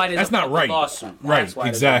that's why there's that's a not fucking right. lawsuit. Right, That's why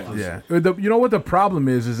there's a exactly. lawsuit. Yeah. You know what the problem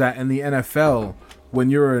is that in the NFL, when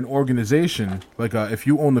you're an organization, like if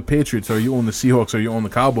you own the Patriots or you own the Seahawks or you own the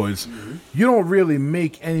Cowboys, you don't really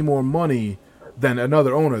make any more money than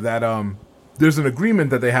another owner. That there's an agreement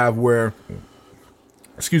that they have where,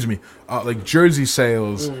 like jersey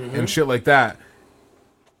sales and shit like that.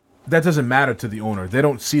 That doesn't matter to the owner. They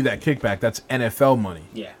don't see that kickback. That's NFL money.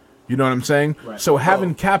 Yeah. You know what I'm saying? Right. So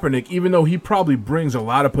having Kaepernick, even though he probably brings a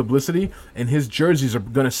lot of publicity and his jerseys are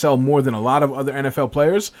going to sell more than a lot of other NFL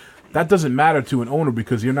players, that doesn't matter to an owner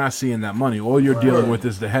because you're not seeing that money. All you're dealing with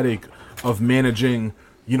is the headache of managing,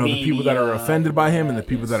 the people that are offended by him and the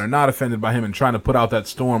people that are not offended by him and trying to put out that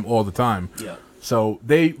storm all the time. Yeah. So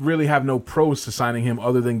they really have no pros to signing him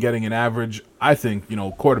other than getting an average, I think,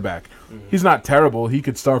 quarterback. He's not terrible. He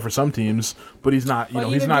could start for some teams, but he's not, Well,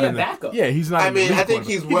 he's even not be a in the backup. Yeah, he's not. I in the mean, league I think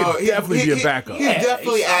quarterback. he's well. He could definitely be a backup. He's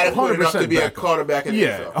definitely adequate enough to be a 100% quarterback in the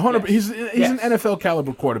Yeah, NFL. 100. He's an NFL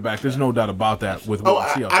caliber quarterback. There's no doubt about that. With Oh, what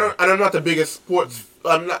I see out I there. don't. I'm not the biggest sports.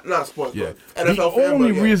 I'm not sports. Yeah. But NFL The fan. only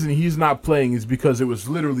but yeah. reason he's not playing is because it was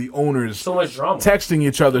literally owners So much drama. texting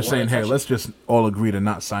each other saying, "Hey, touch let's just all agree to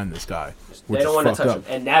not sign this guy." They Which don't is want to fucked touch up.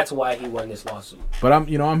 him, and that's why he won this lawsuit. But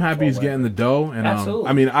I'm happy he's getting the dough, and Absolutely.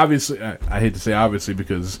 I mean, obviously, I hate to say obviously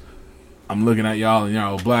because I'm looking at y'all and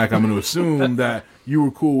y'all are black. I'm going to assume that you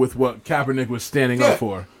were cool with what Kaepernick was standing up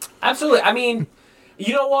for. Absolutely. I mean,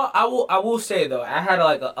 you know what? I will say though, I had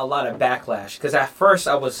a lot of backlash because at first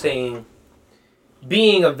I was saying,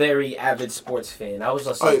 being a very avid sports fan, I was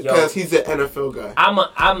just like, yo, because he's an NFL guy.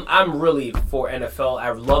 I'm really for NFL. I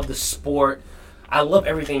love the sport. I love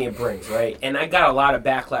everything it brings, right? And I got a lot of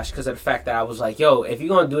backlash because of the fact that I was like, yo, if you're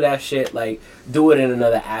going to do that shit, like, do it in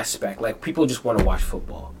another aspect. Like, people just want to watch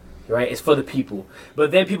football, right? It's for the people.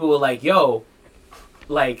 But then people were like, yo,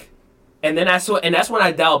 like, and that's when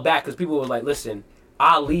I dialed back because people were like, listen,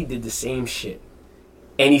 Ali did the same shit.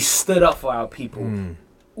 And he stood up for our people.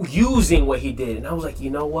 Using what he did, and I was like, you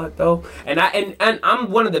know what though, and I'm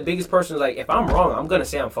one of the biggest persons. Like, if I'm wrong, I'm gonna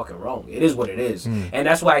say I'm fucking wrong. It is what it is, and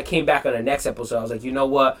that's why I came back on the next episode. I was like, you know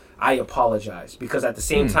what, I apologize because at the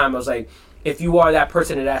same time, I was like, if you are that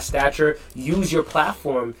person of that stature, use your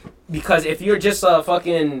platform. Because if you're just a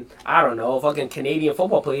fucking, I don't know, fucking Canadian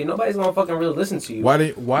football player, nobody's gonna fucking really listen to you. Why?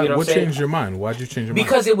 You know what What I'm saying? changed your mind? Why'd you change your mind?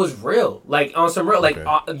 Because it was real, like on some real, like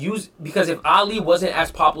Okay. because if Ali wasn't as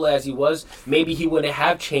popular as he was, maybe he wouldn't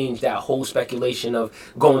have changed that whole speculation of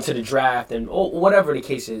going to the draft and whatever the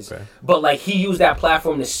case is. Okay. But like he used that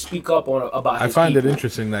platform to speak up on about. I His find people. it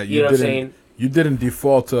interesting that You know what I'm saying? you didn't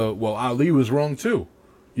default to Ali was wrong too.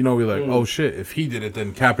 We're like, oh shit, if he did it,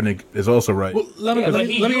 then Kaepernick is also right. Well, let me But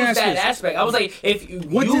he let me used ask that this. aspect. I was like, if you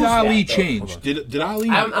What use did Ali that, though. change? Did Ali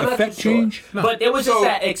I'm not affect too sure. change? But there was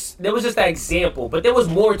just there was just that example. But there was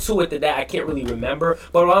more to it than that. I can't really remember.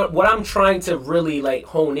 But what I'm trying to really like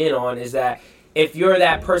hone in on is that if you're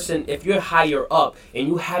that person, if you're higher up and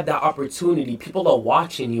you have that opportunity, people are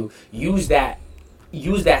watching you. Use that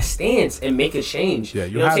use that stance and make a change. Yeah,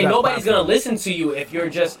 you know what I'm saying? Nobody's going to listen to you if you're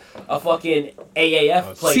just a fucking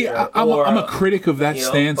AAF player. See, I'm a critic of that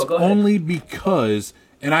stance only because,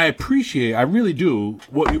 and I really do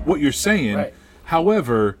what you're saying. Right.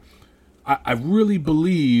 However, I really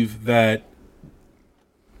believe that.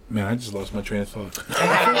 Man, I just lost my train of thought.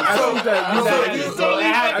 I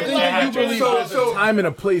think you believe there's a time and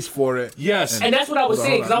a place for it. Yes. And that's what I was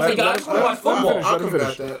saying, because I was thinking, I just want to watch football. I'll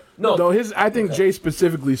combat that. No, I think Jay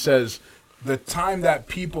specifically says the time that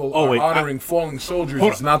people are honoring fallen soldiers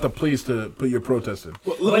is not the place to put your protest in.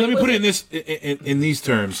 Well, let me put it in these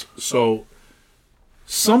terms. So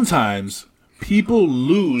sometimes people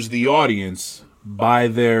lose the audience by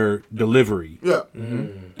their delivery. Yeah.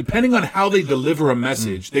 Depending on how they deliver a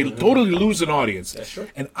message, they totally lose an audience. That's true.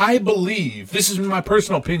 And I believe, this is my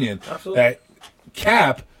personal opinion, that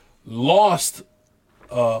Cap lost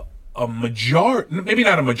a majority, maybe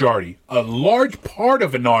not a majority, a large part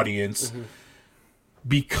of an audience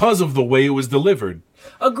because of the way it was delivered.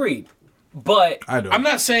 Agreed. But I'm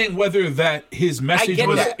not saying whether that his message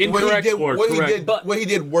was incorrect or correct. What he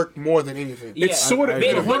did worked more than anything. It's sort of.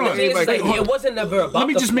 Hold on. It wasn't never about. Let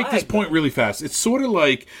me just make this point really fast. It's sort of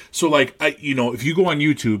like if you go on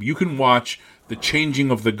YouTube, you can watch the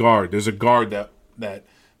changing of the guard. There's a guard that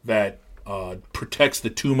protects the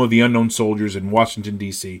tomb of the unknown soldiers in Washington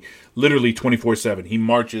D.C. literally 24/7. He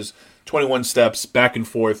marches 21 steps back and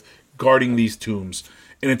forth guarding these tombs.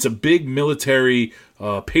 And it's a big military,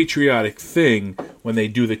 patriotic thing when they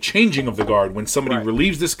do the changing of the guard, when somebody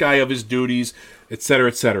relieves this guy of his duties, etc.,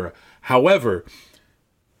 etc. However,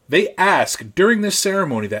 they ask during this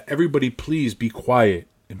ceremony that everybody please be quiet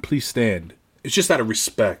and please stand. It's just out of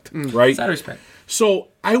respect, right? It's out of respect. So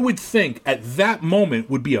I would think at that moment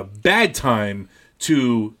would be a bad time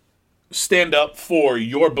to stand up for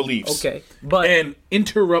your beliefs. Okay, but and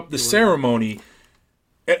interrupt the ceremony.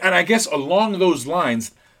 And I guess along those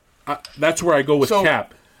lines, that's where I go with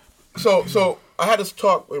Cap. So I had this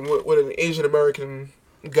talk with an Asian American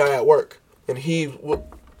guy at work, and he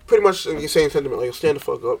pretty much in the same sentiment, like stand the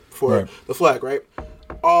fuck up for the flag, right?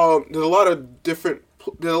 There's a lot of different.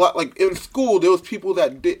 There's a lot like in school. There was people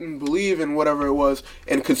that didn't believe in whatever it was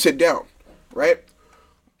and could sit down, right?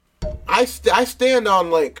 I stand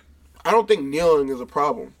on like I don't think kneeling is a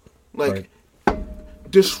problem, like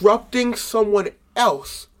disrupting someone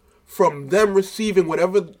else from them receiving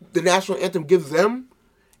whatever the national anthem gives them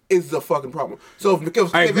is the fucking problem. So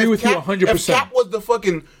I agree with you 100%. If Cap was the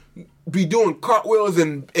fucking be doing cartwheels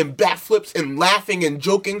and backflips and laughing and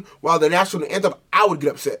joking while the national anthem, I would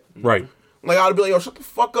get upset. Right. Like I would be like, yo, shut the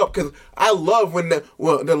fuck up, because I love when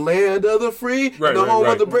the land of the free, the home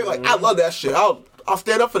of the brave. Like I love that shit. I'll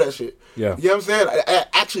stand up for that shit. Yeah. You know what I'm saying? It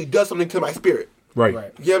actually does something to my spirit. Right. You know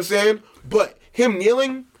what I'm saying? But him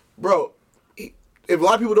kneeling, bro. If a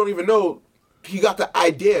lot of people don't even know, he got the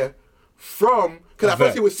idea from, because at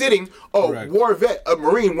first he was sitting, war vet, a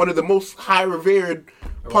Marine, one of the most high revered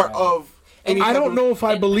part of. And I don't know if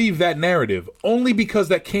I believe that narrative, only because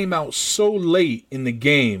that came out so late in the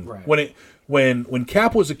game when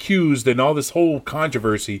Cap was accused and all this whole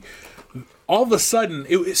controversy. All of a sudden,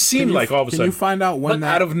 it seemed like all of a sudden. Can you find out when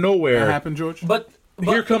out of nowhere that happened, George? But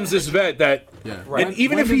here comes this vet that, and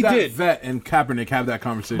even when if he that did, vet and Kaepernick have that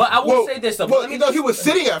conversation. But I will say this though. Well, he was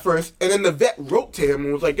sitting at first, and then the vet wrote to him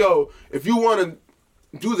and was like, "Yo, if you want to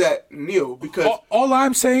do that, kneel." Because all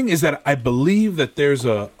I'm saying is that I believe that there's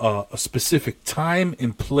a specific time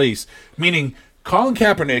and place. Meaning, Colin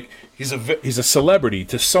Kaepernick, he's a celebrity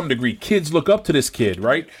to some degree. Kids look up to this kid,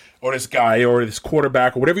 right? Or this guy, or this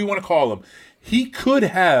quarterback, or whatever you want to call him. He could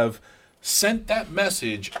have sent that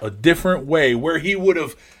message a different way, where he would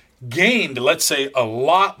have gained, let's say, a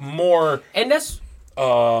lot more. And that's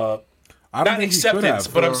not acceptance,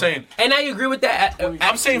 but I'm saying, and I agree with that.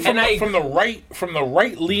 I'm saying from the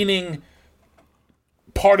right leaning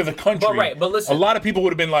part of the country. But listen, a lot of people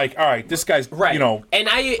would have been like, "All right, this guy's right." You know,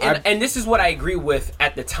 and this is what I agree with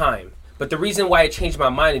at the time. But the reason why I changed my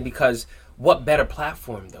mind is because what better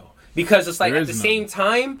platform though? Because it's like at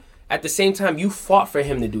the same time, you fought for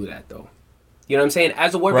him to do that though. You know what I'm saying?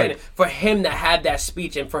 As a war veteran, for him to have that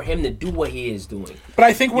speech and for him to do what he is doing. But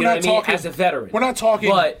I think we're not talking as a veteran. We're not talking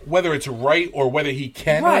whether it's right or whether he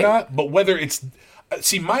can or not, but whether it's.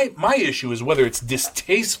 See, my issue is whether it's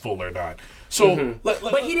distasteful or not. So,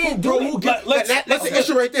 but he didn't bro. do it. That's the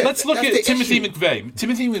issue right there. Let's look at Timothy McVeigh.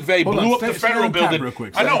 Timothy McVeigh blew up the federal building. Real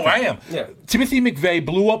quick. I know, I am. Yeah. Timothy McVeigh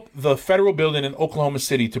blew up the federal building in Oklahoma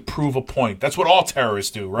City to prove a point. That's what all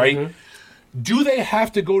terrorists do, right? do they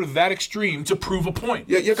have to go to that extreme to prove a point?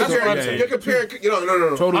 Yeah, you're comparing. No. You're comparing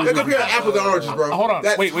apples and oranges, bro. Hold on,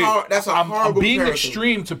 wait. That's a horrible I'm being comparison.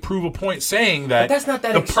 extreme to prove a point, saying that, But that's not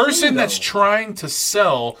that the extreme, person that's though. trying to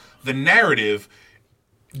sell the narrative,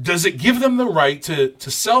 does it give them the right to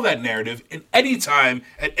sell that narrative in any time,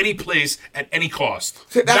 at any place, at any cost?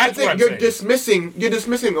 See, that's the what thing. I'm You're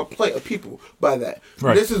dismissing a plate of people by that.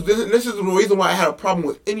 Right. This is the reason why I had a problem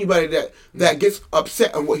with anybody that gets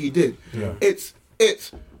upset on what he did. Yeah. It's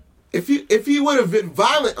if he would have been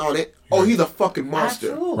violent on it, he's a fucking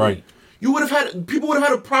monster. Absolutely. Right. People would have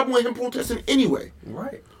had a problem with him protesting anyway.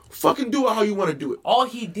 Right. Fucking do it how you want to do it. All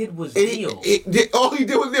he did was And kneel. all he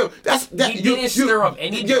did was kneel. He didn't stir up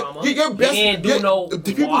any drama. Your best, He didn't do no the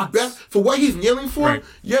people's walks. best for what he's kneeling for. Right.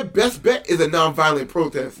 Your best bet is a non-violent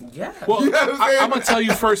protest. Yeah. Well, You know what I'm saying? I'm gonna tell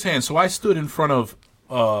you firsthand. So I stood in front of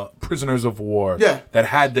prisoners of war that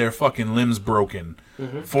had their fucking limbs broken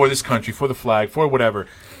for this country, for the flag, for whatever.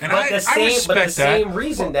 And I respect but the that. same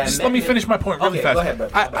reason that Just let me men- finish my point really Okay, fast. go ahead,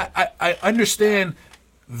 brother. I understand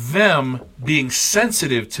them being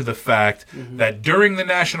sensitive to the fact that during the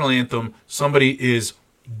national anthem, somebody is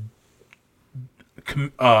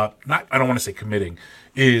I don't want to say committing,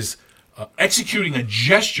 is executing a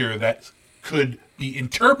gesture that could be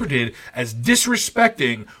interpreted as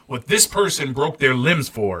disrespecting what this person broke their limbs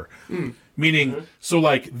for. Meaning, so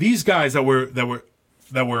like these guys that were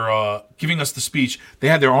giving us the speech, they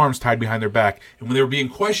had their arms tied behind their back, and when they were being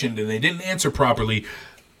questioned and they didn't answer properly,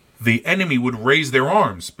 the enemy would raise their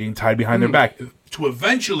arms, being tied behind their back, to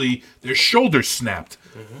eventually their shoulders snapped.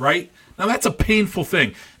 Right now, that's a painful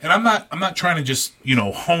thing, and I'm not trying to just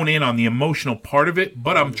hone in on the emotional part of it,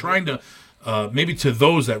 but I'm trying to maybe to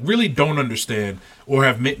those that really don't understand or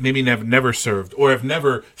have maybe never served or have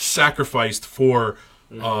never sacrificed for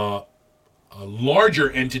a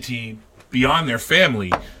larger entity beyond their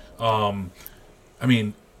family. I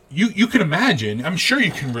mean, you can imagine. I'm sure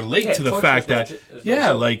you can relate to the fact that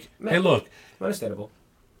hey, look, Understandable.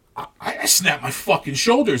 I snapped my fucking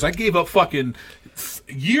shoulders. I gave up fucking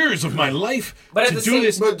years of my life to do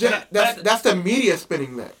this. But that's the media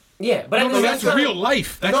spinning that. Yeah, but No, that's real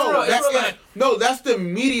life. That's That's the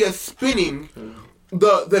media spinning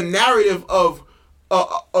the narrative of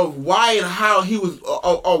why and how he was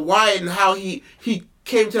or why and how he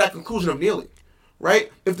came to that conclusion of kneeling,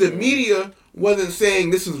 right? If the media wasn't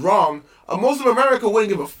saying this is wrong, most of America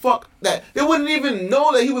wouldn't give a fuck that they wouldn't even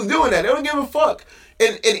know that he was doing that. They wouldn't give a fuck.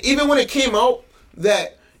 And even when it came out,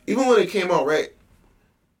 right?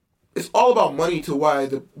 It's all about money to why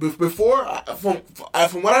before from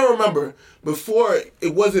what I remember, before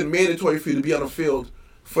it wasn't mandatory for you to be on the field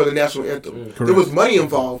for the national anthem. There was money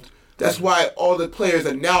involved. That's why all the players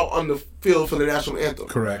are now on the field for the national anthem.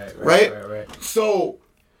 Correct. Right? So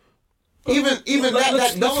even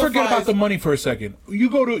let's forget about the money for a second. You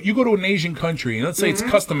go to an Asian country and let's say it's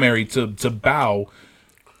customary to bow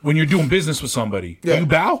when you're doing business with somebody. Yeah. You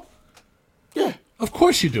bow? Yeah. Of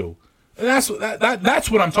course you do. And that's what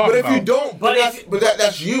I'm talking But about. if you don't,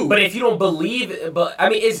 that's you. But if you don't believe, but I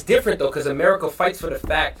mean, it's different though, because America fights for the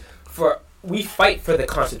fact we fight for the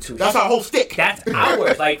Constitution. That's our whole stick. That's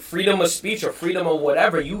ours, like freedom of speech or freedom of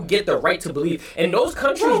whatever. You get the right to believe. In those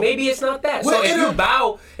countries, maybe it's not that. So if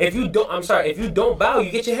you don't bow,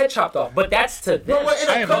 you get your head chopped off. But that's to them. But we're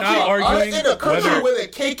in a country where the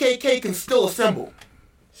KKK can still assemble.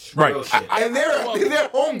 Right. And they're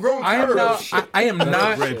homegrown terrorists. I am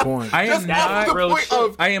not. Great point. I am not.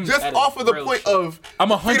 Off of the point of. I'm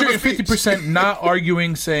 150% not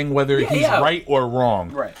arguing saying whether he's right or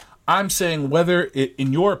wrong. Right. I'm saying whether,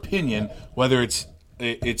 in your opinion, whether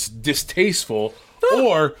it's distasteful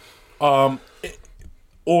or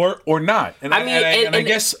not. And I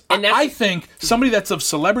guess I think somebody that's of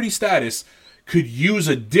celebrity status could use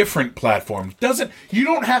a different platform. You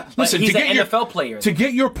don't have listen he's to get an your NFL player. To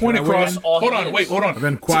get your point across. Hold on. I've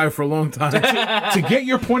been quiet for a long time. To get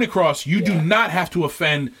your point across, you do not have to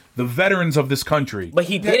offend the veterans of this country. But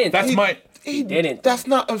he didn't. He didn't. That's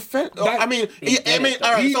not offensive. All right.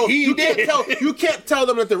 So you can't tell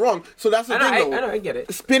them that they're wrong. So that's the thing. I know. I get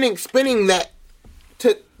it. Spinning that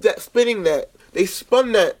they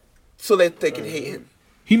spun that so that they can hate him.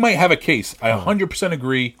 He might have a case. I 100%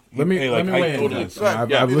 agree. Let me weigh in.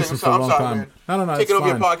 I've listened for a long time. No, take it over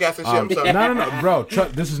your podcast and shit. I'm sorry. No, bro.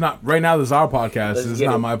 This is not right now. This is our podcast. This is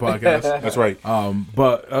not my podcast. That's right.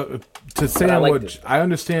 But to say I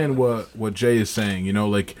understand what Jay is saying.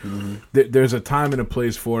 There's a time and a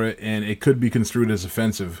place for it, and it could be construed as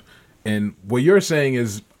offensive. And what you're saying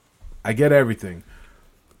is, I get everything.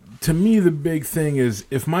 To me, the big thing is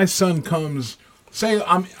if my son comes, say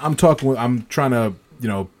I'm trying to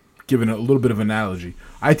giving a little bit of analogy.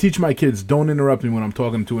 I teach my kids, don't interrupt me when I'm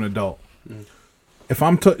talking to an adult. If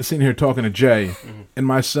I'm sitting here talking to Jay, and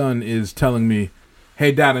my son is telling me,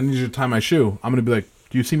 hey, Dad, I need you to tie my shoe, I'm going to be like,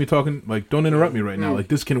 do you see me talking? Like, don't interrupt me right now. Like,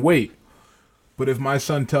 this can wait. But if my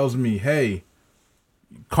son tells me, hey,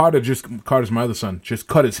 Carter's my other son, just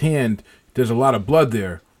cut his hand, there's a lot of blood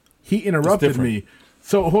there, he interrupted me.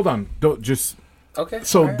 So, hold on. Okay.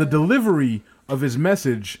 So, the delivery of his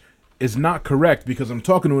message is not correct because I'm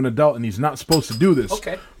talking to an adult and he's not supposed to do this.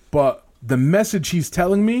 Okay. But the message he's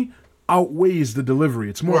telling me outweighs the delivery.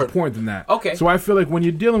 It's more important than that. Okay. So I feel like when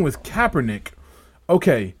you're dealing with Kaepernick,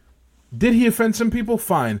 okay, did he offend some people?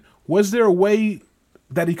 Fine. Was there a way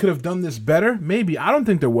that he could have done this better? Maybe. I don't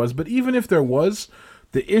think there was. But even if there was,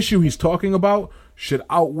 the issue he's talking about should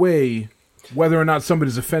outweigh whether or not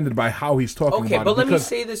somebody's offended by how he's talking about it. Okay, but let me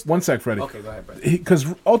say this. One sec, Freddie. Okay, go ahead, brother. Because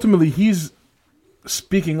ultimately he's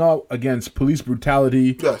speaking out against police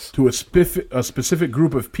brutality to a specific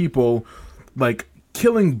group of people, like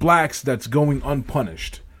killing blacks that's going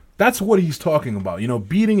unpunished. That's what he's talking about. You know,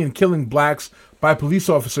 beating and killing blacks by police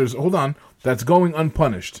officers, that's going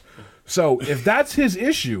unpunished. So if that's his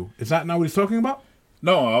issue, is that not what he's talking about?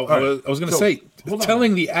 No, I was going to say,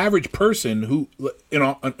 telling the average person who, in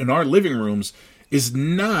our living rooms, is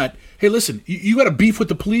not, hey, listen, you got a beef with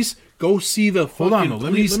the police? Go see the fucking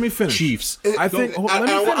police let me finish. chiefs. I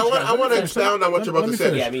want to expound on what you're about to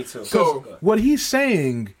say. Yeah, me too. So what he's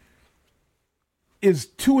saying is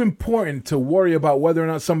too important to worry about whether or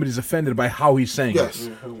not somebody's offended by how he's saying it.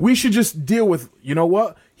 We should just deal with, you know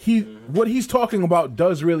what? What he's talking about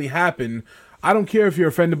does really happen. I don't care if you're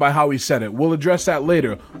offended by how he said it. We'll address that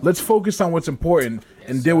later. Let's focus on what's important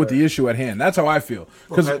and deal with the issue at hand. That's how I feel.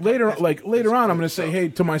 Because later on, I'm going to say, hey,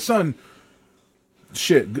 to my son,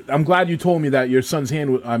 shit, I'm glad you told me that your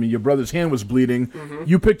your brother's hand was bleeding.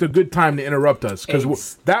 You picked a good time to interrupt us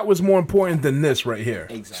because that was more important than this right here.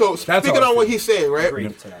 Exactly. So speaking on what he's saying, right?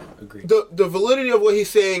 Agreed to that. Agreed. The validity of what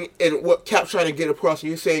he's saying and what Cap's trying to get across, and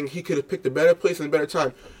you're saying he could have picked a better place and a better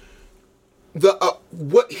time.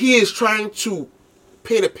 What he is trying to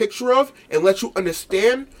paint a picture of and let you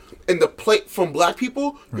understand in the plight from black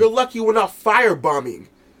people, you're lucky we're not firebombing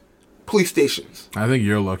police stations. I think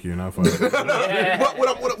you're lucky you're not fighting. But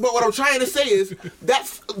what I'm trying to say is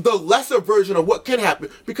that's the lesser version of what can happen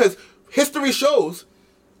because history shows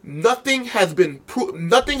nothing has been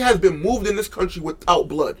moved in this country without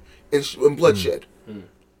blood and bloodshed.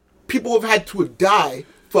 People have had to die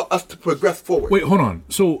for us to progress forward. Wait, hold on.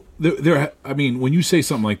 So when you say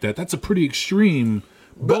something like that, that's a pretty extreme,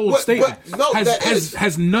 bold statement.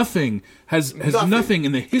 Has nothing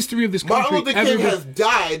in the history of this country. Martin Luther King has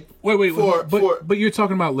died. But you're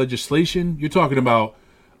talking about legislation. You're talking about.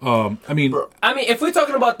 If we're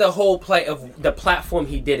talking about the whole play of the platform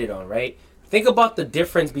he did it on, right? Think about the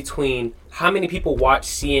difference between how many people watch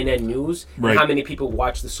CNN News and how many people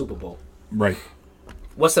watch the Super Bowl. Right.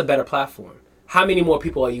 What's a better platform? How many more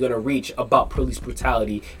people are you going to reach about police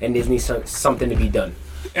brutality and there needs something to be done?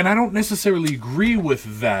 And I don't necessarily agree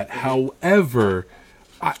with that. However,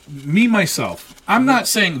 I'm not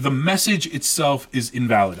saying the message itself is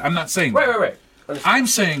invalid. I'm not saying that. Right. I'm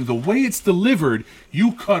saying the way it's delivered,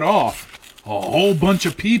 you cut off a whole bunch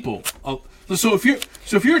of people. Here's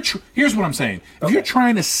what I'm saying. If you're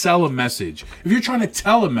trying to sell a message, if you're trying to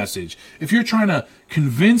tell a message, if you're trying to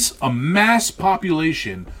convince a mass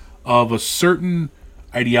population of a certain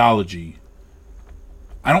ideology,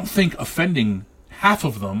 I don't think offending half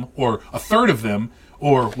of them or a third of them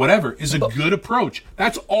or whatever is a good approach.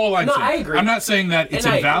 That's all I'm saying. I agree. I'm not saying that it's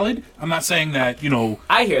invalid. I'm not saying that,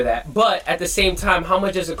 I hear that. But at the same time, how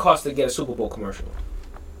much does it cost to get a Super Bowl commercial?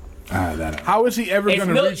 How is he ever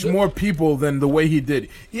going to reach more people than the way he did?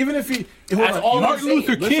 Even if Martin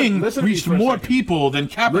Luther King reached more people than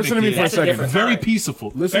Kaepernick Listen to me for a second. Very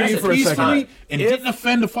peaceful. Listen to me for a second. And didn't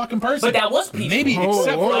offend a fucking person. But that was peaceful. Maybe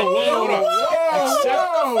except for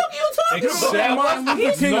Martin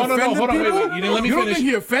Luther King offended people? Wait. You didn't let me finish. You don't think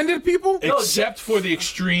he offended people? Except for the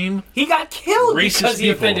extreme. He got killed racist because he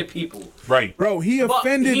people. Offended people. Right. Bro, he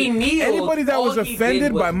offended anybody that was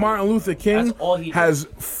offended by Martin Luther King has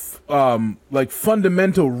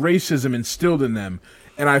fundamental racism instilled in them.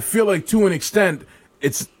 And I feel like to an extent,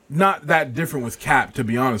 it's not that different with Cap, to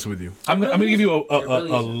be honest with you. I'm going to give you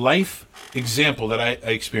a life example that I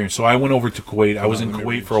experienced. So I went over to Kuwait. I was in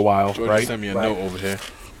Kuwait for a while, right? Send me a note over here.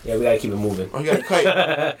 Yeah, we got to keep it moving. Oh, you got to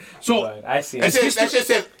cut. So I see. That shit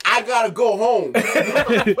says, I got to go home.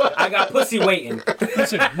 I got pussy waiting.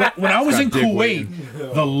 Listen, when I was in Kuwait,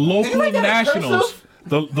 the local nationals...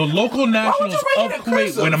 The local nationals of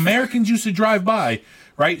Kuwait, when Americans used to drive by,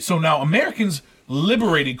 right? So now Americans,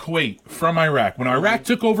 liberated Kuwait from Iraq. When Iraq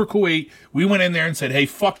took over Kuwait, we went in there and said, hey,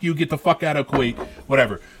 fuck you, get the fuck out of Kuwait,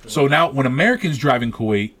 whatever. So now when Americans drive in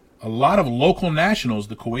Kuwait, a lot of local nationals,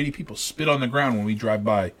 the Kuwaiti people, spit on the ground when we drive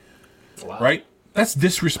by. Wow. Right? That's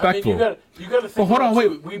disrespectful. I mean, you got to think. Hold on,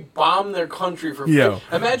 wait. We bombed their country for.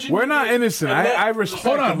 Imagine we're not innocent. I respect.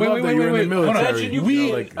 Hold on, wait.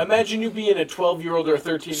 Imagine you being a 12-year-old or a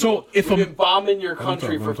 13-year-old. So if we've been bombing your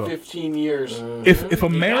country for 15 years. If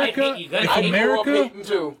America,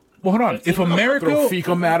 well, hold on. If America,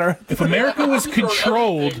 fecal matter. If America was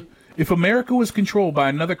controlled. If America was controlled by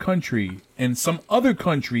another country and some other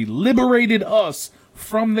country liberated us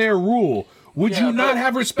from their rule, would you not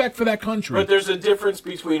have respect for that country? But there's a difference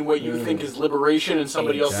between what you think is liberation and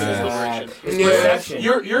somebody else thinks is liberation.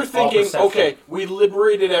 You're thinking, okay, we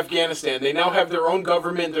liberated Afghanistan. They now have their own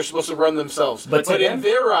government. They're supposed to run themselves. But in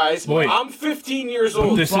their eyes, I'm 15 years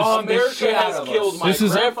old. America has killed my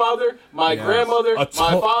grandfather, my grandmother, my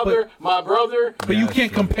father, my brother. But you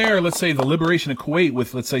can't compare, let's say, the liberation of Kuwait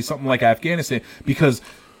with, let's say, something like Afghanistan, because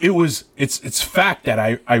it's fact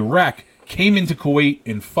that Iraq came into Kuwait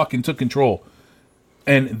and fucking took control,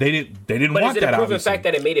 and they didn't want that. But is it a proven obviously. fact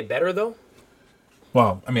that it made it better though?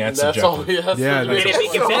 Well, I mean that's subjective. All, that's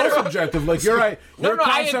that's subjective. Like you're right. Your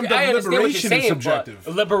concept of liberation is subjective.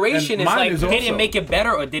 Liberation is like, did it make it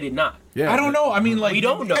better or did it not? Yeah, I don't know. I mean, like we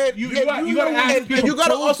don't know. You gotta ask people. And you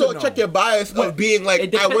gotta also check your bias of being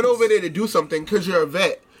like, I went over there to do something because you're a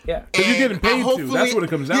vet. Yeah, because you're getting paid to. That's what it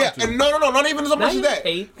comes down to. Yeah, and no, not even so much as that.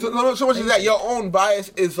 Not so much as that. Your own bias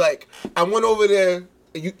is like, I went over there.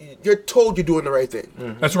 You're told you're doing the right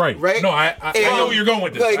thing. That's right. Right? No, I know where you're going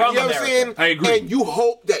with this. Like, you know what I'm saying? I agree. And you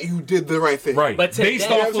hope that you did the right thing. Right. But based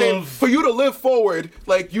off of for you to live forward,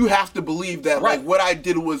 like you have to believe that like what I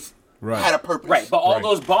did was had a purpose. Right. But all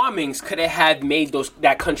those bombings could have made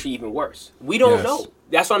that country even worse. We don't know.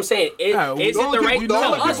 That's what I'm saying. Is it the right thing? To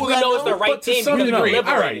us, we know it's the right thing because we liberated.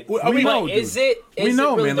 All right. We know. Is it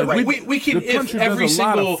really the right thing? We can if every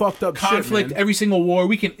single conflict, every single war,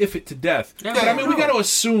 we can if it to death. Yeah, but I mean, we got to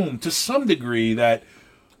assume to some degree that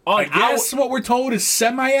I guess what we're told is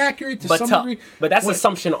semi-accurate to some degree. But that's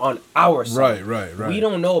assumption on our side. Right. We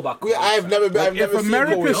don't know about. I've never if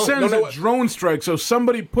America sends a drone strike, so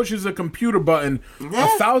somebody pushes a computer button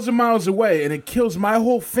 1,000 miles away and it kills my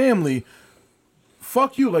whole family.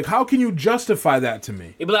 Fuck you! Like, how can you justify that to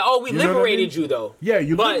me? You'd be like, "Oh, we liberated you, though." Yeah,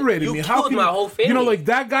 you liberated me. How can my whole family? You know, like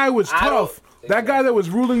that guy was tough. That guy that was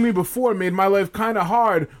ruling me before made my life kind of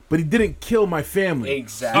hard, but he didn't kill my family.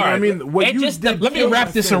 Exactly. You know what I mean, what you did. Let me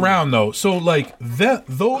wrap this around though. So, like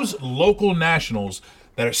those local nationals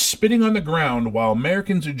that are spitting on the ground while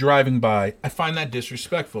Americans are driving by, I find that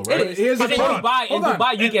disrespectful. Right? It is. But in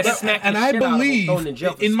Dubai, you get smacked and I believe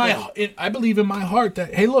I believe in my heart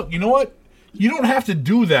that hey, look, you know what? You don't have to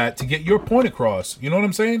do that to get your point across. You know what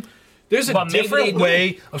I'm saying? There's a different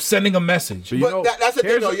way of sending a message. But that's the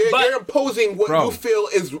thing, though. You're imposing what you feel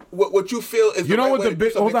is what you feel is. You know what the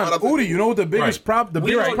big hold on, Udi. You know what the biggest problem? The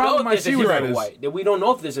biggest problem I see with that is we don't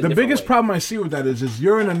know if there's a the biggest problem I see with that is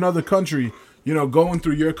you're in another country. You know, going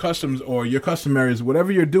through your customs or your customaries,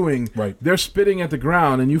 whatever you're doing, they're spitting at the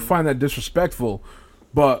ground, and you find that disrespectful.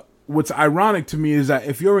 But what's ironic to me is that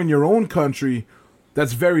if you're in your own country,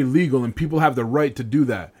 that's very legal, and people have the right to do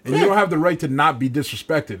that, and you don't have the right to not be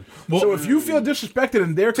disrespected. Well, so if you feel disrespected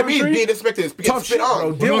in their country, to me, being disrespected is tough shit,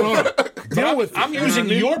 bro. Deal with it. I'm using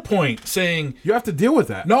your point, saying you have to deal with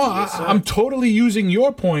that. No, I'm totally using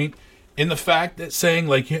your point in the fact that saying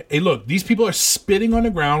like, hey, look, these people are spitting on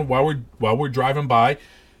the ground while we're driving by.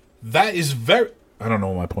 That is very. I don't know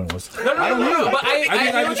what my point was. No. But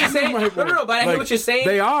I hear what you're saying. No. But I hear what you're saying.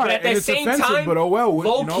 They are, but at the same time, but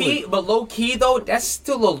low key though, that's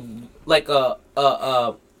still like a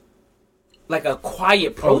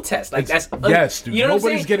quiet protest. Like that's yes, dude. You know Nobody's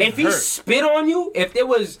what I'm saying? getting if he spit on you, if there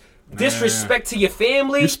was disrespect to your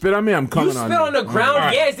family, you spit on me, I'm coming on you. You spit on the ground,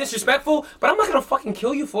 right. It's disrespectful, but I'm not gonna fucking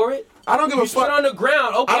kill you for it. I don't give a fuck. Spit on the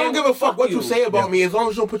ground, okay? I don't give a fuck what you say about me as long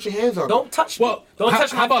as you don't put your hands on me. Don't touch me. Well, don't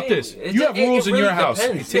touch how about this? You have rules in your house.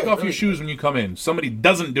 You take off your shoes when you come in. Somebody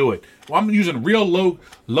doesn't do it. Well, I'm using real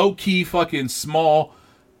low key fucking small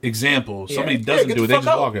example. Somebody doesn't do it. They just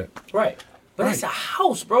walk it. Right. But it's a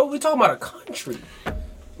house, bro. We're talking about a country.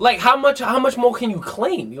 Like, how much more can you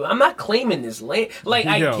claim? I'm not claiming this land. Like,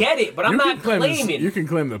 I get it, but I'm not claiming. You can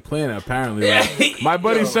claim the planet, apparently. Like, my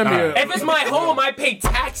buddy sent me if it's my home, I pay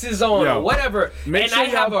taxes on or whatever, and I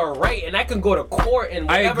have a right, and I can go to court and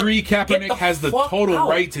whatever. I agree. Kaepernick has the total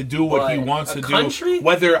right to do what he wants to do.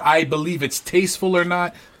 Whether I believe it's tasteful or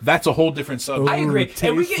not, that's a whole different subject. I agree.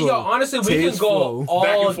 And we can, honestly, we can go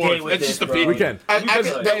all day with this, bro. We can.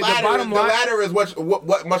 The latter is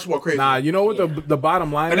much more crazy. Nah, you know what the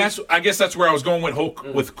bottom line is? And I guess that's where I was going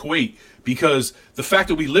with Kuwait, because the fact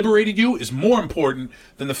that we liberated you is more important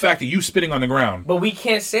than the fact that you spitting on the ground. But we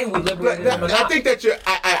can't say we liberated them. I think that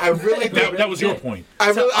I really think that was your point. I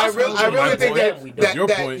really think that your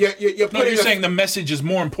point. You're saying the message is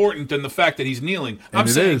more important than the fact that he's kneeling. I'm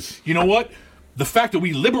saying, you know what? The fact that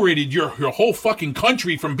we liberated your whole fucking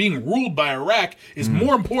country from being ruled by Iraq is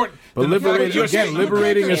more important. But liberating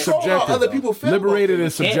is subjective. Other people feel liberated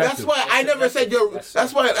is subjective. That's why I never said you're.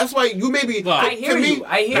 That's why you may be. I hear you.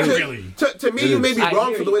 To me, you may be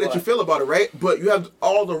wrong for the way that you feel about it, right? But you have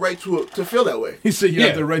all the right to feel that way. He said you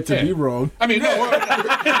have the right to be wrong. I mean,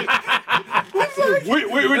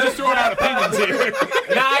 we're just throwing out opinions here.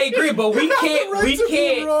 Nah, I agree, but we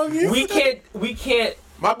can't.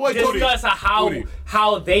 My boy discuss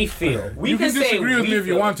how they feel. You can disagree with me if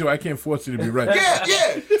you want to. I can't force you to be right.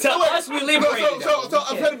 Yeah. To us, we liberate. So to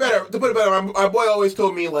put it better, my boy always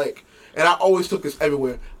told me, like, and I always took this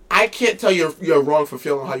everywhere. I can't tell you you're wrong for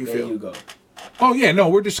feeling how you feel. There you go. Oh yeah, no,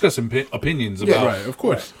 we're discussing opinions about. Right, of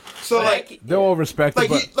course. So like, they're all respected.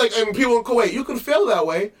 And people in Kuwait, you can feel that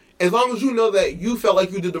way as long as you know that you felt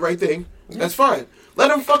like you did the right thing. That's fine. Let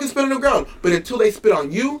them fucking spit on the ground. But until they spit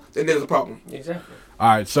on you, then there's a problem. Exactly. All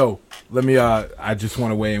right, so let me. I just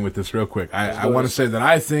want to weigh in with this real quick. I want to say that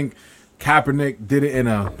I think Kaepernick did it in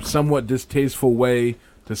a somewhat distasteful way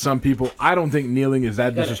to some people. I don't think kneeling is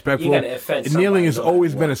that disrespectful. Kneeling has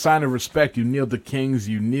always been a sign of respect. You kneel to kings.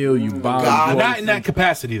 You kneel. You bow. Not in that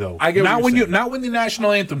capacity, though. I get not when the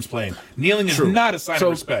national anthem's playing. Kneeling is not a sign of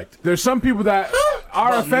respect. There's some people that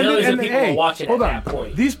are offended, and hey, hold on.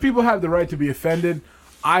 Point. These people have the right to be offended.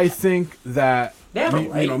 I think that.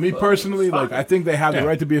 Me personally, like I think they have the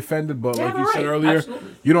right to be offended, but like you said earlier,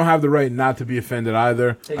 you don't have the right not to be offended either.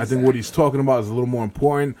 Exactly. I think what he's talking about is a little more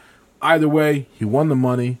important. Either way, he won the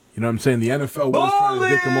money. You know what I'm saying? The NFL was trying to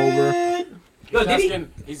dick him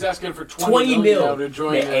over. He's asking for 20 million to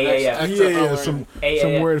join some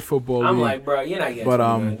weird football. I'm like, bro, you're not getting.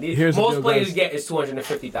 But here's most players get is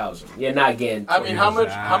 250,000. You're not getting. I mean,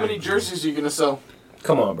 how many jerseys are you gonna sell?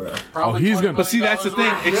 Come on, bro. He's gonna. But see, that's the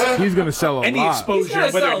thing. He's gonna sell a lot. Any exposure,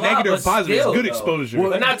 whether negative or positive, is good exposure.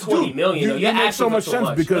 But not 20 million. You make so much sense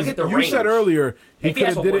because you said earlier he could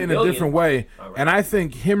have did it in a different way, and I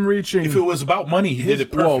think him reaching. If it was about money, he did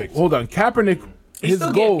it perfect. Hold on, Kaepernick. His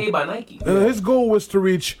goal. Paid by Nike. His goal was to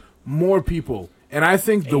reach more people, and I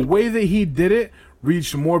think the way that he did it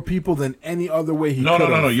reached more people than any other way he could have.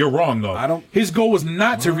 No, you're wrong though. His goal was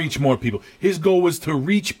not to reach more people. His goal was to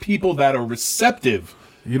reach people that are receptive.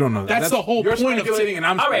 You don't know that. That's the whole point of sitting. And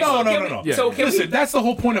I'm no. So listen, that's the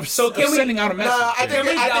whole point of sending out a message.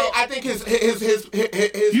 I think his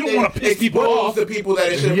you don't want to piss people off. The people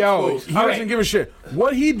that it should. He doesn't give a shit.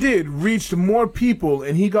 What he did reached more people,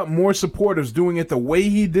 and he got more supporters doing it the way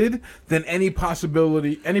he did than any possible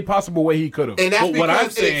way he could have. And that's what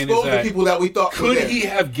I'm saying is that people that we thought could he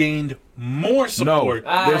have gained more support?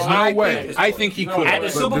 No, there's no way. I think he could have.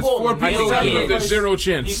 At the Super Bowl, there's zero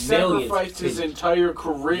chance. He sacrificed his entire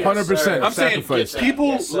career. 100%. I'm saying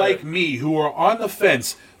people like me who are on the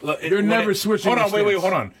fence. You're never switching. Hold on,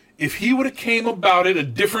 hold on. If he would have came about it a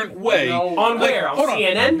different way, on where? On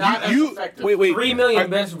CNN? Wait. 3 million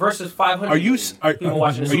versus 500. Are you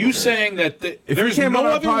saying that there's no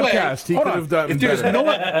other way? He could have done. If there's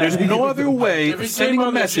no other way of sending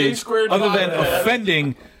a message other than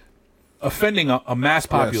offending a mass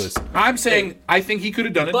populace. Yes. I'm saying I think he could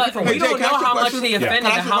have done it a different way. We don't know how much they offended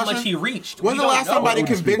and how much he reached. When the last time somebody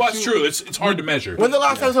convinced you? Well, it's true. It's hard to measure. When the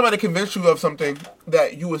last time somebody convinced you of something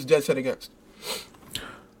that you was dead set against?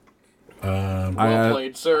 Well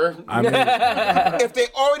played, sir. If they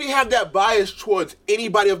already have that bias towards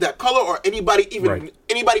anybody of that color or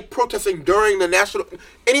anybody protesting during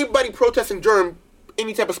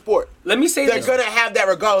any type of sport, let me say they're gonna have that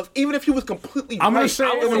regardless, even if he was completely. I'm gonna say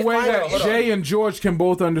it in a way that Jay and George can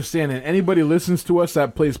both understand, and anybody listens to us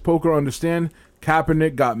that plays poker understand.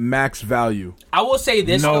 Kaepernick got max value. I will say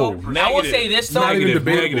this though. I will say this though. Not even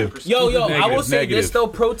debatable. Yo, I will say this though.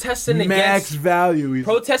 Protesting against max value.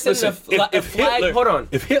 Protesting the flag. Hold on.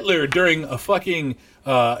 If Hitler during a fucking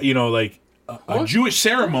a Jewish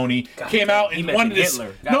ceremony came out and wanted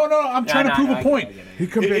to. No, I'm trying to prove a point. He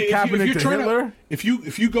compared Kaepernick to Hitler. If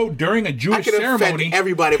you go during a Jewish I could ceremony, offend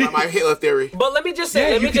everybody by my Hitler theory. But let me just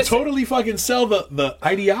say, you can totally fucking sell the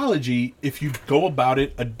ideology if you go about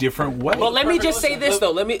it a different way. But let me just say this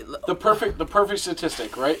though. The perfect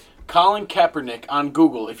statistic, right? Colin Kaepernick on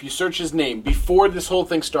Google, if you search his name before this whole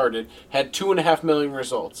thing started, had 2.5 million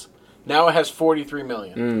results. Now it has 43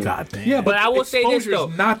 million. God damn. Yeah, but I will say this though.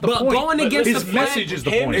 Not the point. Going against his the message is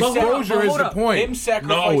the point. Exposure is the point. Him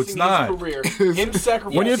sacrificing No, it's not. his career. Him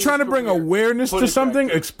sacrificing When you're trying to bring awareness to something,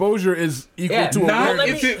 exposure is equal to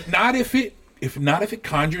awareness. Not if it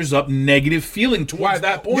conjures up negative feeling towards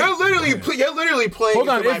that point. You're literally playing Hold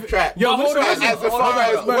on, into my trap. yo, listen, As far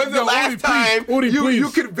as when's the last time you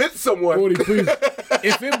convinced someone? Odie, please.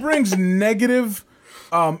 If it brings negative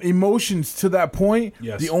emotions to that point,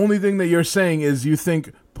 the only thing that you're saying is you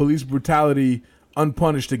think police brutality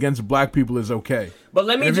unpunished against black people is okay. But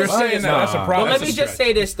let me If just you're saying that, that's a problem. But let me just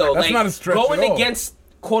say this though. That's not a stretch going at all. against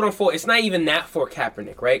quote unquote, it's not even that for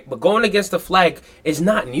Kaepernick, right? But going against the flag is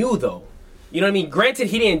not new though. You know what I mean? Granted,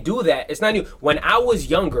 he didn't do that. It's not new. When I was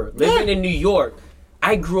younger, living in New York,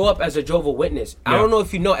 I grew up as a Jehovah's Witness. I don't know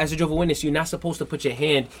if you know, as a Jehovah's Witness, you're not supposed to put your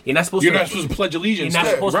hand. You're not supposed to pledge allegiance. You're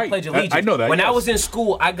not supposed to pledge allegiance. I know that. When I was in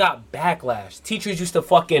school, I got backlash. Teachers used to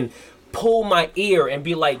fucking pull my ear and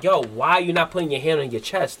be like, "Yo, why are you not putting your hand on your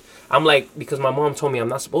chest?" I'm like, because my mom told me I'm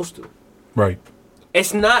not supposed to. Right.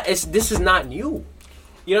 This is not new.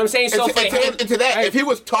 You know what I'm saying? So if he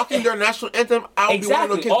was talking during national anthem, I would be one of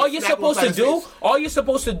those kids. All you're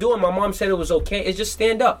supposed to do, and my mom said it was okay, is just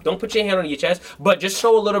stand up. Don't put your hand on your chest, but just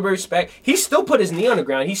show a little bit of respect. He still put his knee on the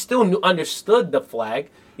ground. He still understood the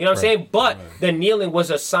flag. You know what I'm saying? But the kneeling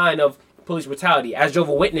was a sign of police brutality. As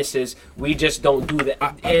Jehovah's Witnesses, we just don't do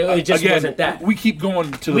that. It just wasn't that. We keep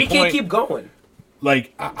going to the point. We can't keep going.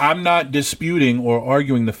 Like, I'm not disputing or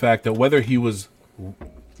arguing the fact that whether he was,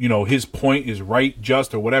 his point is right,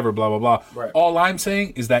 just, or whatever, blah, blah, blah. Right. All I'm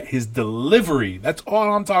saying is that his delivery, that's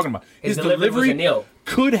all I'm talking about. His delivery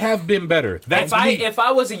could have been better. That's if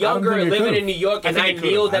I was younger living in New York and I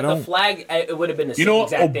kneeled at the flag, it would have been the same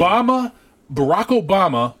exact thing. Barack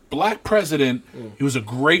Obama, black president, he was a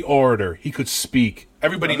great orator. He could speak.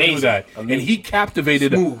 Everybody knew that. And he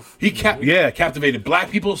captivated captivated black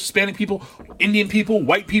people, Hispanic people, Indian people,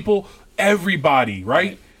 white people, everybody,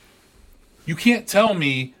 right? You can't tell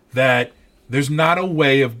me that there's not a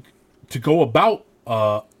way to go about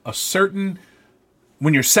a certain,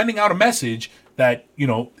 when you're sending out a message that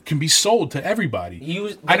can be sold to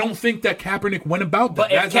everybody. I don't think that Kaepernick went about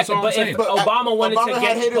that. That's all I'm saying. If Obama wanted to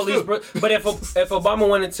get police, but if Obama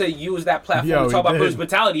wanted to use that platform to talk about police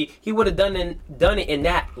brutality, he would have done it in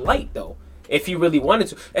that light though. If he really wanted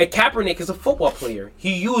to. And Kaepernick is a football player.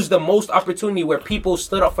 He used the most opportunity where people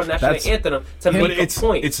stood up for national anthem to make a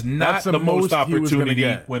point. It's not the most opportunity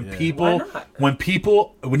when he's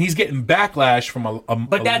getting backlash from a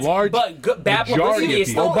large bad publicity of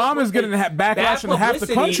people. Obama's getting backlash in half the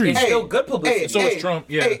country. It's still good publicity. So is Trump.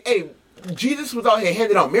 Yeah. Hey, Jesus was out here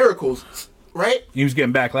handing out miracles. Right? He was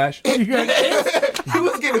getting backlash? He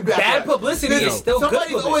was getting backlash. Bad publicity is still good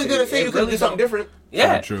publicity. Somebody's always going to say you could do something different.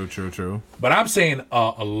 Yeah. True. But I'm saying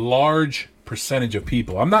a large percentage of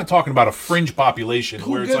people. I'm not talking about a fringe population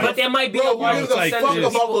where it's like... But there might be a large percentage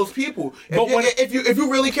of all those people. If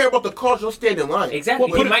you really care about the cause, you'll stand in line.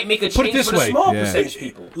 Exactly. Well, might make a change for the small percentage of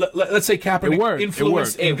people. Let's say Kaepernick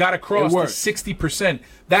influenced and got across to 60%.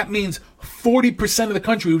 That means 40% of the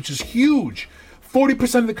country, which is huge.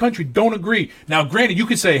 40% of the country don't agree. Now, granted, you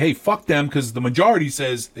could say, hey, fuck them, because the majority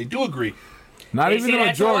says they do agree. Not even the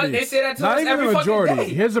majority. They say that to Not us even every the majority. fucking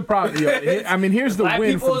day. Here's the problem. Here's the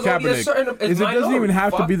win from Kaepernick. It doesn't even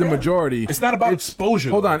have to be the majority. It's not about exposure.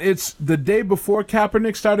 Hold on. It's the day before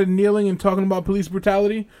Kaepernick started kneeling and talking about police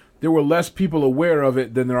brutality, there were less people aware of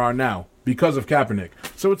it than there are now because of Kaepernick.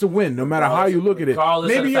 So it's a win, no matter how you look at it.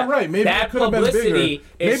 Maybe you're right. Maybe it could have been bigger.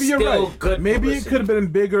 Maybe you're right. Maybe it could have been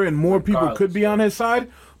bigger and more people could be on his side.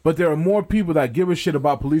 But there are more people that give a shit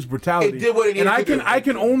about police brutality, and I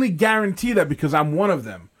can only guarantee that because I'm one of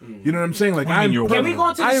them. You know what I'm saying? Like, can we go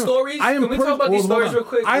into the stories? Can we talk about these stories real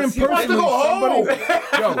quick? I am personally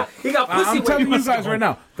somebody. He got pussy. I'm telling you guys right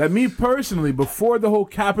now that me personally, before the whole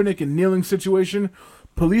Kaepernick and kneeling situation,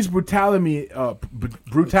 police brutality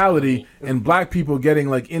and black people getting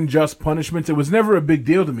like unjust punishments, it was never a big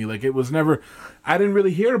deal to me. Like it was never. I didn't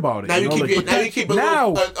really hear about it. Now you keep a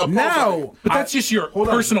now, but that's just your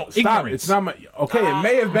personal ignorance. It's not my. Okay, it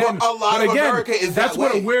may have been. A lot of again, America is that's that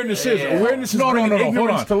what way. awareness is. Awareness is bringing hold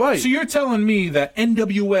ignorance on. to light. So you're telling me that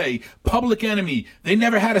NWA, Public Enemy, they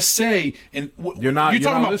never had a say in. You're not talking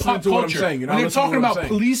about listening pop to what I'm culture. saying. You're not When you're listening to talking what I'm about saying.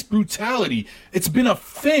 police brutality, it's been a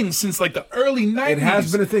thing since like the early 90s. It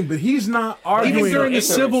has been a thing, but he's not arguing. Even during the ignorance,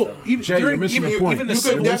 civil, though. even Jay, you're during missing even, the point. even the You could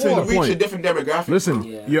civil definitely the reach point. a different demographic.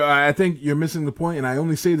 Listen, I think you're missing the point, and I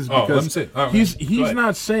only say this Oh, let me because say it. All right. he's Go ahead.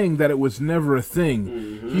 not saying that it was never a thing.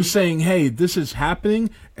 Mm-hmm. He's saying, hey, this is happening,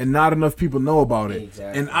 and not enough people know about it.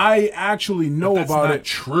 Exactly. And I actually know That's about not it.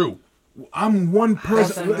 true. I'm one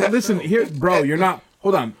person. Listen, here, bro, you're not.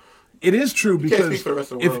 Hold on. It is true can't because speak for the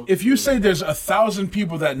rest of the world. if you say there's 1,000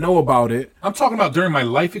 people that know about it, I'm talking about during my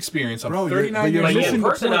life experience. I'm Bro, 39 you're years Like, missing you the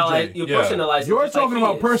point, personalize, Jay. you Yeah. personalize. it you're just like talking he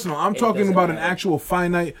about is. personal. I'm It talking doesn't about an matter. actual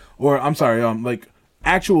finite, or I'm sorry, like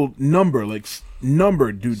actual number, like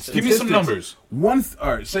number, dude. Give me some statistics. numbers.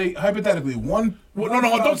 All right, say hypothetically one. Well,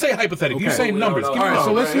 no, don't say hypothetical. You Okay. say numbers. no, Give me All right, so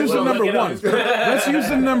numbers. let's use the We'll number look it one. up. Let's use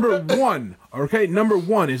the number one. Okay, number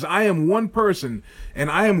one is I am one person, and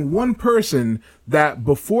I am one person that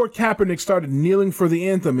before Kaepernick started kneeling for the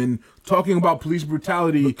anthem and talking about police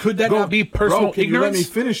brutality. But could that not be personal Bro, can you let ignorance? me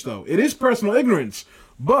finish though? It is personal ignorance,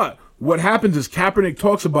 but what happens is Kaepernick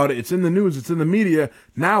talks about it. It's in the news. It's in the media.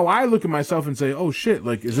 Now I look at myself and say, "Oh shit!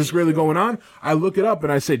 Like, is this really going on?" I look it up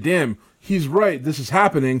and I say, "Damn, he's right. This is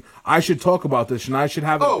happening. I should talk about this, and I should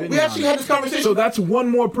have." Oh, an we opinion actually on had it." this conversation. So that's one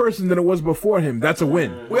more person than it was before him. That's a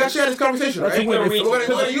win. We actually had this conversation, right? a win. We're gonna put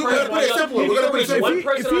it simple. We're gonna put it simple. One If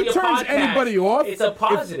person he on your turns podcast, anybody off, it's a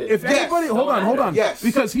positive. If Yes. anybody, hold on, Yes.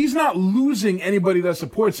 because he's not losing anybody that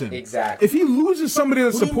supports him. Exactly. If he loses somebody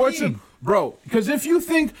that do you supports mean? him, bro, because if you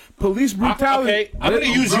think police brutality, Okay, I'm going to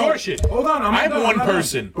use Bro, your shit. Hold on, I'm done, one not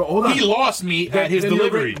person. done. But hold on. He lost me at his Then you're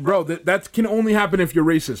delivery. bro. That can only happen if you're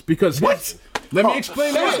racist. Because What? Let me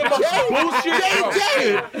explain Jay, why.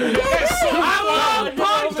 Jay, I love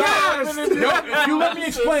podcasts. Yo, if you let me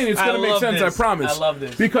explain, it's I gonna make love sense. this. I promise. I love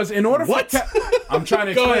this. Because in order What? for I'm trying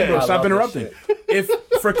to Go explain, ahead. bro. I Stop love interrupting. this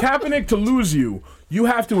If for Kaepernick to lose you, you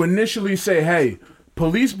have to initially say, "Hey,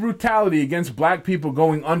 police brutality against black people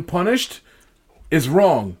going unpunished is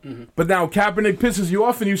wrong." Mm-hmm. But now Kaepernick pisses you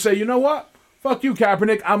off, and you say, "You know what? Fuck you,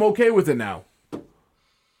 Kaepernick. I'm okay with it now."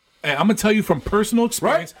 Hey, I'm going to tell you from personal Right?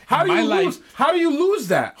 experience. How in do my you life, lose? How do you lose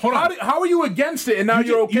that? Hold on. How are you against it, and now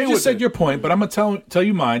you're okay you with just said it? your point, but I'm gonna tell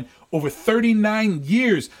you mine. Over 39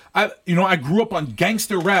 years, I grew up on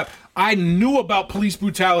gangster rap. I knew about police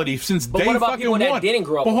brutality since day what about fucking people that one. didn't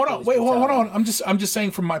grow up But with hold on, police wait, hold brutality? on. I'm just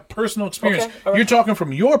saying from my personal experience. Okay, all right. You're talking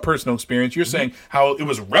from your personal experience. You're saying how it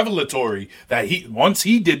was revelatory that once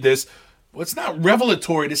he did this. Well, it's not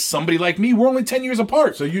revelatory to somebody like me. We're only 10 years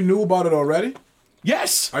apart. So you knew about it already?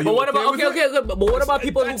 Yes. Are you But what okay about with it? but what about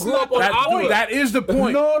people who That's grew not up on that opera? point. That is the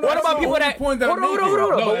point. No, What that's about the people only that point that hold I'm on, making. hold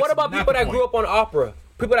on. No, But what that's about not people the that point. grew up on opera?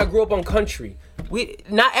 People that grew up on country.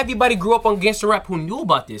 Not everybody grew up on gangster rap who knew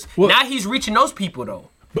about this. Well- now he's reaching those people though.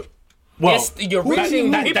 Well, You're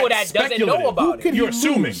reaching people that doesn't know about it. You're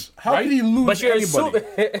assuming, How right? could he lose But you're anybody?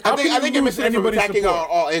 assuming. I think you're missing it from anybody's attacking support? on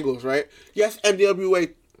all angles, right? Yes, NWA.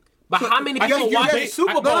 But how many I people think you're watch the ba-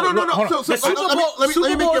 Super Bowl? No. Hold on. So, The Super Bowl, let me Super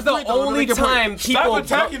make Bowl your is the point, though. Let me only make your point. time people.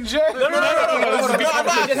 Jay. No. I'm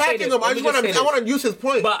not attacking him. I just want to use his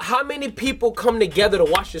point. But how many people come together to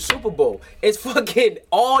watch the Super Bowl? It's fucking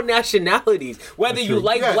all nationalities. Whether you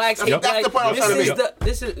like Yes, blacks, that's hate the point I was blacks. trying to make.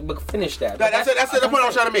 This is. But finish that. That's the point I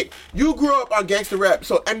was trying to make. You grew up on gangster rap,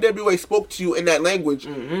 so NWA spoke to you in that language,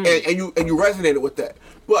 and you resonated with that.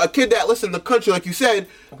 But a kid that listens to country, like you said,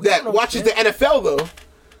 that watches the NFL though.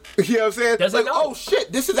 You know what I'm saying? Doesn't like, know. oh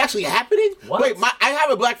shit, this is actually happening? What? Wait, I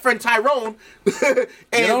have a black friend, Tyrone. and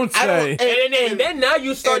don't I say. And then now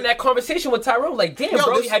you starting that conversation with Tyrone. Like, damn, Yo,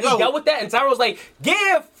 bro, this- have you yo. dealt with that? And Tyrone's like,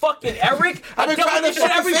 yeah, fucking Eric. I I've been dealt trying with to this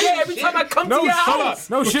shit fucking every say day. this Every shit. time I come to your house.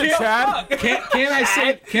 No shit, Chad. Can I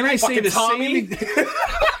say Fucking the Tommy. same?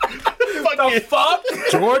 The fuck?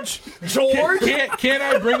 George? George? Can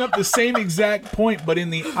I bring up the same exact point, but in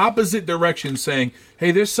the opposite direction, saying,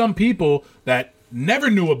 hey, there's some people that never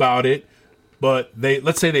knew about it, but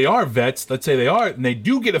let's say they are vets, and they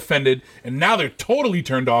do get offended, and now they're totally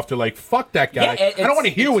turned off. They're like, fuck that guy. Yeah, I don't want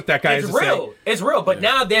to hear what that guy has It's to real. say. It's real. But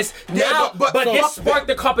now there's but this fuck sparked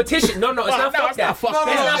the competition. No, it's not fuck that. fuck that.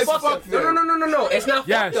 It's not It's fuck fuck them. No. It's not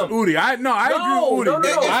Yes, fuck them. Udi. I agree with Udi.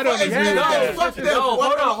 No. I don't agree with that. Fuck them. No,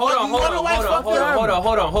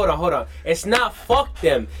 hold on. It's not fuck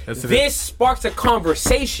them. Yes, it This sparks a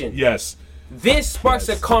conversation. Yes. this sparks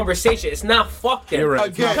a conversation. It's not fuck them. You're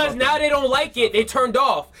right. Because now they don't like it. They turned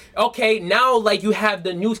off. Okay, now like you have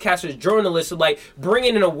the newscasters, journalists, like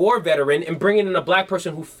bringing in a war veteran and bringing in a black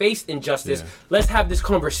person who faced injustice. Let's have this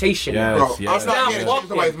conversation. Yes, Bro, yes. I'm not here to change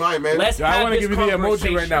somebody's mind, man. I want to give you the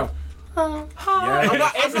emoji right now.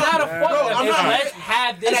 It's not a fuck them. Let's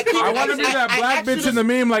have this I want to be that black bitch in the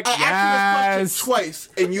meme, like, I asked you this question twice,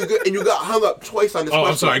 and you got hung up twice on this question.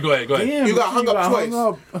 I'm sorry. Go ahead. Damn, You got hung up twice.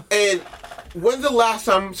 And when's the last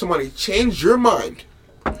time somebody changed your mind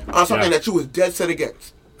on something that you was dead set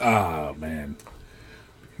against? Oh, man.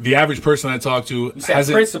 The average person I talk to has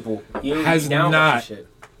not.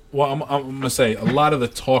 Well, I'm going to say a lot of the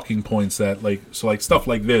talking points that, like stuff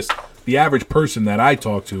like this, the average person that I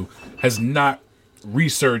talk to has not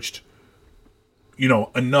researched,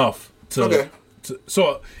 enough to.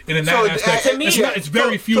 So in that aspect, to me, it's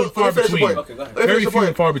very few and far between. Okay, go ahead. Very few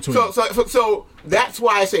and far between. So that's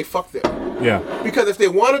why I say fuck them. Yeah. Because if they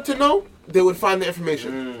wanted to know, they would find the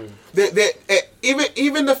information.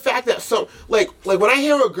 Even the fact that some like when I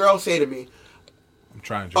hear a girl say to me, I'm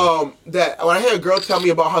trying to. That when I hear a girl tell me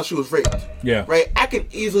about how she was raped. Yeah. Right. I can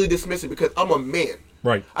easily dismiss it because I'm a man.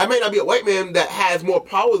 Right. I may not be a white man that has more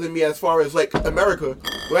power than me as far as like America,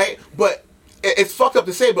 right? But it's fucked up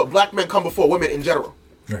to say, but black men come before women in general.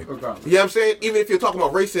 Right. You know what I'm saying? Even if you're talking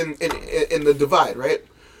about race in the divide, right?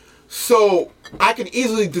 So I can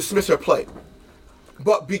easily dismiss her plight.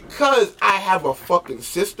 But because I have a fucking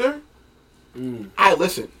sister, I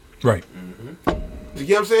listen. Right. You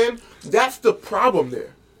get what I'm saying? That's the problem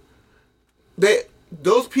there.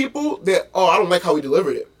 Those people that I don't like how we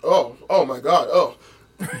delivered it. Oh my God.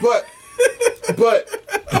 But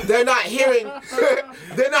they're not hearing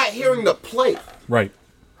the plight. Right.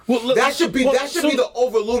 Well, that should be the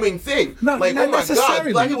overlooming thing. No, like, not oh my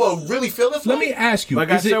necessarily. God, black people really feel this way? Let me ask you.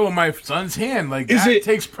 Like I said with my son's hand, like that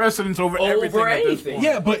takes precedence over everything at this point.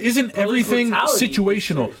 Yeah, but isn't everything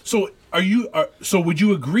situational? So so would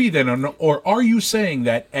you agree then, or are you saying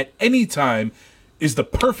that at any time is the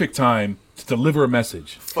perfect time to deliver a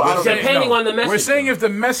message? Depending on the message. We're saying if the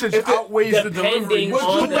message outweighs the delivery.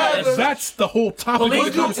 That's the whole topic.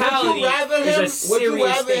 Would you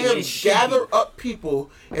rather him gather up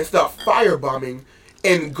people and start firebombing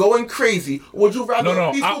and going crazy? Would you rather?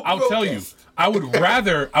 No. I'll tell you. I would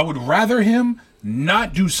rather him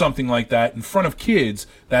not do something like that in front of kids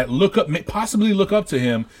that possibly look up to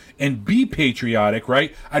him and be patriotic,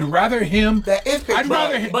 right? I'd rather him. That is patriotic. I'd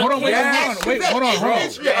rather him. Hold on,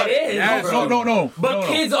 bro. No. But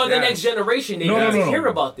kids are the next generation. They need to hear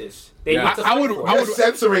about this. They need to. I would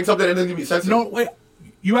censoring something that doesn't need to be censored. No, wait.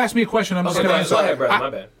 You asked me a question. I'm just going to answer. Go ahead, brother. My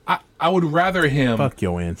bad. I would rather him. Fuck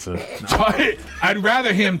your answer. I'd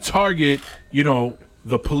rather him target,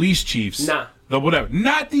 the police chiefs. Nah. The whatever.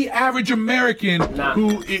 Not the average American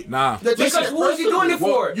who... Because who is he doing it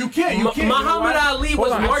for? You can't. Muhammad Ali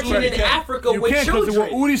was marching in Africa with children.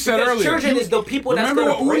 What Udi said earlier. Children is the people that's going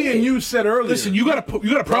to Remember what Udi and you said earlier. Listen, you got a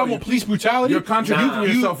problem with police brutality? You're contradicting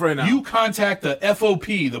yourself right now. You contact the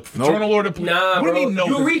FOP, the Fraternal Order of Police. Nah, what do you bro.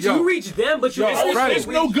 mean You reach them, but you it's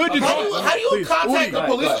no good to How do you contact the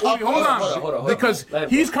police? Hold on. Because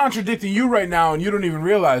he's contradicting you right now, and you don't even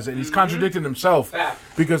realize it. He's contradicting himself.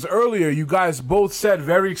 Because earlier, you guys both said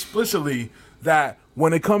very explicitly that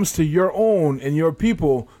when it comes to your own and your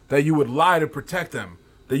people, that you would lie to protect them.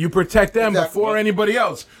 That you protect them before anybody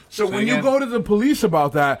else. So when you go to the police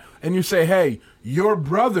about that, and you say, hey, your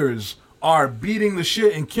brothers are beating the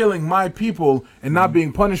shit and killing my people and not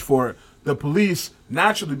being punished for it, the police,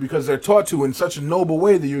 naturally, because they're taught to in such a noble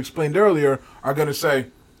way that you explained earlier, are going to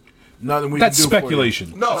say, nothing we That's can do speculation.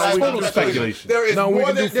 For you. No, that's total speculation. There is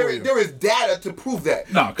there is data to prove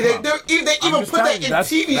that. No, come on. They even put that in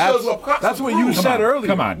TV shows. That's what you said earlier.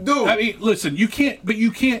 Come on, dude. I mean, listen, you can't.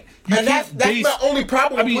 And that's my only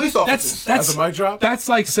problem with police officers. That's a mic drop? That's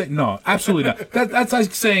like saying, no, absolutely not. That's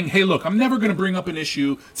like saying, hey, look, I'm never going to bring up an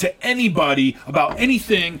issue to anybody about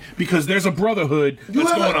anything because there's a brotherhood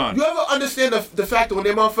that's going on. You ever understand the fact that when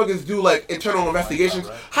they motherfuckers do like internal investigations,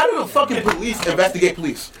 how do the fucking police investigate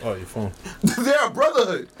police? Oh, your phone. They're a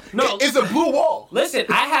brotherhood. No. It's a blue wall. Listen,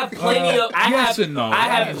 I have plenty of. I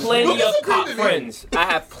have plenty of cop friends. I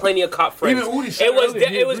have plenty of cop friends. Even Udi said It was earlier,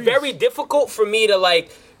 he it was agrees. very difficult for me to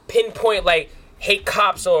like pinpoint like hate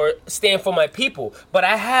cops or stand for my people, but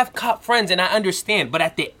I have cop friends and I understand. But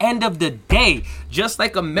at the end of the day, just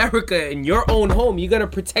like America in your own home, you're gonna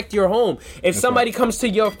protect your home. If somebody comes to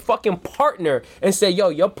your fucking partner and say, yo,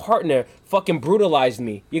 your partner fucking brutalized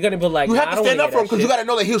me, you're gonna be like, you have to stand up for him because shit. you gotta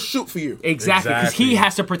know that he'll shoot for you. Exactly, because he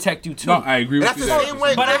has to protect you too. No, I agree with That's you. the same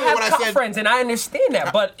way. But I have when cop said, friends and I understand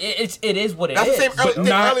that, but it is what it is. That's the same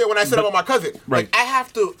thing earlier when I said about my cousin. Right. Like, I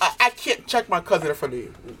have to, I can't check my cousin in front of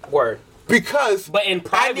you. Word. Because But in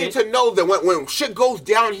private, I need to know that when shit goes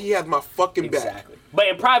down, he has my fucking back. Exactly. But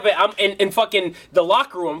in private, I'm in fucking the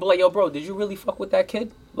locker room. I'm like, yo, bro, did you really fuck with that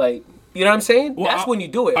kid? Like, you know what I'm saying? Well, That's when you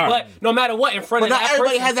do it. all But right. no matter what, in front But of not that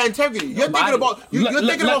everybody person, has that integrity. You're Nobody. thinking about you're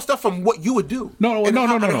thinking about stuff from what you would do. No. And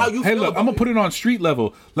how you Hey, feel look, about I'm gonna it. put it on street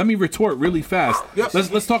level. Let me retort really fast. Yep.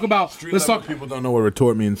 Let's talk about People don't know what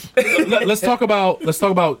retort means. let's talk about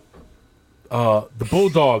the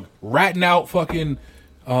Bulldog ratting out fucking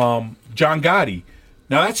John Gotti.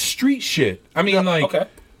 Now that's street shit. I mean, okay.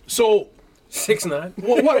 So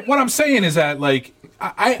 6'9". what I'm saying is that, like,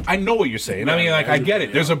 I know what you're saying. I mean, like, I get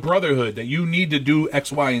it. There's a brotherhood that you need to do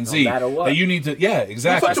X, Y, and Z. No matter what. That you need to, yeah,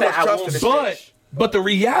 exactly. That's why I said I won't switch. But the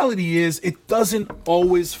reality is, it doesn't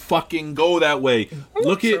always fucking go that way.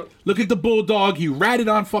 Look at the Bulldog. He ratted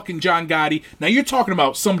on fucking John Gotti. Now you're talking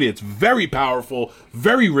about somebody that's very powerful,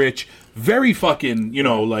 very rich, very fucking, you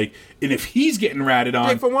know, like. And if he's getting ratted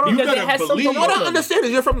on, from what I- you Because it gotta has believe. something What I understand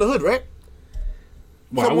is you're from the hood, right?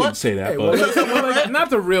 Well, I From wouldn't what? say that, Hey, but not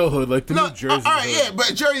the real hood, like the No, New Jersey. all right, yeah, but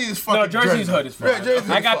Jersey's fucking. No, Jersey's hood is fine. Yeah, Jersey's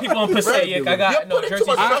I got fuck. people in Passaic. I got You're no putting Jersey's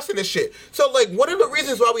too much trust in this shit. So, like, one of the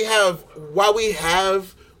reasons why we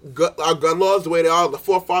have our gun laws the way they are, our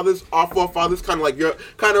forefathers,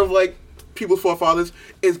 kind of like people's forefathers,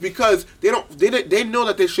 is because they know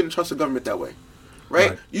that they shouldn't trust the government that way,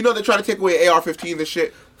 right? You know, they're trying to take away AR-15s and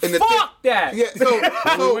shit. And Fuck that. Yeah,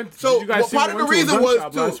 so you guys see part we of the went to a reason gun was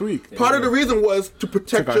shop last week? part of the reason was to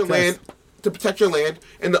protect Took our your land. test. To protect your land,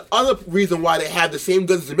 and the other reason why they have the same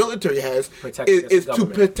guns as the military has Protect is against to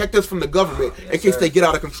government. protect us from the government in case they get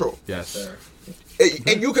out of control. Yes.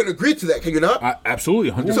 And you can agree to that, can you not? absolutely,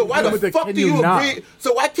 100%. So why the But fuck can do you you not? agree?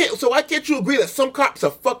 So why can't you agree that some cops are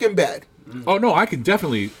fucking bad? Oh no, I'll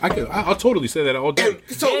totally say that all day.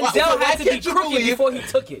 And so why Denzel had to be can't you crooked believe? before he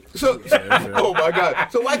took it. So, oh my god!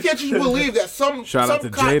 So why can't you believe that some Shout out to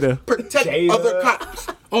cops Jada. protect other cops?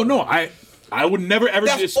 Oh no, I would never ever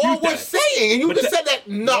That's dispute all we're that. saying, and you But just said that.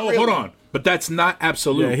 Not No, really. hold on. But that's not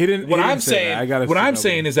absolute. Yeah, he didn't say that. I gotta What say I'm that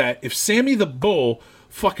saying one. is that if Sammy the Bull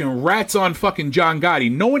fucking rats on fucking John Gotti,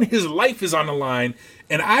 knowing his life is on the line,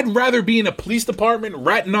 and I'd rather be in a police department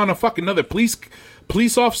ratting on a fucking another police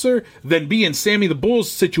officer than be in Sammy the Bull's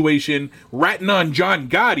situation ratting on John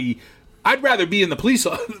Gotti. I'd rather be in the police.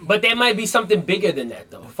 But there might be something bigger than that,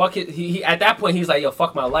 though. Fuck it. He at that point, he's like, yo,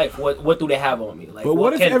 fuck my life. What do they have on me? Like, But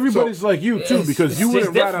what if everybody's like you too? It's- Because you it's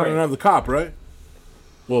wouldn't rat on different. another cop, right?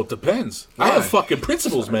 Well, it depends. I have fucking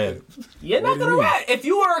principles, man. You're not gonna rat. If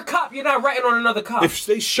you were a cop, you're not ratting on another cop. If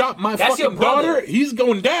they shot my That's your fucking brother. daughter, he's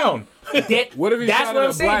going down. What if he That's shot what at I'm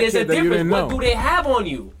a saying. black There's a kid that you difference. didn't What know? do they have on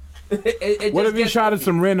you? It What just if he gets shot at tricky.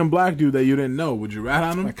 some random black dude that you didn't know? Would you rat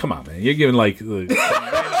on him? Come on, man. You're giving like. Can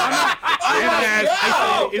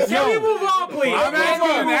we move on, please? I'm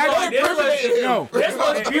asking This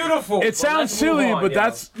was beautiful. It sounds silly, but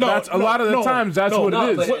that's a lot of the times that's what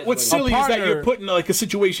it is. What's silly is that you're putting like a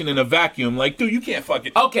situation in a vacuum. Like, dude, you can't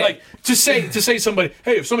fucking. Okay. Like to say somebody,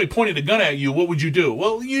 hey, if somebody pointed a gun at you, what would you do?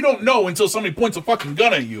 Well, you don't know until somebody points a fucking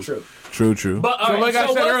gun at you. True. But, all so, right, like I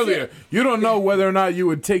so said what's earlier, you don't know whether or not you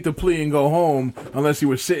would take the plea and go home unless you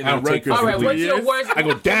were sitting I at don't take Rikers all right, for what's 3 your years. worst? I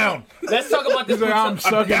go down. Let's talk about this. He's like, I'm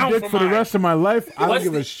sucking down dick for for the mine. rest of my life. I don't What's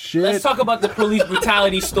give a the- shit. Let's talk about the police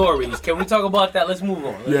brutality stories. Can we talk about that? Let's move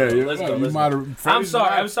on. Let's go. You might have- I'm Freddie's sorry.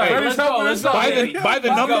 not- I'm sorry. Freddie's Let's go. helping Let's us go. out. baby. By the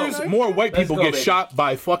Let's numbers, go. more white Let's people go, get baby. shot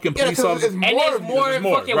by fucking Yeah, police because officers. it's And more there's of you. more There's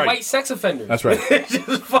more, fucking right. white sex offenders. That's right. It's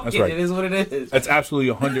just fucking. That's right. It is what it is. That's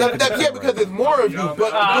absolutely 100. Yeah, because there's more of you,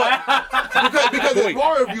 because there's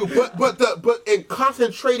more of you, but in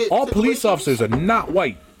concentrated. All police situations. officers are not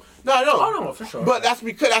white. No, Oh no, for sure. But that's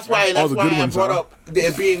why All the good I ones brought are. up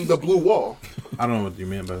there being the blue wall. I don't know what you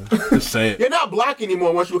mean by that. Just say it. You're not black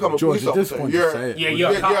anymore once you become a George, police at this officer. point, You're just say it. Yeah,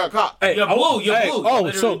 you're a cop. You're blue. You're Hey, blue. oh,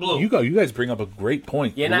 You're so literally blue. you guys bring up a great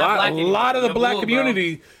point. You're not black a anymore. lot of the You're black blue,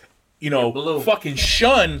 community, You're blue. fucking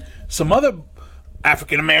shun some other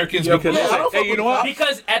African Americans You're because blue. it's I like, don't hey, fuck you know with what?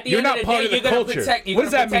 Because at the You're end not of the part day, of the you're gonna culture. protect. You're What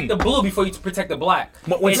does gonna that protect mean? the blue before you protect the black.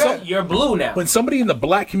 When You're blue now. When somebody in the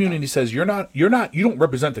black community says you don't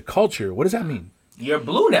represent the culture, what does that mean? You're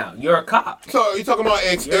blue now. You're a cop. So you're talking about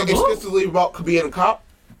You're blue. exclusively about being a cop?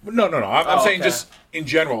 No. I'm saying okay. just in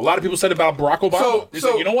general. A lot of people said about Barack Obama. So- They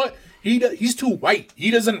so- said, you know what? He's too white. He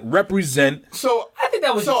doesn't represent. So I think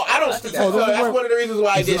that was. So I don't. So that's one of the reasons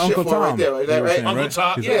why I did shit for right there, right? Uncle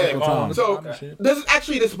Tom. Yeah. Tom. So this is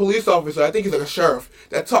actually this police officer. I think he's like a sheriff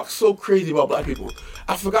that talks so crazy about black people.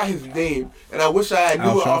 I forgot his name, and I wish I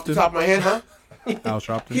knew it off the top of my head, huh? Al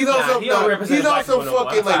Sharpton. He's on some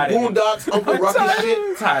fucking like Boondocks, Uncle Ruckus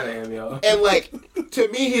shit. Tired of him, yo. And like, to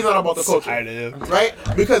me, he's not about the culture, Tired of him. right?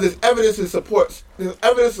 Because there's evidence to support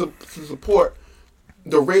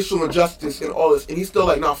the racial injustice and all this, and he's still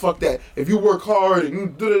like, nah, fuck that. If you work hard and you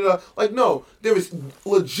da. Like, no, there is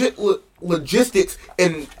legit logistics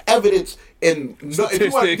and evidence and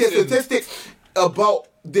statistics about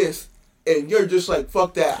this, and you're just like,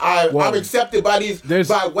 fuck that. I'm accepted by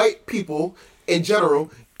by white people in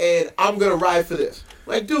general, and I'm gonna ride for this.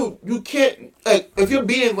 Like, dude, you can't, like, if you're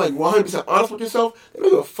being like 100% honest with yourself, they don't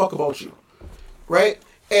give a fuck about you, right?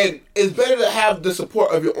 And it's better to have the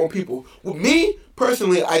support of your own people. With me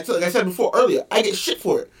personally, like I said before earlier, I get shit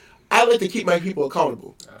for it. I like to keep my people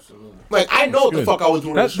accountable. Absolutely. Like, I know what the fuck I was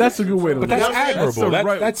doing in the streets. That's a good way to look at it. But that's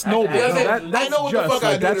admirable. That's noble. I know what the fuck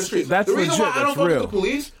I did in the streets. The reason why I don't fuck with the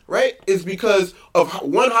police, right, is because of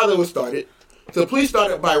how they were started. So the police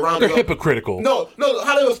started by rounding They're hypocritical. No,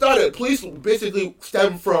 how they were started. Police basically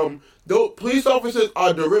stem from, police officers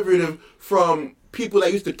are derivative from people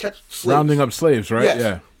that used to catch slaves. Rounding up slaves, right? Yes.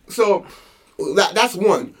 Yeah. So that's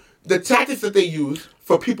one. The tactics that they use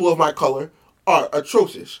for people of my color are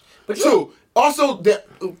atrocious. But two, also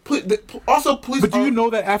police. But do you know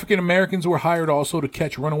that African Americans were hired also to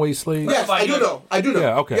catch runaway slaves? Yes, I do know.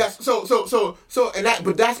 Yeah, okay. Yes,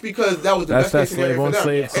 but that's because that was the best case scenario for them,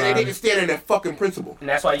 and they didn't stand in that fucking principle. And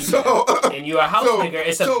that's why and you're a house nigger.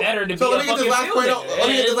 It's better to be a fucking field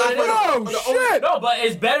nigga. Shit! No, but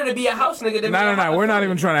it's better to be a house nigga than No. We're not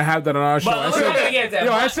even trying to have that on our show.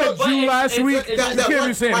 I said you last week. You can't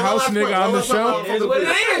be saying house nigga on the show. It's what it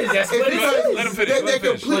is. That's what it is. Let him finish.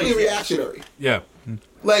 They're completely reactionary. Yeah.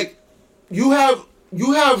 Like, you have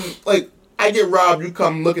like, I get robbed, you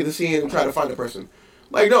come look at the scene and try to find the person.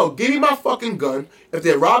 Like, no, give me my fucking gun. If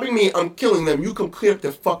they're robbing me, I'm killing them. You come clear up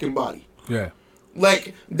their fucking body. Yeah.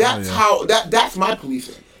 Like, that's that's my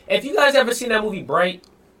policing. If you guys ever seen that movie Bright,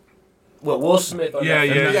 with Will Smith on Yeah.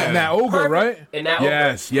 And that ogre, right? And that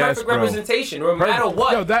Yes, perfect bro. representation. No matter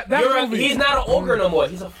what, Yo, that movie, he's not an ogre no more.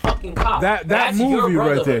 He's a fucking cop. That movie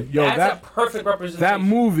right there, yo, that's a perfect representation. That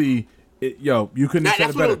movie, you couldn't have said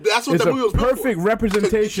it better. That's what it's the movie was a built perfect for.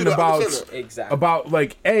 representation about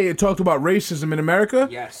like it talked about racism in America,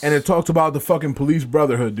 yes, and it talked about the fucking police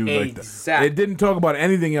brotherhood, dude. Exactly. Like that. It didn't talk about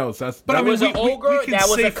anything else. But I mean, was an ogre, that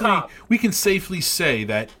was a cop. We can safely say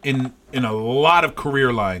that in a lot of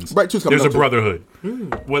career lines, Right, there's a brotherhood.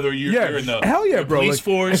 Whether you're in the hell yeah, bro. police Like,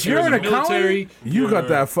 force, if you're in the a military, you got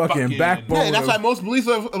that fucking backbone. Yeah, and that's why most police,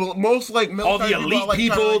 most like all military the elite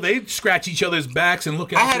people, they scratch each other's backs and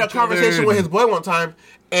look at. I had a conversation with his boy one time,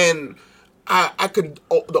 and I could.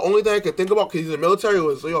 The only thing I could think about, because he's in the military,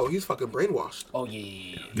 was he's fucking brainwashed. Oh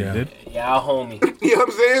yeah. Yeah, our homie. You know what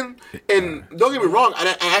I'm saying? And don't get me wrong,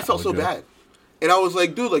 I felt so bad, and I was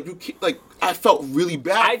like, dude, like you keep, like I felt really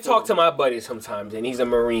bad. I talk to my buddy sometimes, and he's a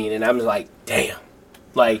Marine, and I'm like, damn.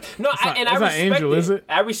 Like, no, I respect Angel, it. is it?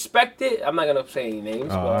 I respect it. I'm not gonna say any names.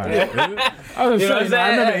 But, I was saying, I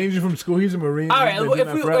remember Angel from school. He's a Marine. All right,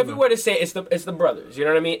 if we were to say it's the brothers, you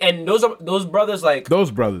know what I mean? And those brothers, like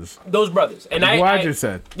those brothers. And I just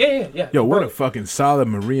said. Yeah. Yo, what a fucking solid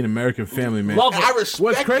Marine American family, man. Love it. I respect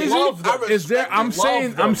What's crazy is there. I'm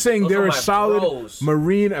saying they're a solid bros.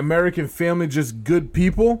 Marine American family, just good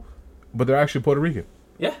people, but they're actually Puerto Rican.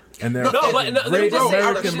 Yeah. And they're great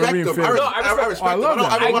American Marine family. I respect them. I love them.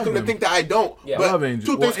 I don't want them to think that I don't. Yeah. But I love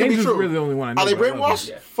Angel. two things can be true. Really the only one I know. Are they brainwashed?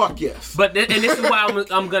 Yeah. Fuck yes. But and this is why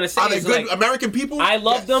I'm gonna say, are they good American people? I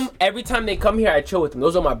love them. Every time they come here, I chill with them.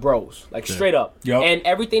 Those are my bros, like straight up. Yep. And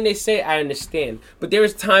everything they say, I understand. But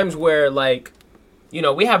there's times where, like,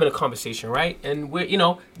 we're having a conversation, right? And we're,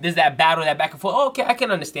 there's that battle, that back and forth. Oh, okay, I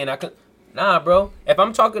can understand. Nah, bro. If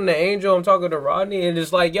I'm talking to Angel, I'm talking to Rodney, and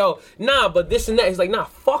it's like, yo, nah, but this and that. He's like, nah,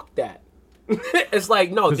 fuck that. It's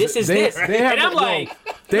like, no, this is this. And I'm like,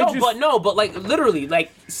 but like, literally,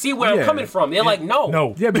 like, see where I'm coming from. They're like,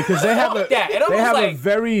 no. Yeah, because they have a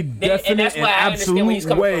very definite and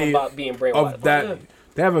absolute way about being brainwashed. of that.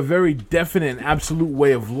 They have a very definite and absolute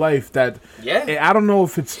way of life that I don't know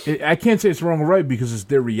if I can't say it's wrong or right because it's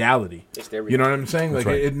their reality. It's their reality. You know what I'm saying?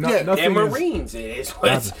 Like nothing. They're Marines. This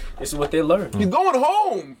is what they learn. He's going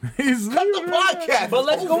home. He's cut the podcast. But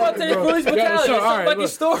let's go on to the police battalion.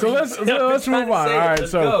 So let's move on. All right,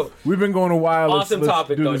 so we've been going a while. Awesome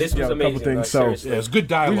topic though. This was amazing. So it's good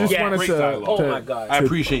dialogue. We just wanted oh my god, I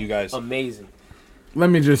appreciate you guys. Amazing. let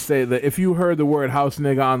me just say that if you heard the word house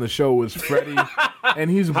nigga on the show, it was Freddie, and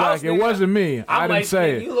he's black. It wasn't me. I didn't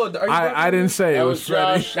say it. I didn't say it was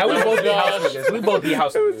Freddie. That was both the house niggas. We both be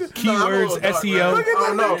house niggas. Keywords, SEO.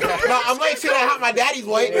 No, I'm like saying how my daddy's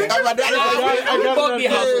white. My daddy's white. We both be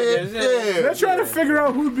house niggas. They're trying to figure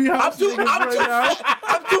out who'd be house niggas right now.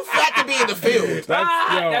 I'm too fat to be in the field.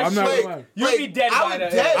 I'm not lying. You'd be dead by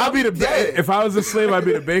that. I'll be the if I was a slave, I'd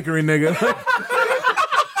be the bakery nigga.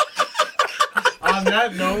 On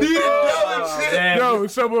that note,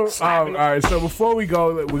 all right. So before we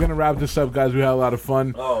go, we're gonna wrap this up, guys. We had a lot of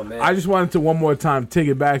fun. Oh man! I just wanted to one more time take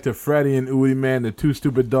it back to Freddie and Udi, man, the two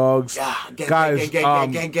stupid dogs. Yeah, guys,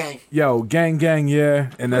 gang. Yo, gang, yeah,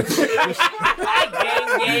 and that's gang.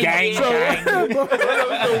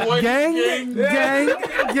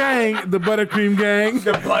 The buttercream gang.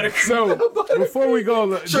 So before we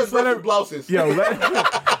go, just let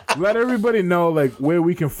everybody know like where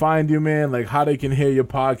we can find you, man. Like how they can hear your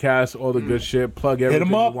podcast, all the good shit. Plug everything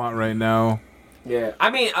you want right now. Yeah, I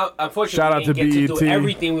mean, unfortunately, shout out we didn't get to do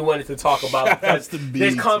everything we wanted to talk about because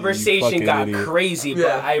this conversation got crazy.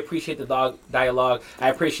 But I appreciate the dialogue. I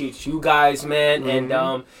appreciate you guys, man.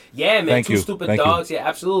 And yeah, man, Two Stupid Dogs. Yeah,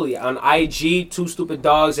 absolutely. On IG, Two Stupid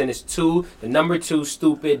Dogs, and it's the number 2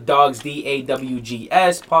 Stupid Dogs,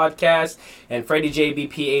 DAWGS podcast, and Freddie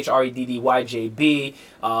JB, PHREDDYJB.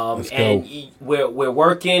 And we're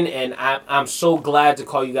working, and I'm so glad to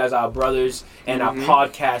call you guys our brothers and our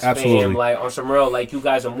podcast fam. Like on some real, like you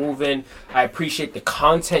guys are moving. I appreciate the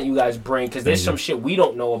content you guys bring because there's some shit we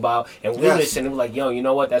don't know about, and we listen and we're like, yo, you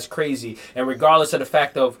know what? That's crazy. And regardless of the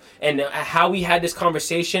fact of and how we had this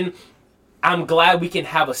conversation, I'm glad we can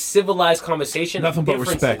have a civilized conversation. Nothing but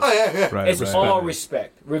respect. Oh, yeah. Right, it's all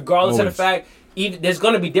respect, regardless of the fact. There's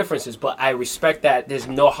going to be differences, but I respect that there's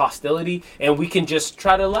no hostility, and we can just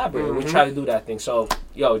try to elaborate. We try to do that thing. So,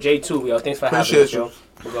 yo, J2, yo, thanks for having us, yo.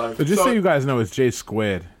 So just so you guys know, it's J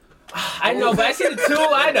squared. I know, but I see the 2.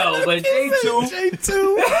 I know, but J2.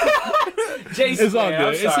 J squared. It's all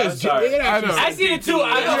good. It says J. I see the 2.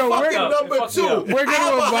 I know. Fucking number 2. We're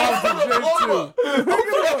gonna evolve to J2.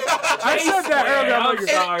 I said that earlier. I'm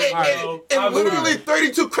sorry, and literally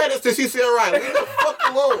 32 credits to CCRI. Leave the fuck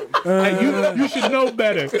alone. You should know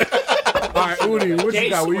better. All right, Udi, what you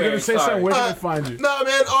got? Were you gonna say something? Where can we find you? Nah,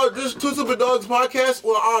 man. Just Two Stupid Dogs podcast.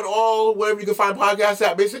 We're on all wherever you can find podcasts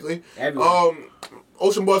at, basically. Everywhere.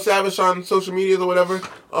 Ocean Boy Savage on social medias or whatever.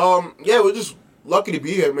 Yeah, we're just lucky to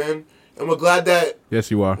be here, man. And we're glad that... Yes,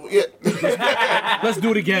 you are. Yeah. Let's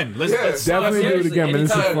do it again. Let's definitely do it again, man.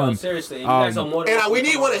 This is fun. Seriously, you guys are more than and we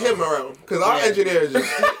need one of him around, because our engineer is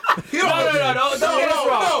just... No, don't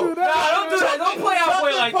do that. Don't play our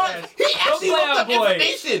boy like that. He actually looked up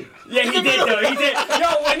information. Yeah, he did, though. He did.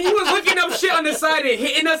 Yo, when he was looking up shit on the side and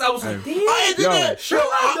hitting us, I was like, damn. Our engineer,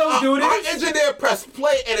 don't do this. Our engineer press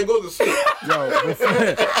play and it goes to sleep. Yo,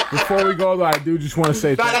 before we go, though, I do just want to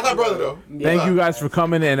say that's our brother, though. Thank you guys for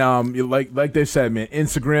coming. And like they said, man,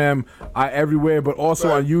 Instagram, everywhere, but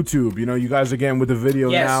also on YouTube. You know, you guys again with the video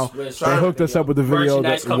now. They hooked us up with the video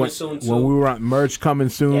when we were on merch coming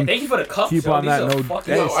soon. Yeah, thank you for the cups. Keep on that note.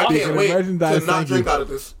 I can't wait to not drink out of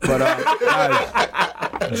this. But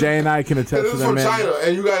guys, Jay and I can attest to them, man. This is from China,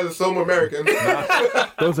 and you guys are some American.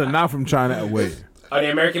 Those are not from China. Wait. Are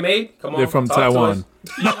they American made? Come on. They're from Taiwan.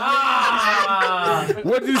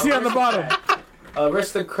 What did you see on the bottom?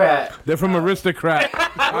 Aristocrat. They're from Aristocrat.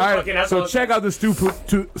 All right, so check out the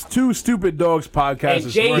Two Stupid Dogs podcast.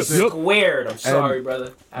 And J squared. I'm sorry,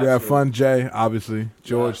 brother. Absolutely. Yeah, fun, Jay, obviously.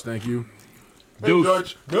 George, thank you. Hey,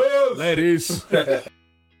 George. Ladies.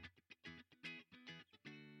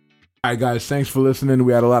 All right, guys, thanks for listening.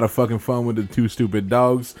 We had a lot of fucking fun with the Two Stupid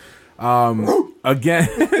Dogs. Again,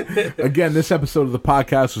 this episode of the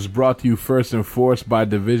podcast was brought to you first and foremost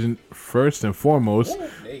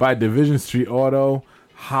by Division Street Auto.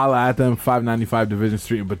 Holla at them, 595 Division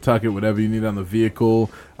Street in Pawtucket, whatever you need on the vehicle.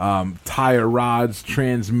 Tire rods,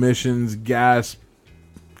 transmissions, gas.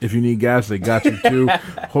 If you need gas, they got you too.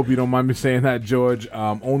 Hope you don't mind me saying that, George.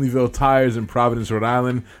 Onlyville Tires in Providence, Rhode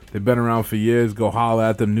Island. They've been around for years. Go holler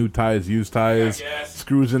at them. New tires, used tires.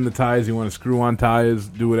 Screws in the tires. You want to screw on tires,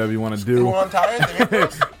 do whatever you want to do. Screw on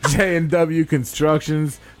tires? J&W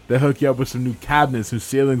Constructions. They hook you up with some new cabinets, new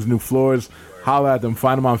ceilings, new floors. Holler at them.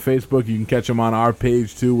 Find them on Facebook. You can catch them on our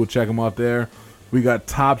page too. We'll check them out there. We got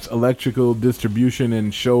Tops Electrical Distribution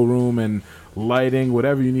and Showroom and lighting,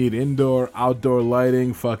 whatever you need, indoor, outdoor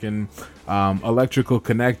lighting, fucking electrical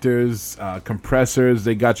connectors, compressors,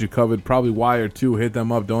 they got you covered. Probably wire too. Hit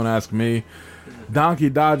them up, don't ask me. Donkey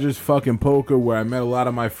Dodgers fucking poker, where I met a lot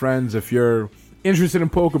of my friends. If you're interested in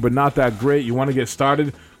poker but not that great, you want to get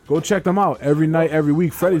started, Go check them out every night, every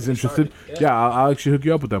week. Freddie's interested. Yeah, I'll actually hook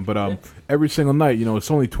you up with them. But every single night, you know,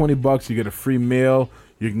 it's only $20. You get a free meal.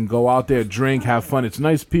 You can go out there, drink, have fun. It's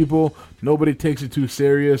nice people. Nobody takes it too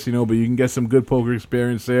serious, you know, but you can get some good poker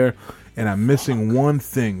experience there. And I'm missing one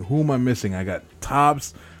thing. Who am I missing? I got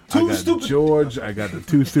Tops. I got George. I got the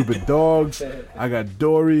two stupid dogs. I got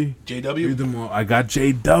Dory. JW. I got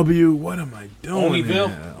JW. What am I doing?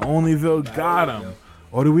 Onlyville got him.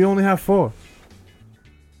 Or do we only have 4?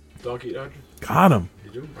 Donkey Dodger. Got him.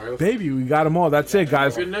 Right, Baby, we got them all. That's it,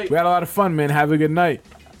 guys. Good night. We had a lot of fun, man. Have a good night.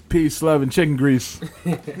 Peace, love, and chicken grease.